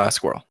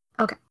 Squirrel.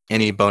 Okay.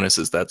 Any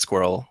bonuses that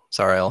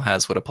Sariel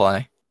has would apply.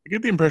 I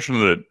get the impression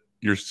that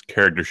your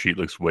character sheet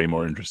looks way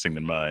more interesting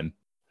than mine.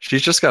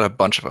 She's just got a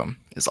bunch of them,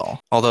 is all.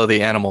 Although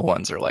the animal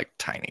ones are like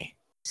tiny.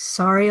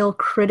 Sariel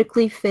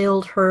critically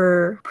failed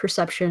her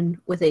perception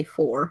with a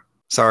 4.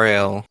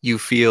 Sariel, you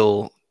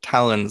feel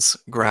talons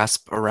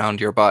grasp around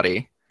your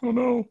body. Oh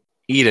no.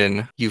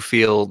 Eden, you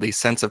feel the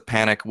sense of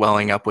panic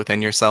welling up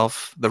within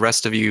yourself. The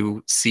rest of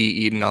you see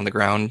Eden on the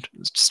ground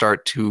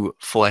start to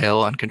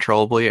flail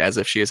uncontrollably as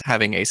if she is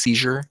having a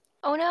seizure.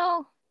 Oh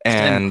no.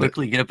 Stand And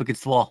quickly, get up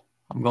against the wall.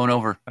 I'm going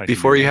over. I can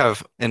before do you that.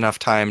 have enough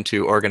time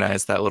to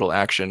organize that little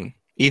action,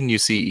 Eden, you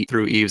see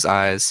through Eve's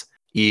eyes,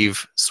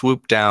 Eve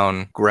swoop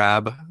down,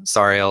 grab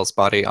Sariel's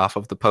body off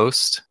of the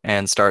post,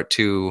 and start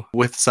to,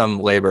 with some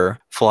labor,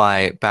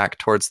 fly back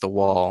towards the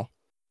wall.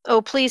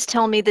 Oh, please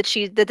tell me that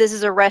this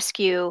is a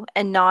rescue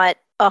and not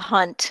a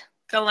hunt.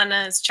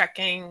 Galena is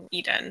checking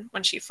Eden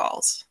when she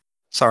falls.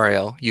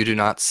 Sariel, you do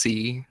not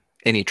see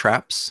any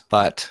traps,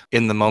 but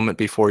in the moment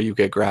before you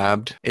get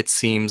grabbed, it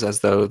seems as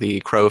though the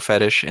crow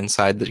fetish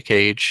inside the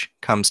cage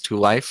comes to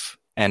life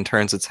and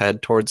turns its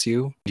head towards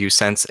you. You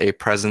sense a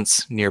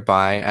presence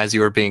nearby. As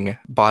you are being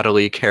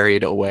bodily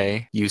carried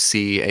away, you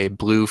see a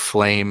blue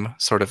flame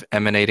sort of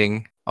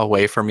emanating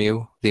away from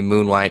you. The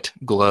moonlight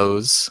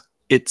glows.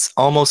 It's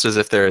almost as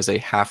if there is a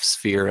half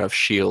sphere of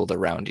shield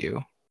around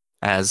you.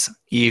 As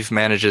Eve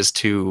manages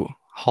to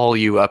haul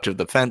you up to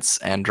the fence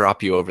and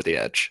drop you over the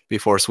edge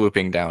before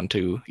swooping down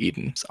to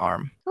Eden's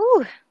arm.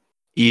 Ooh.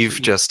 Eve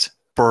just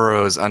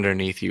burrows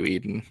underneath you,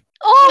 Eden.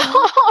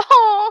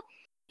 Oh,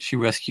 She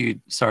rescued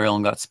Sariel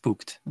and got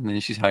spooked, and then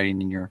she's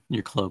hiding in your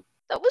cloak.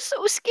 that was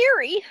so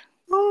scary.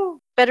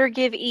 Better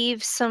give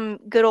Eve some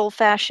good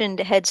old-fashioned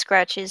head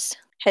scratchies.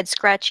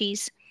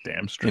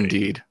 Damn straight.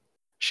 Indeed.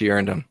 She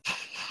earned them.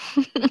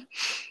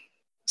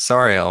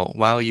 Sariel,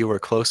 while you were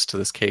close to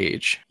this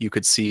cage, you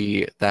could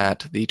see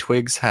that the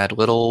twigs had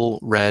little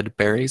red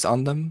berries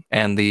on them,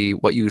 and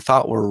what you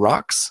thought were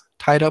rocks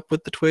tied up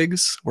with the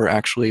twigs were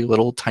actually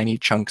little tiny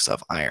chunks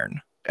of iron.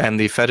 And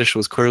the fetish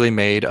was clearly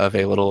made of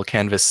a little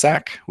canvas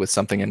sack with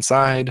something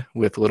inside,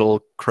 with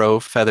little crow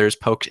feathers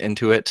poked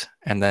into it,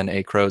 and then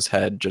a crow's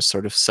head just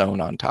sort of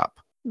sewn on top.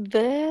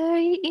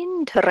 Very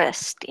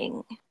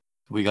interesting.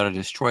 We gotta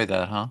destroy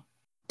that, huh?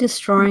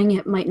 Destroying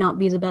it might not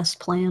be the best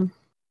plan.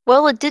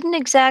 Well, it didn't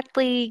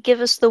exactly give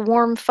us the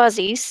warm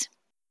fuzzies.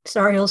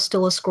 Sariel's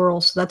still a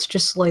squirrel, so that's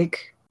just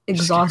like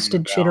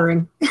exhausted Just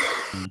chittering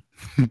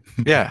chittering.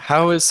 Yeah,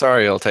 how is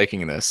Sariel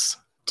taking this?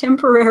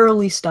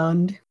 Temporarily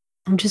stunned.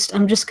 I'm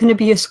just gonna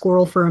be a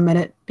squirrel for a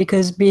minute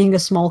because being a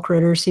small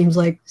critter seems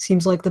like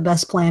the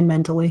best plan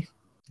mentally.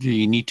 Do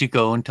you need to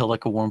go into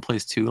like a warm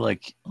place too,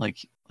 like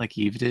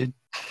Eve did?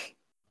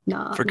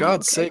 Nah. For no,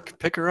 God's okay. sake,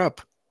 pick her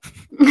up.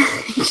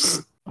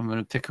 I'm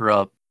gonna pick her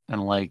up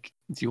and like,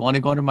 do you want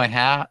to go under my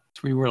hat?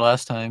 That's where we were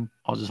last time.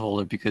 I'll just hold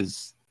her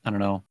because I don't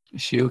know.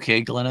 Is she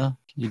okay, Glenna?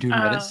 Can you do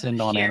medicine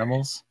on here.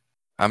 animals?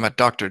 I'm a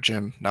doctor,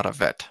 Jim, not a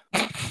vet.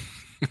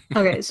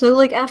 Okay, so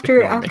like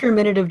after Ignore me. a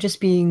minute of just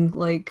being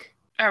like,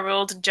 I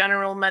rolled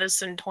general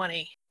medicine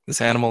 20.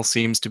 This animal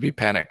seems to be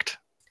panicked.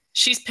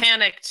 She's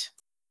panicked.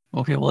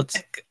 Okay, well let's.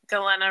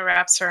 Galena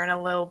wraps her in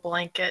a little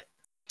blanket.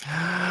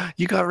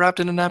 You got wrapped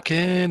in a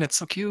napkin. It's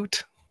so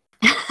cute.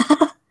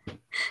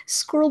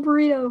 squirrel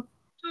burrito.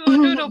 Ooh,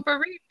 noodle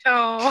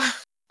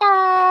burrito.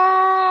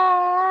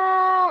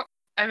 Oh,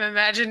 I'm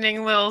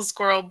imagining little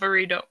squirrel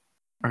burrito.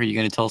 Are you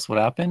gonna tell us what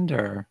happened,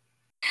 or?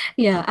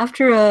 Yeah,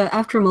 after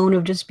a moment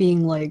of just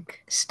being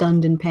like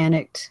stunned and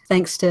panicked,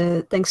 thanks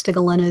to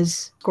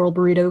Galena's squirrel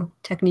burrito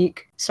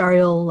technique,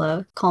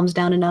 Sariel calms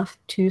down enough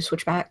to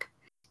switch back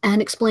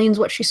and explains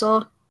what she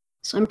saw.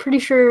 So I'm pretty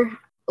sure.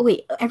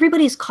 Wait,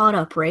 everybody's caught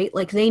up, right?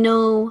 Like they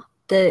know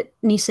that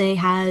Nisei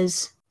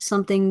has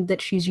something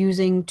that she's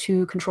using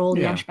to control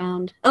the Yeah.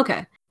 Ashbound.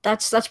 Okay,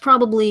 that's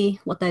probably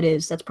what that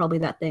is. That's probably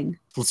that thing.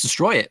 Let's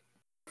destroy it.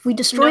 If we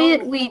destroy No.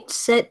 it, we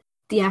set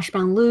the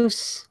Ashbound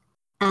loose,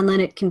 and then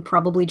it can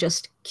probably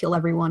just kill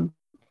everyone.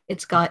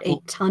 It's got a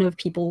Well, ton of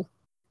people.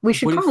 We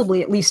should what if-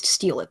 probably at least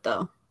steal it,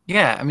 though.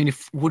 Yeah, I mean,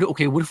 what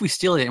if we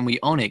steal it and we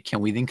own it?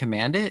 Can we then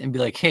command it and be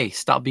like, "Hey,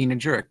 stop being a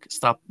jerk.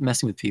 Stop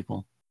messing with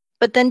people."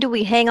 But then do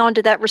we hang on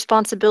to that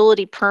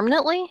responsibility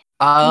permanently?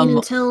 I mean,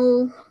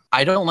 until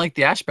I don't like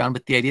the Ashbound,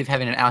 but the idea of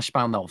having an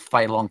Ashbound that will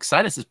fight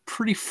alongside us is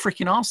pretty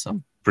freaking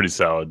awesome. Pretty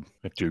solid.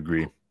 I have to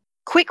agree.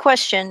 Quick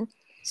question.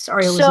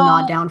 Sariel was So-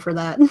 not down for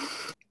that.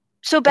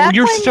 So Oh, back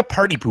you're when such a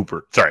party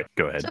pooper. Sorry,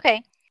 go ahead. It's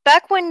okay.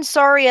 Back when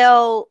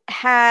Sariel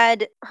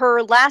had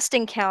her last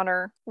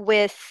encounter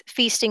with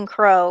Feasting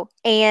Crow,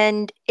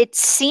 and it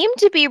seemed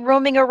to be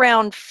roaming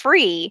around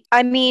free.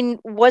 I mean,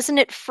 wasn't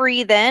it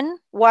free then?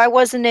 Why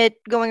wasn't it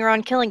going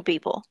around killing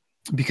people?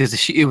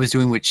 Because it was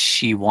doing what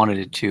she wanted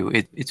it to.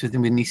 It's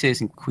within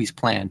Nisei's and Kui's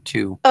plan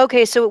too.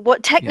 Okay, so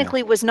what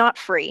technically was not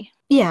free.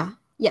 Yeah.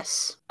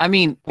 Yes. I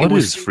mean, What it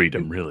is was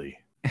freedom, really?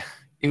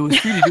 It was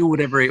free to do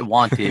whatever it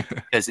wanted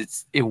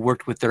because it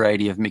worked with their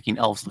idea of making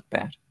elves look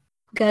bad.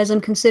 Guys,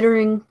 I'm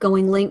considering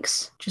going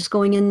links, just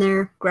going in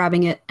there,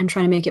 grabbing it, and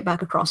trying to make it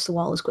back across the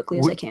wall as quickly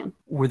as I can.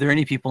 Were there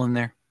any people in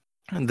there?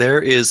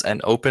 There is an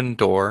open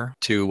door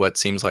to what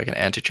seems like an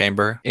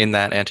antechamber. In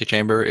that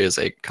antechamber is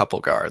a couple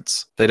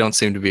guards. They don't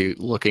seem to be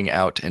looking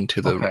out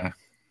into the Okay.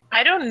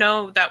 I don't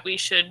know that we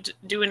should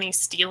do any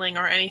stealing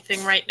or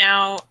anything right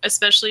now,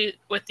 especially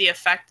with the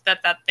effect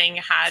that thing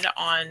had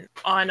on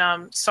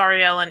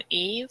Sariel and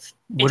Eve.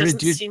 What It did it doesn't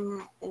do?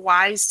 seem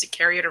wise to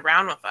carry it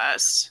around with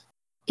us.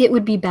 It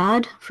would be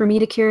bad for me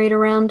to carry it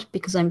around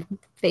because I'm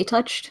Fey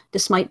touched.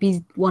 This might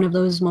be one of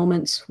those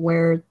moments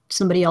where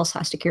somebody else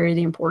has to carry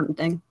the important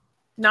thing.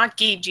 Not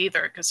Geej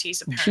either, because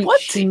he's apparently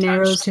She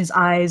narrows his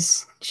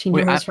eyes. She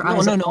narrows her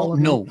eyes.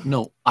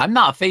 No. I'm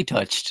not Fey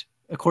touched.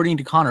 According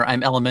to Connor,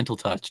 I'm elemental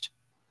touched.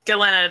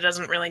 Galena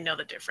doesn't really know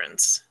the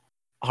difference.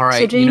 All right,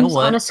 So James, you know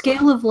what? on a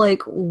scale of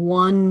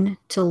 1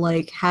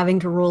 to having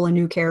to roll a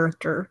new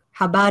character,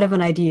 how bad of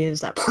an idea is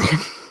that plan?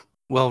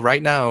 Well,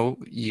 right now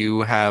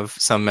you have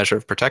some measure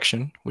of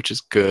protection, which is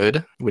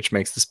good, which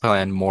makes this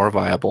plan more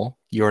viable.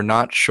 You're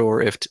not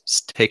sure if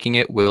taking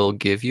it will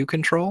give you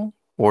control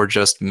or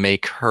just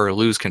make her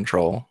lose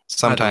control.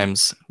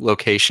 Sometimes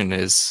location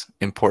is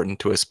important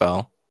to a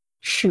spell.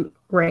 Shoot,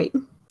 right. I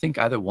think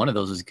either one of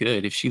those is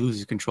good. If she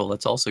loses control,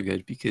 that's also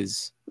good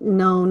because...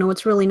 No,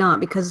 it's really not,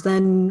 because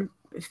then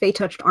Fey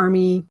touched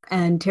army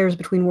and tears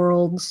between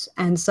worlds,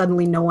 and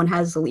suddenly no one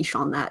has the leash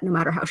on that, no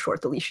matter how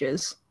short the leash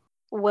is.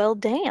 Well,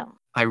 damn.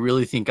 I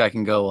really think I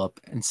can go up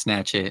and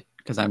snatch it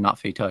because I'm not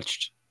Fey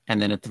touched.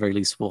 And then at the very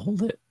least, we'll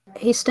hold it.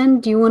 Hey,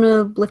 Sten, do you want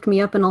to lift me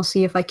up and I'll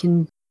see if I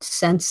can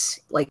sense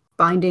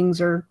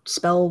bindings or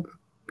spell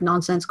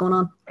nonsense going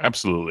on?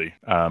 Absolutely.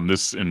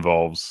 This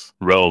involves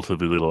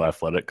relatively little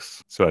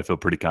athletics, so I feel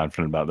pretty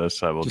confident about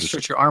this. I will Just just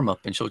stretch your arm up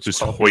and show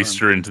just hoist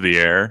her into the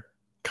air You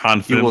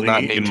confidently will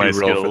not need in to my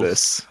roll skills. for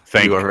this.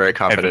 Thank you are very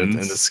confident in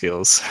heavens. the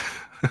skills.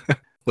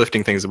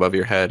 Lifting things above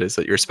your head is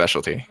your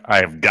specialty.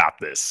 I have got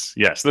this.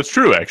 Yes, that's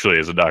true, actually,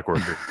 as a dock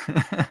worker.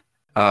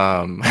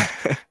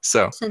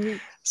 So, Sten,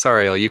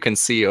 Sariel, you can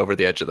see over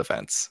the edge of the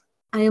fence.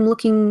 I am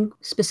looking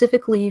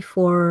specifically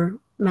for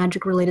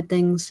magic-related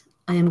things.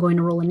 I am going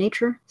to roll in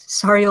nature.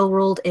 Sariel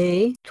rolled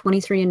a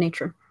 23 in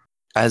nature.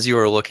 As you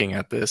are looking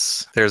at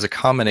this, there's a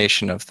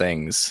combination of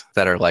things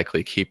that are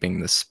likely keeping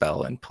the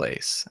spell in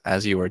place.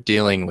 As you are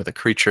dealing with a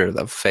creature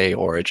of Fey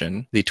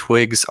origin, the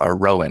twigs are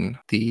rowan.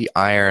 The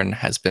iron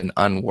has been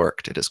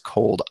unworked. It is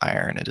cold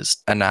iron. It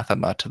is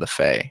anathema to the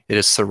Fey. It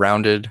is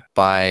surrounded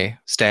by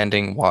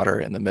standing water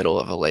in the middle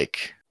of a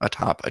lake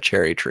atop a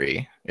cherry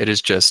tree. It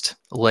is just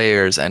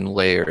layers and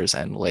layers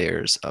and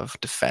layers of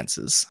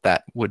defenses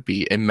that would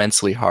be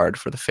immensely hard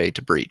for the Fey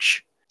to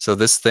breach. So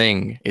this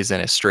thing is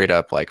in a straight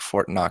up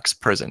Fort Knox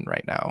prison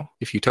right now.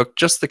 If you took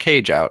just the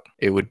cage out,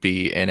 it would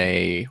be in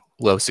a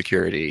low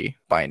security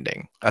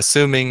binding,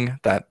 assuming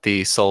that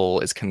the soul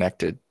is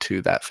connected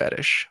to that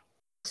fetish.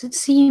 It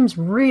seems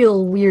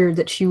real weird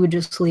that she would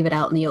just leave it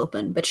out in the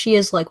open, but she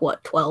is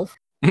 12?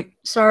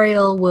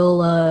 Sariel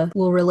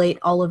will relate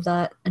all of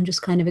that and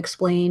just kind of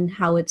explain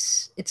how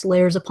it's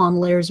layers upon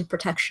layers of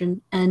protection,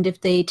 and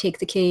if they take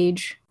the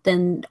cage,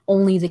 then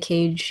only the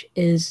cage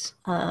is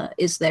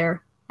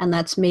there. And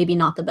that's maybe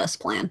not the best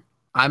plan.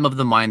 I'm of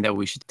the mind that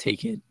we should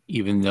take it,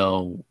 even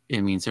though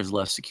it means there's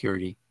less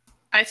security.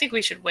 I think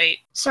we should wait.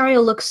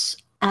 Sariel looks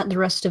at the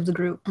rest of the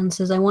group and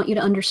says, I want you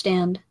to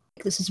understand,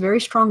 this is very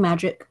strong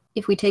magic.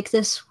 If we take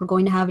this, we're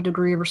going to have a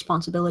degree of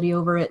responsibility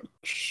over it.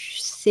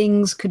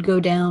 Things could go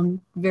down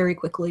very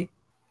quickly.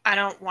 I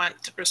don't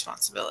want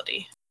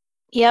responsibility.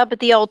 Yeah, but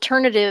the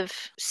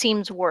alternative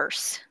seems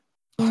worse.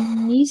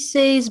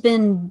 Nisei's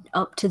been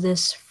up to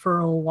this for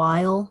a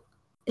while.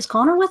 Is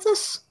Connor with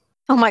us?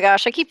 Oh my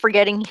gosh, I keep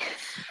forgetting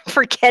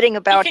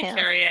about You can him.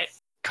 carry it.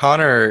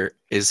 Connor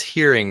is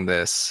hearing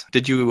this.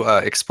 Did you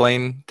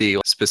explain the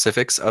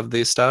specifics of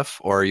the stuff,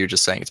 or are you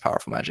just saying it's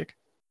powerful magic?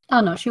 Oh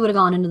no, she would have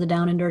gone into the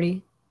down and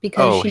dirty.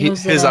 Because she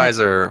knows his that, eyes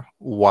are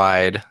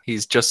wide.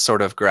 He's just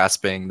sort of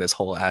grasping this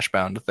whole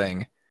Ashbound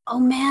thing. Oh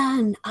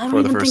man, I For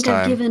don't the even first think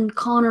I've time. given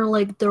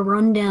Connor the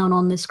rundown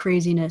on this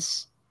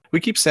craziness. We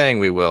keep saying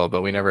we will,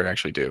 but we never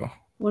actually do.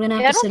 We're gonna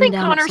have Yeah, I to don't sit him think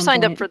down Connor at some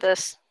signed up point. for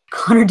this.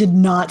 Connor did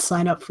not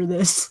sign up for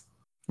this.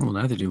 Well,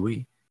 neither do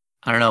we.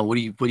 I don't know. What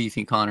do you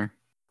think, Connor?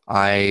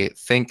 I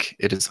think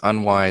it is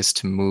unwise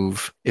to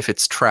move if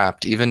it's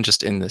trapped, even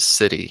just in this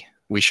city.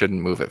 We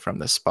shouldn't move it from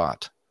this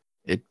spot.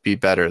 It'd be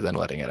better than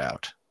letting it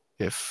out,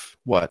 if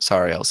what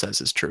Sariel says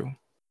is true.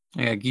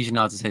 Yeah, Gijin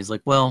nods and says,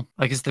 well,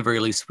 I guess at the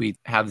very least we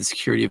have the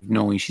security of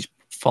knowing she's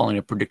following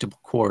a predictable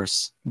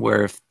course,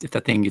 where if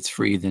that thing gets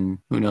free, then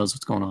who knows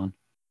what's going on.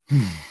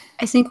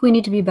 I think we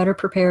need to be better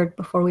prepared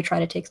before we try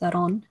to take that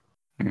on.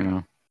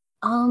 Yeah.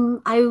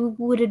 I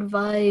would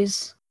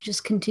advise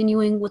just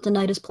continuing what the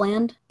night is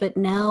planned, but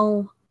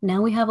now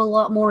we have a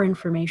lot more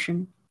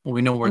information. Well,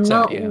 we know where I'm it's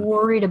not at, yeah.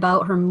 worried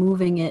about her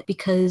moving it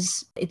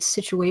because its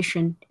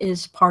situation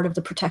is part of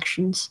the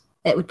protections.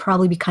 It would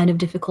probably be kind of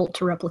difficult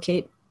to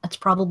replicate. That's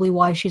probably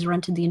why she's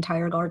rented the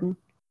entire garden.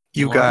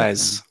 You Well,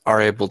 guys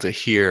are able to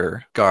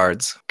hear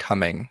guards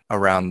coming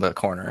around the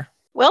corner.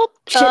 Well,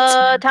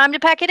 Shit. time to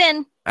pack it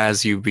in.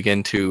 As you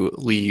begin to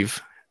leave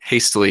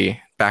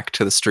hastily back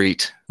to the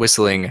street,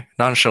 whistling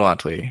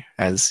nonchalantly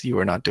as you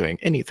are not doing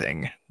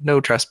anything. No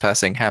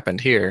trespassing happened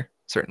here,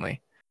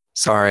 certainly.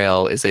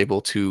 Sariel is able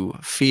to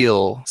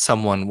feel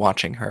someone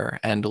watching her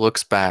and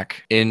looks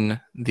back. In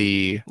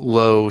the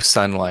low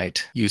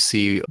sunlight, you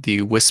see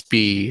the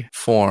wispy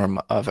form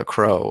of a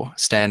crow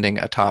standing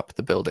atop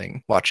the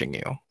building, watching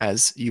you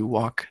as you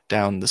walk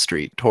down the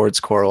street towards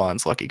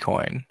Coralon's lucky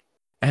coin.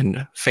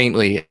 And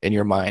faintly in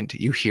your mind,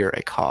 you hear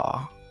a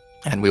caw.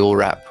 And we will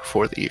wrap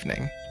for the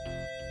evening.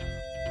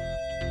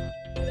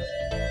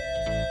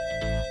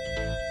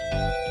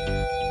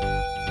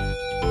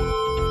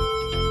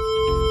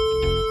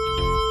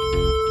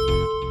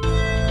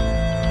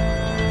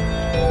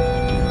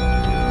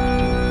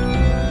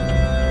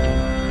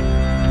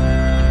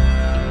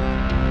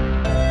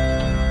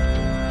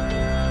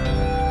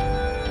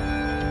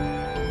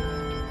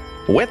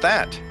 With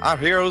that, our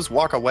heroes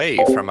walk away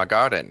from a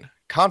garden,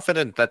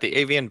 confident that the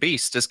avian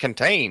beast is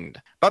contained.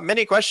 But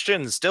many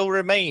questions still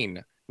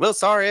remain. Will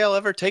Sariel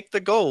ever take the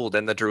gold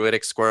in the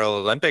Druidic Squirrel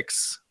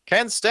Olympics?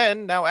 Can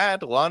Sten now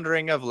add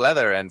laundering of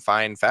leather and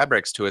fine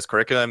fabrics to his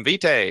curriculum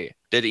vitae?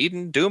 Did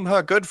Eden doom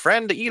her good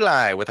friend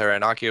Eli with her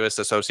innocuous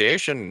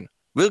association?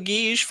 Will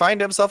Guige find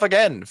himself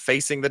again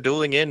facing the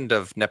dueling end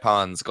of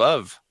Nepon's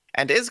glove?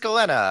 And is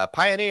Galena a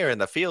pioneer in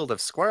the field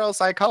of squirrel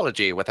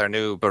psychology with her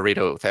new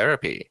burrito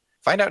therapy?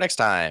 Find out next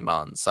time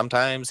on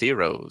Sometimes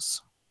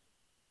Heroes.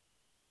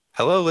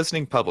 Hello,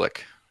 listening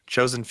public,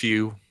 chosen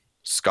few,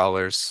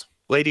 scholars,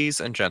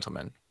 ladies and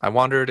gentlemen. I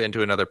wandered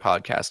into another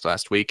podcast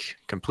last week,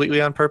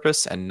 completely on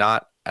purpose and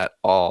not at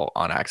all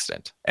on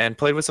accident, and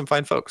played with some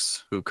fine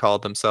folks who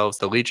called themselves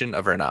the Legion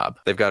of Renob.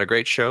 They've got a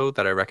great show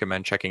that I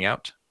recommend checking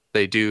out.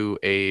 They do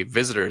a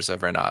Visitors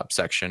of Renob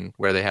section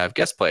where they have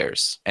guest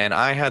players, and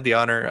I had the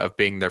honor of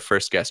being their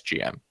first guest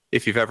GM.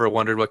 If you've ever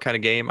wondered what kind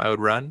of game I would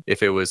run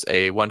if it was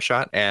a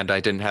one-shot and I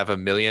didn't have a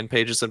million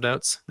pages of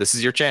notes, this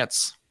is your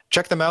chance.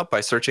 Check them out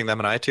by searching them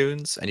on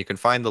iTunes, and you can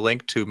find the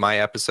link to my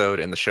episode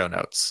in the show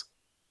notes.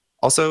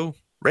 Also,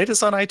 rate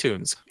us on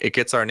iTunes. It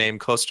gets our name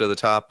closer to the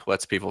top,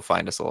 lets people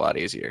find us a lot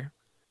easier.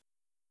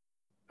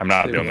 I'm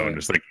not the only one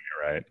who's thinking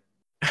it,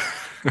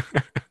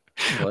 right?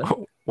 What?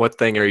 What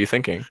thing are you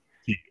thinking?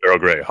 Earl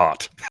Grey,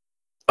 hot.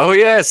 Oh,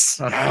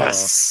 yes! Oh.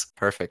 Yes!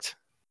 Perfect.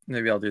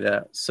 Maybe I'll do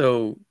that.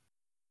 So,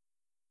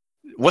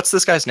 What's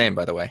this guy's name,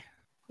 by the way?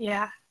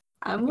 Yeah.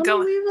 I'm gonna Go-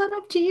 leave that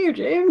up to you,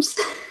 James.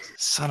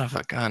 Son of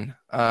a gun.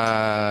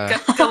 Galena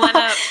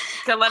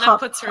Hot-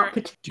 puts her. hot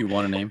pot- do you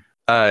want a name?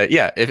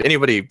 Yeah, if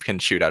anybody can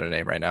shoot out a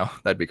name right now,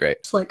 that'd be great.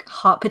 It's like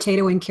hot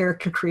potato and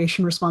character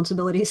creation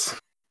responsibilities.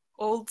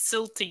 Old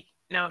Silty.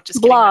 No,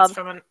 just Blob. kidding. That's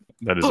from an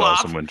That is Blob.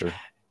 awesome, Winter.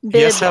 He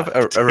Bib. has to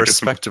have a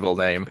respectable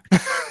name.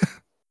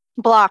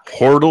 Block.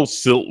 Hortle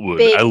Siltwood.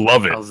 Big. I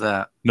love it. How's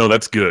that? No,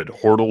 that's good.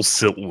 Hortle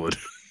Siltwood.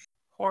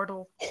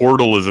 Hortle.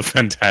 Hortle is a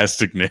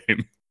fantastic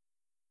name.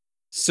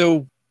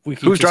 So we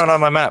can Who's drawn on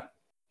my map?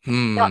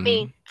 Not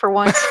me, for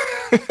once.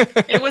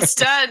 It was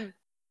done.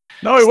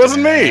 No, it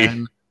wasn't me.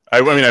 Stan.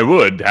 I mean, I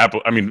would.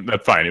 I mean,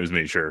 that's fine. It was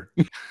me, sure.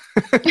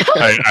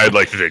 I'd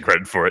like to take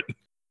credit for it.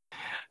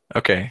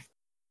 Okay.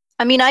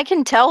 I mean, I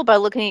can tell by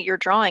looking at your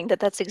drawing that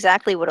that's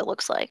exactly what it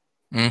looks like.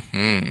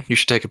 You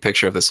should take a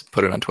picture of this and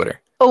put it on Twitter.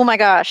 Oh my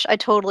gosh, I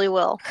totally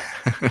will.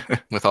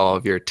 With all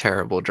of your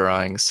terrible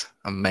drawings,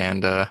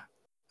 Amanda.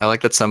 I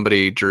like that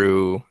somebody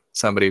drew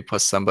somebody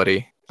plus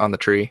somebody on the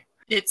tree.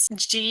 It's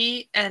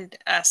G and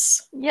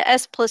S. Yeah,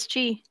 S plus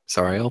G.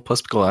 Sariel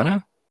plus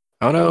Galena?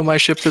 Oh no, my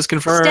ship is Stan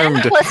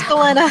confirmed. plus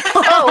Galena.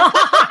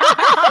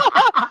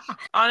 Oh.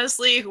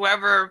 Honestly,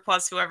 whoever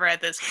plus whoever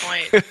at this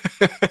point.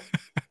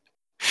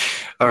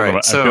 All right,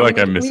 I so feel like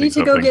I'm we missing need to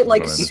go something get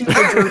like from super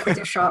drunk with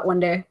a shot one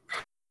day.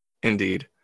 indeed.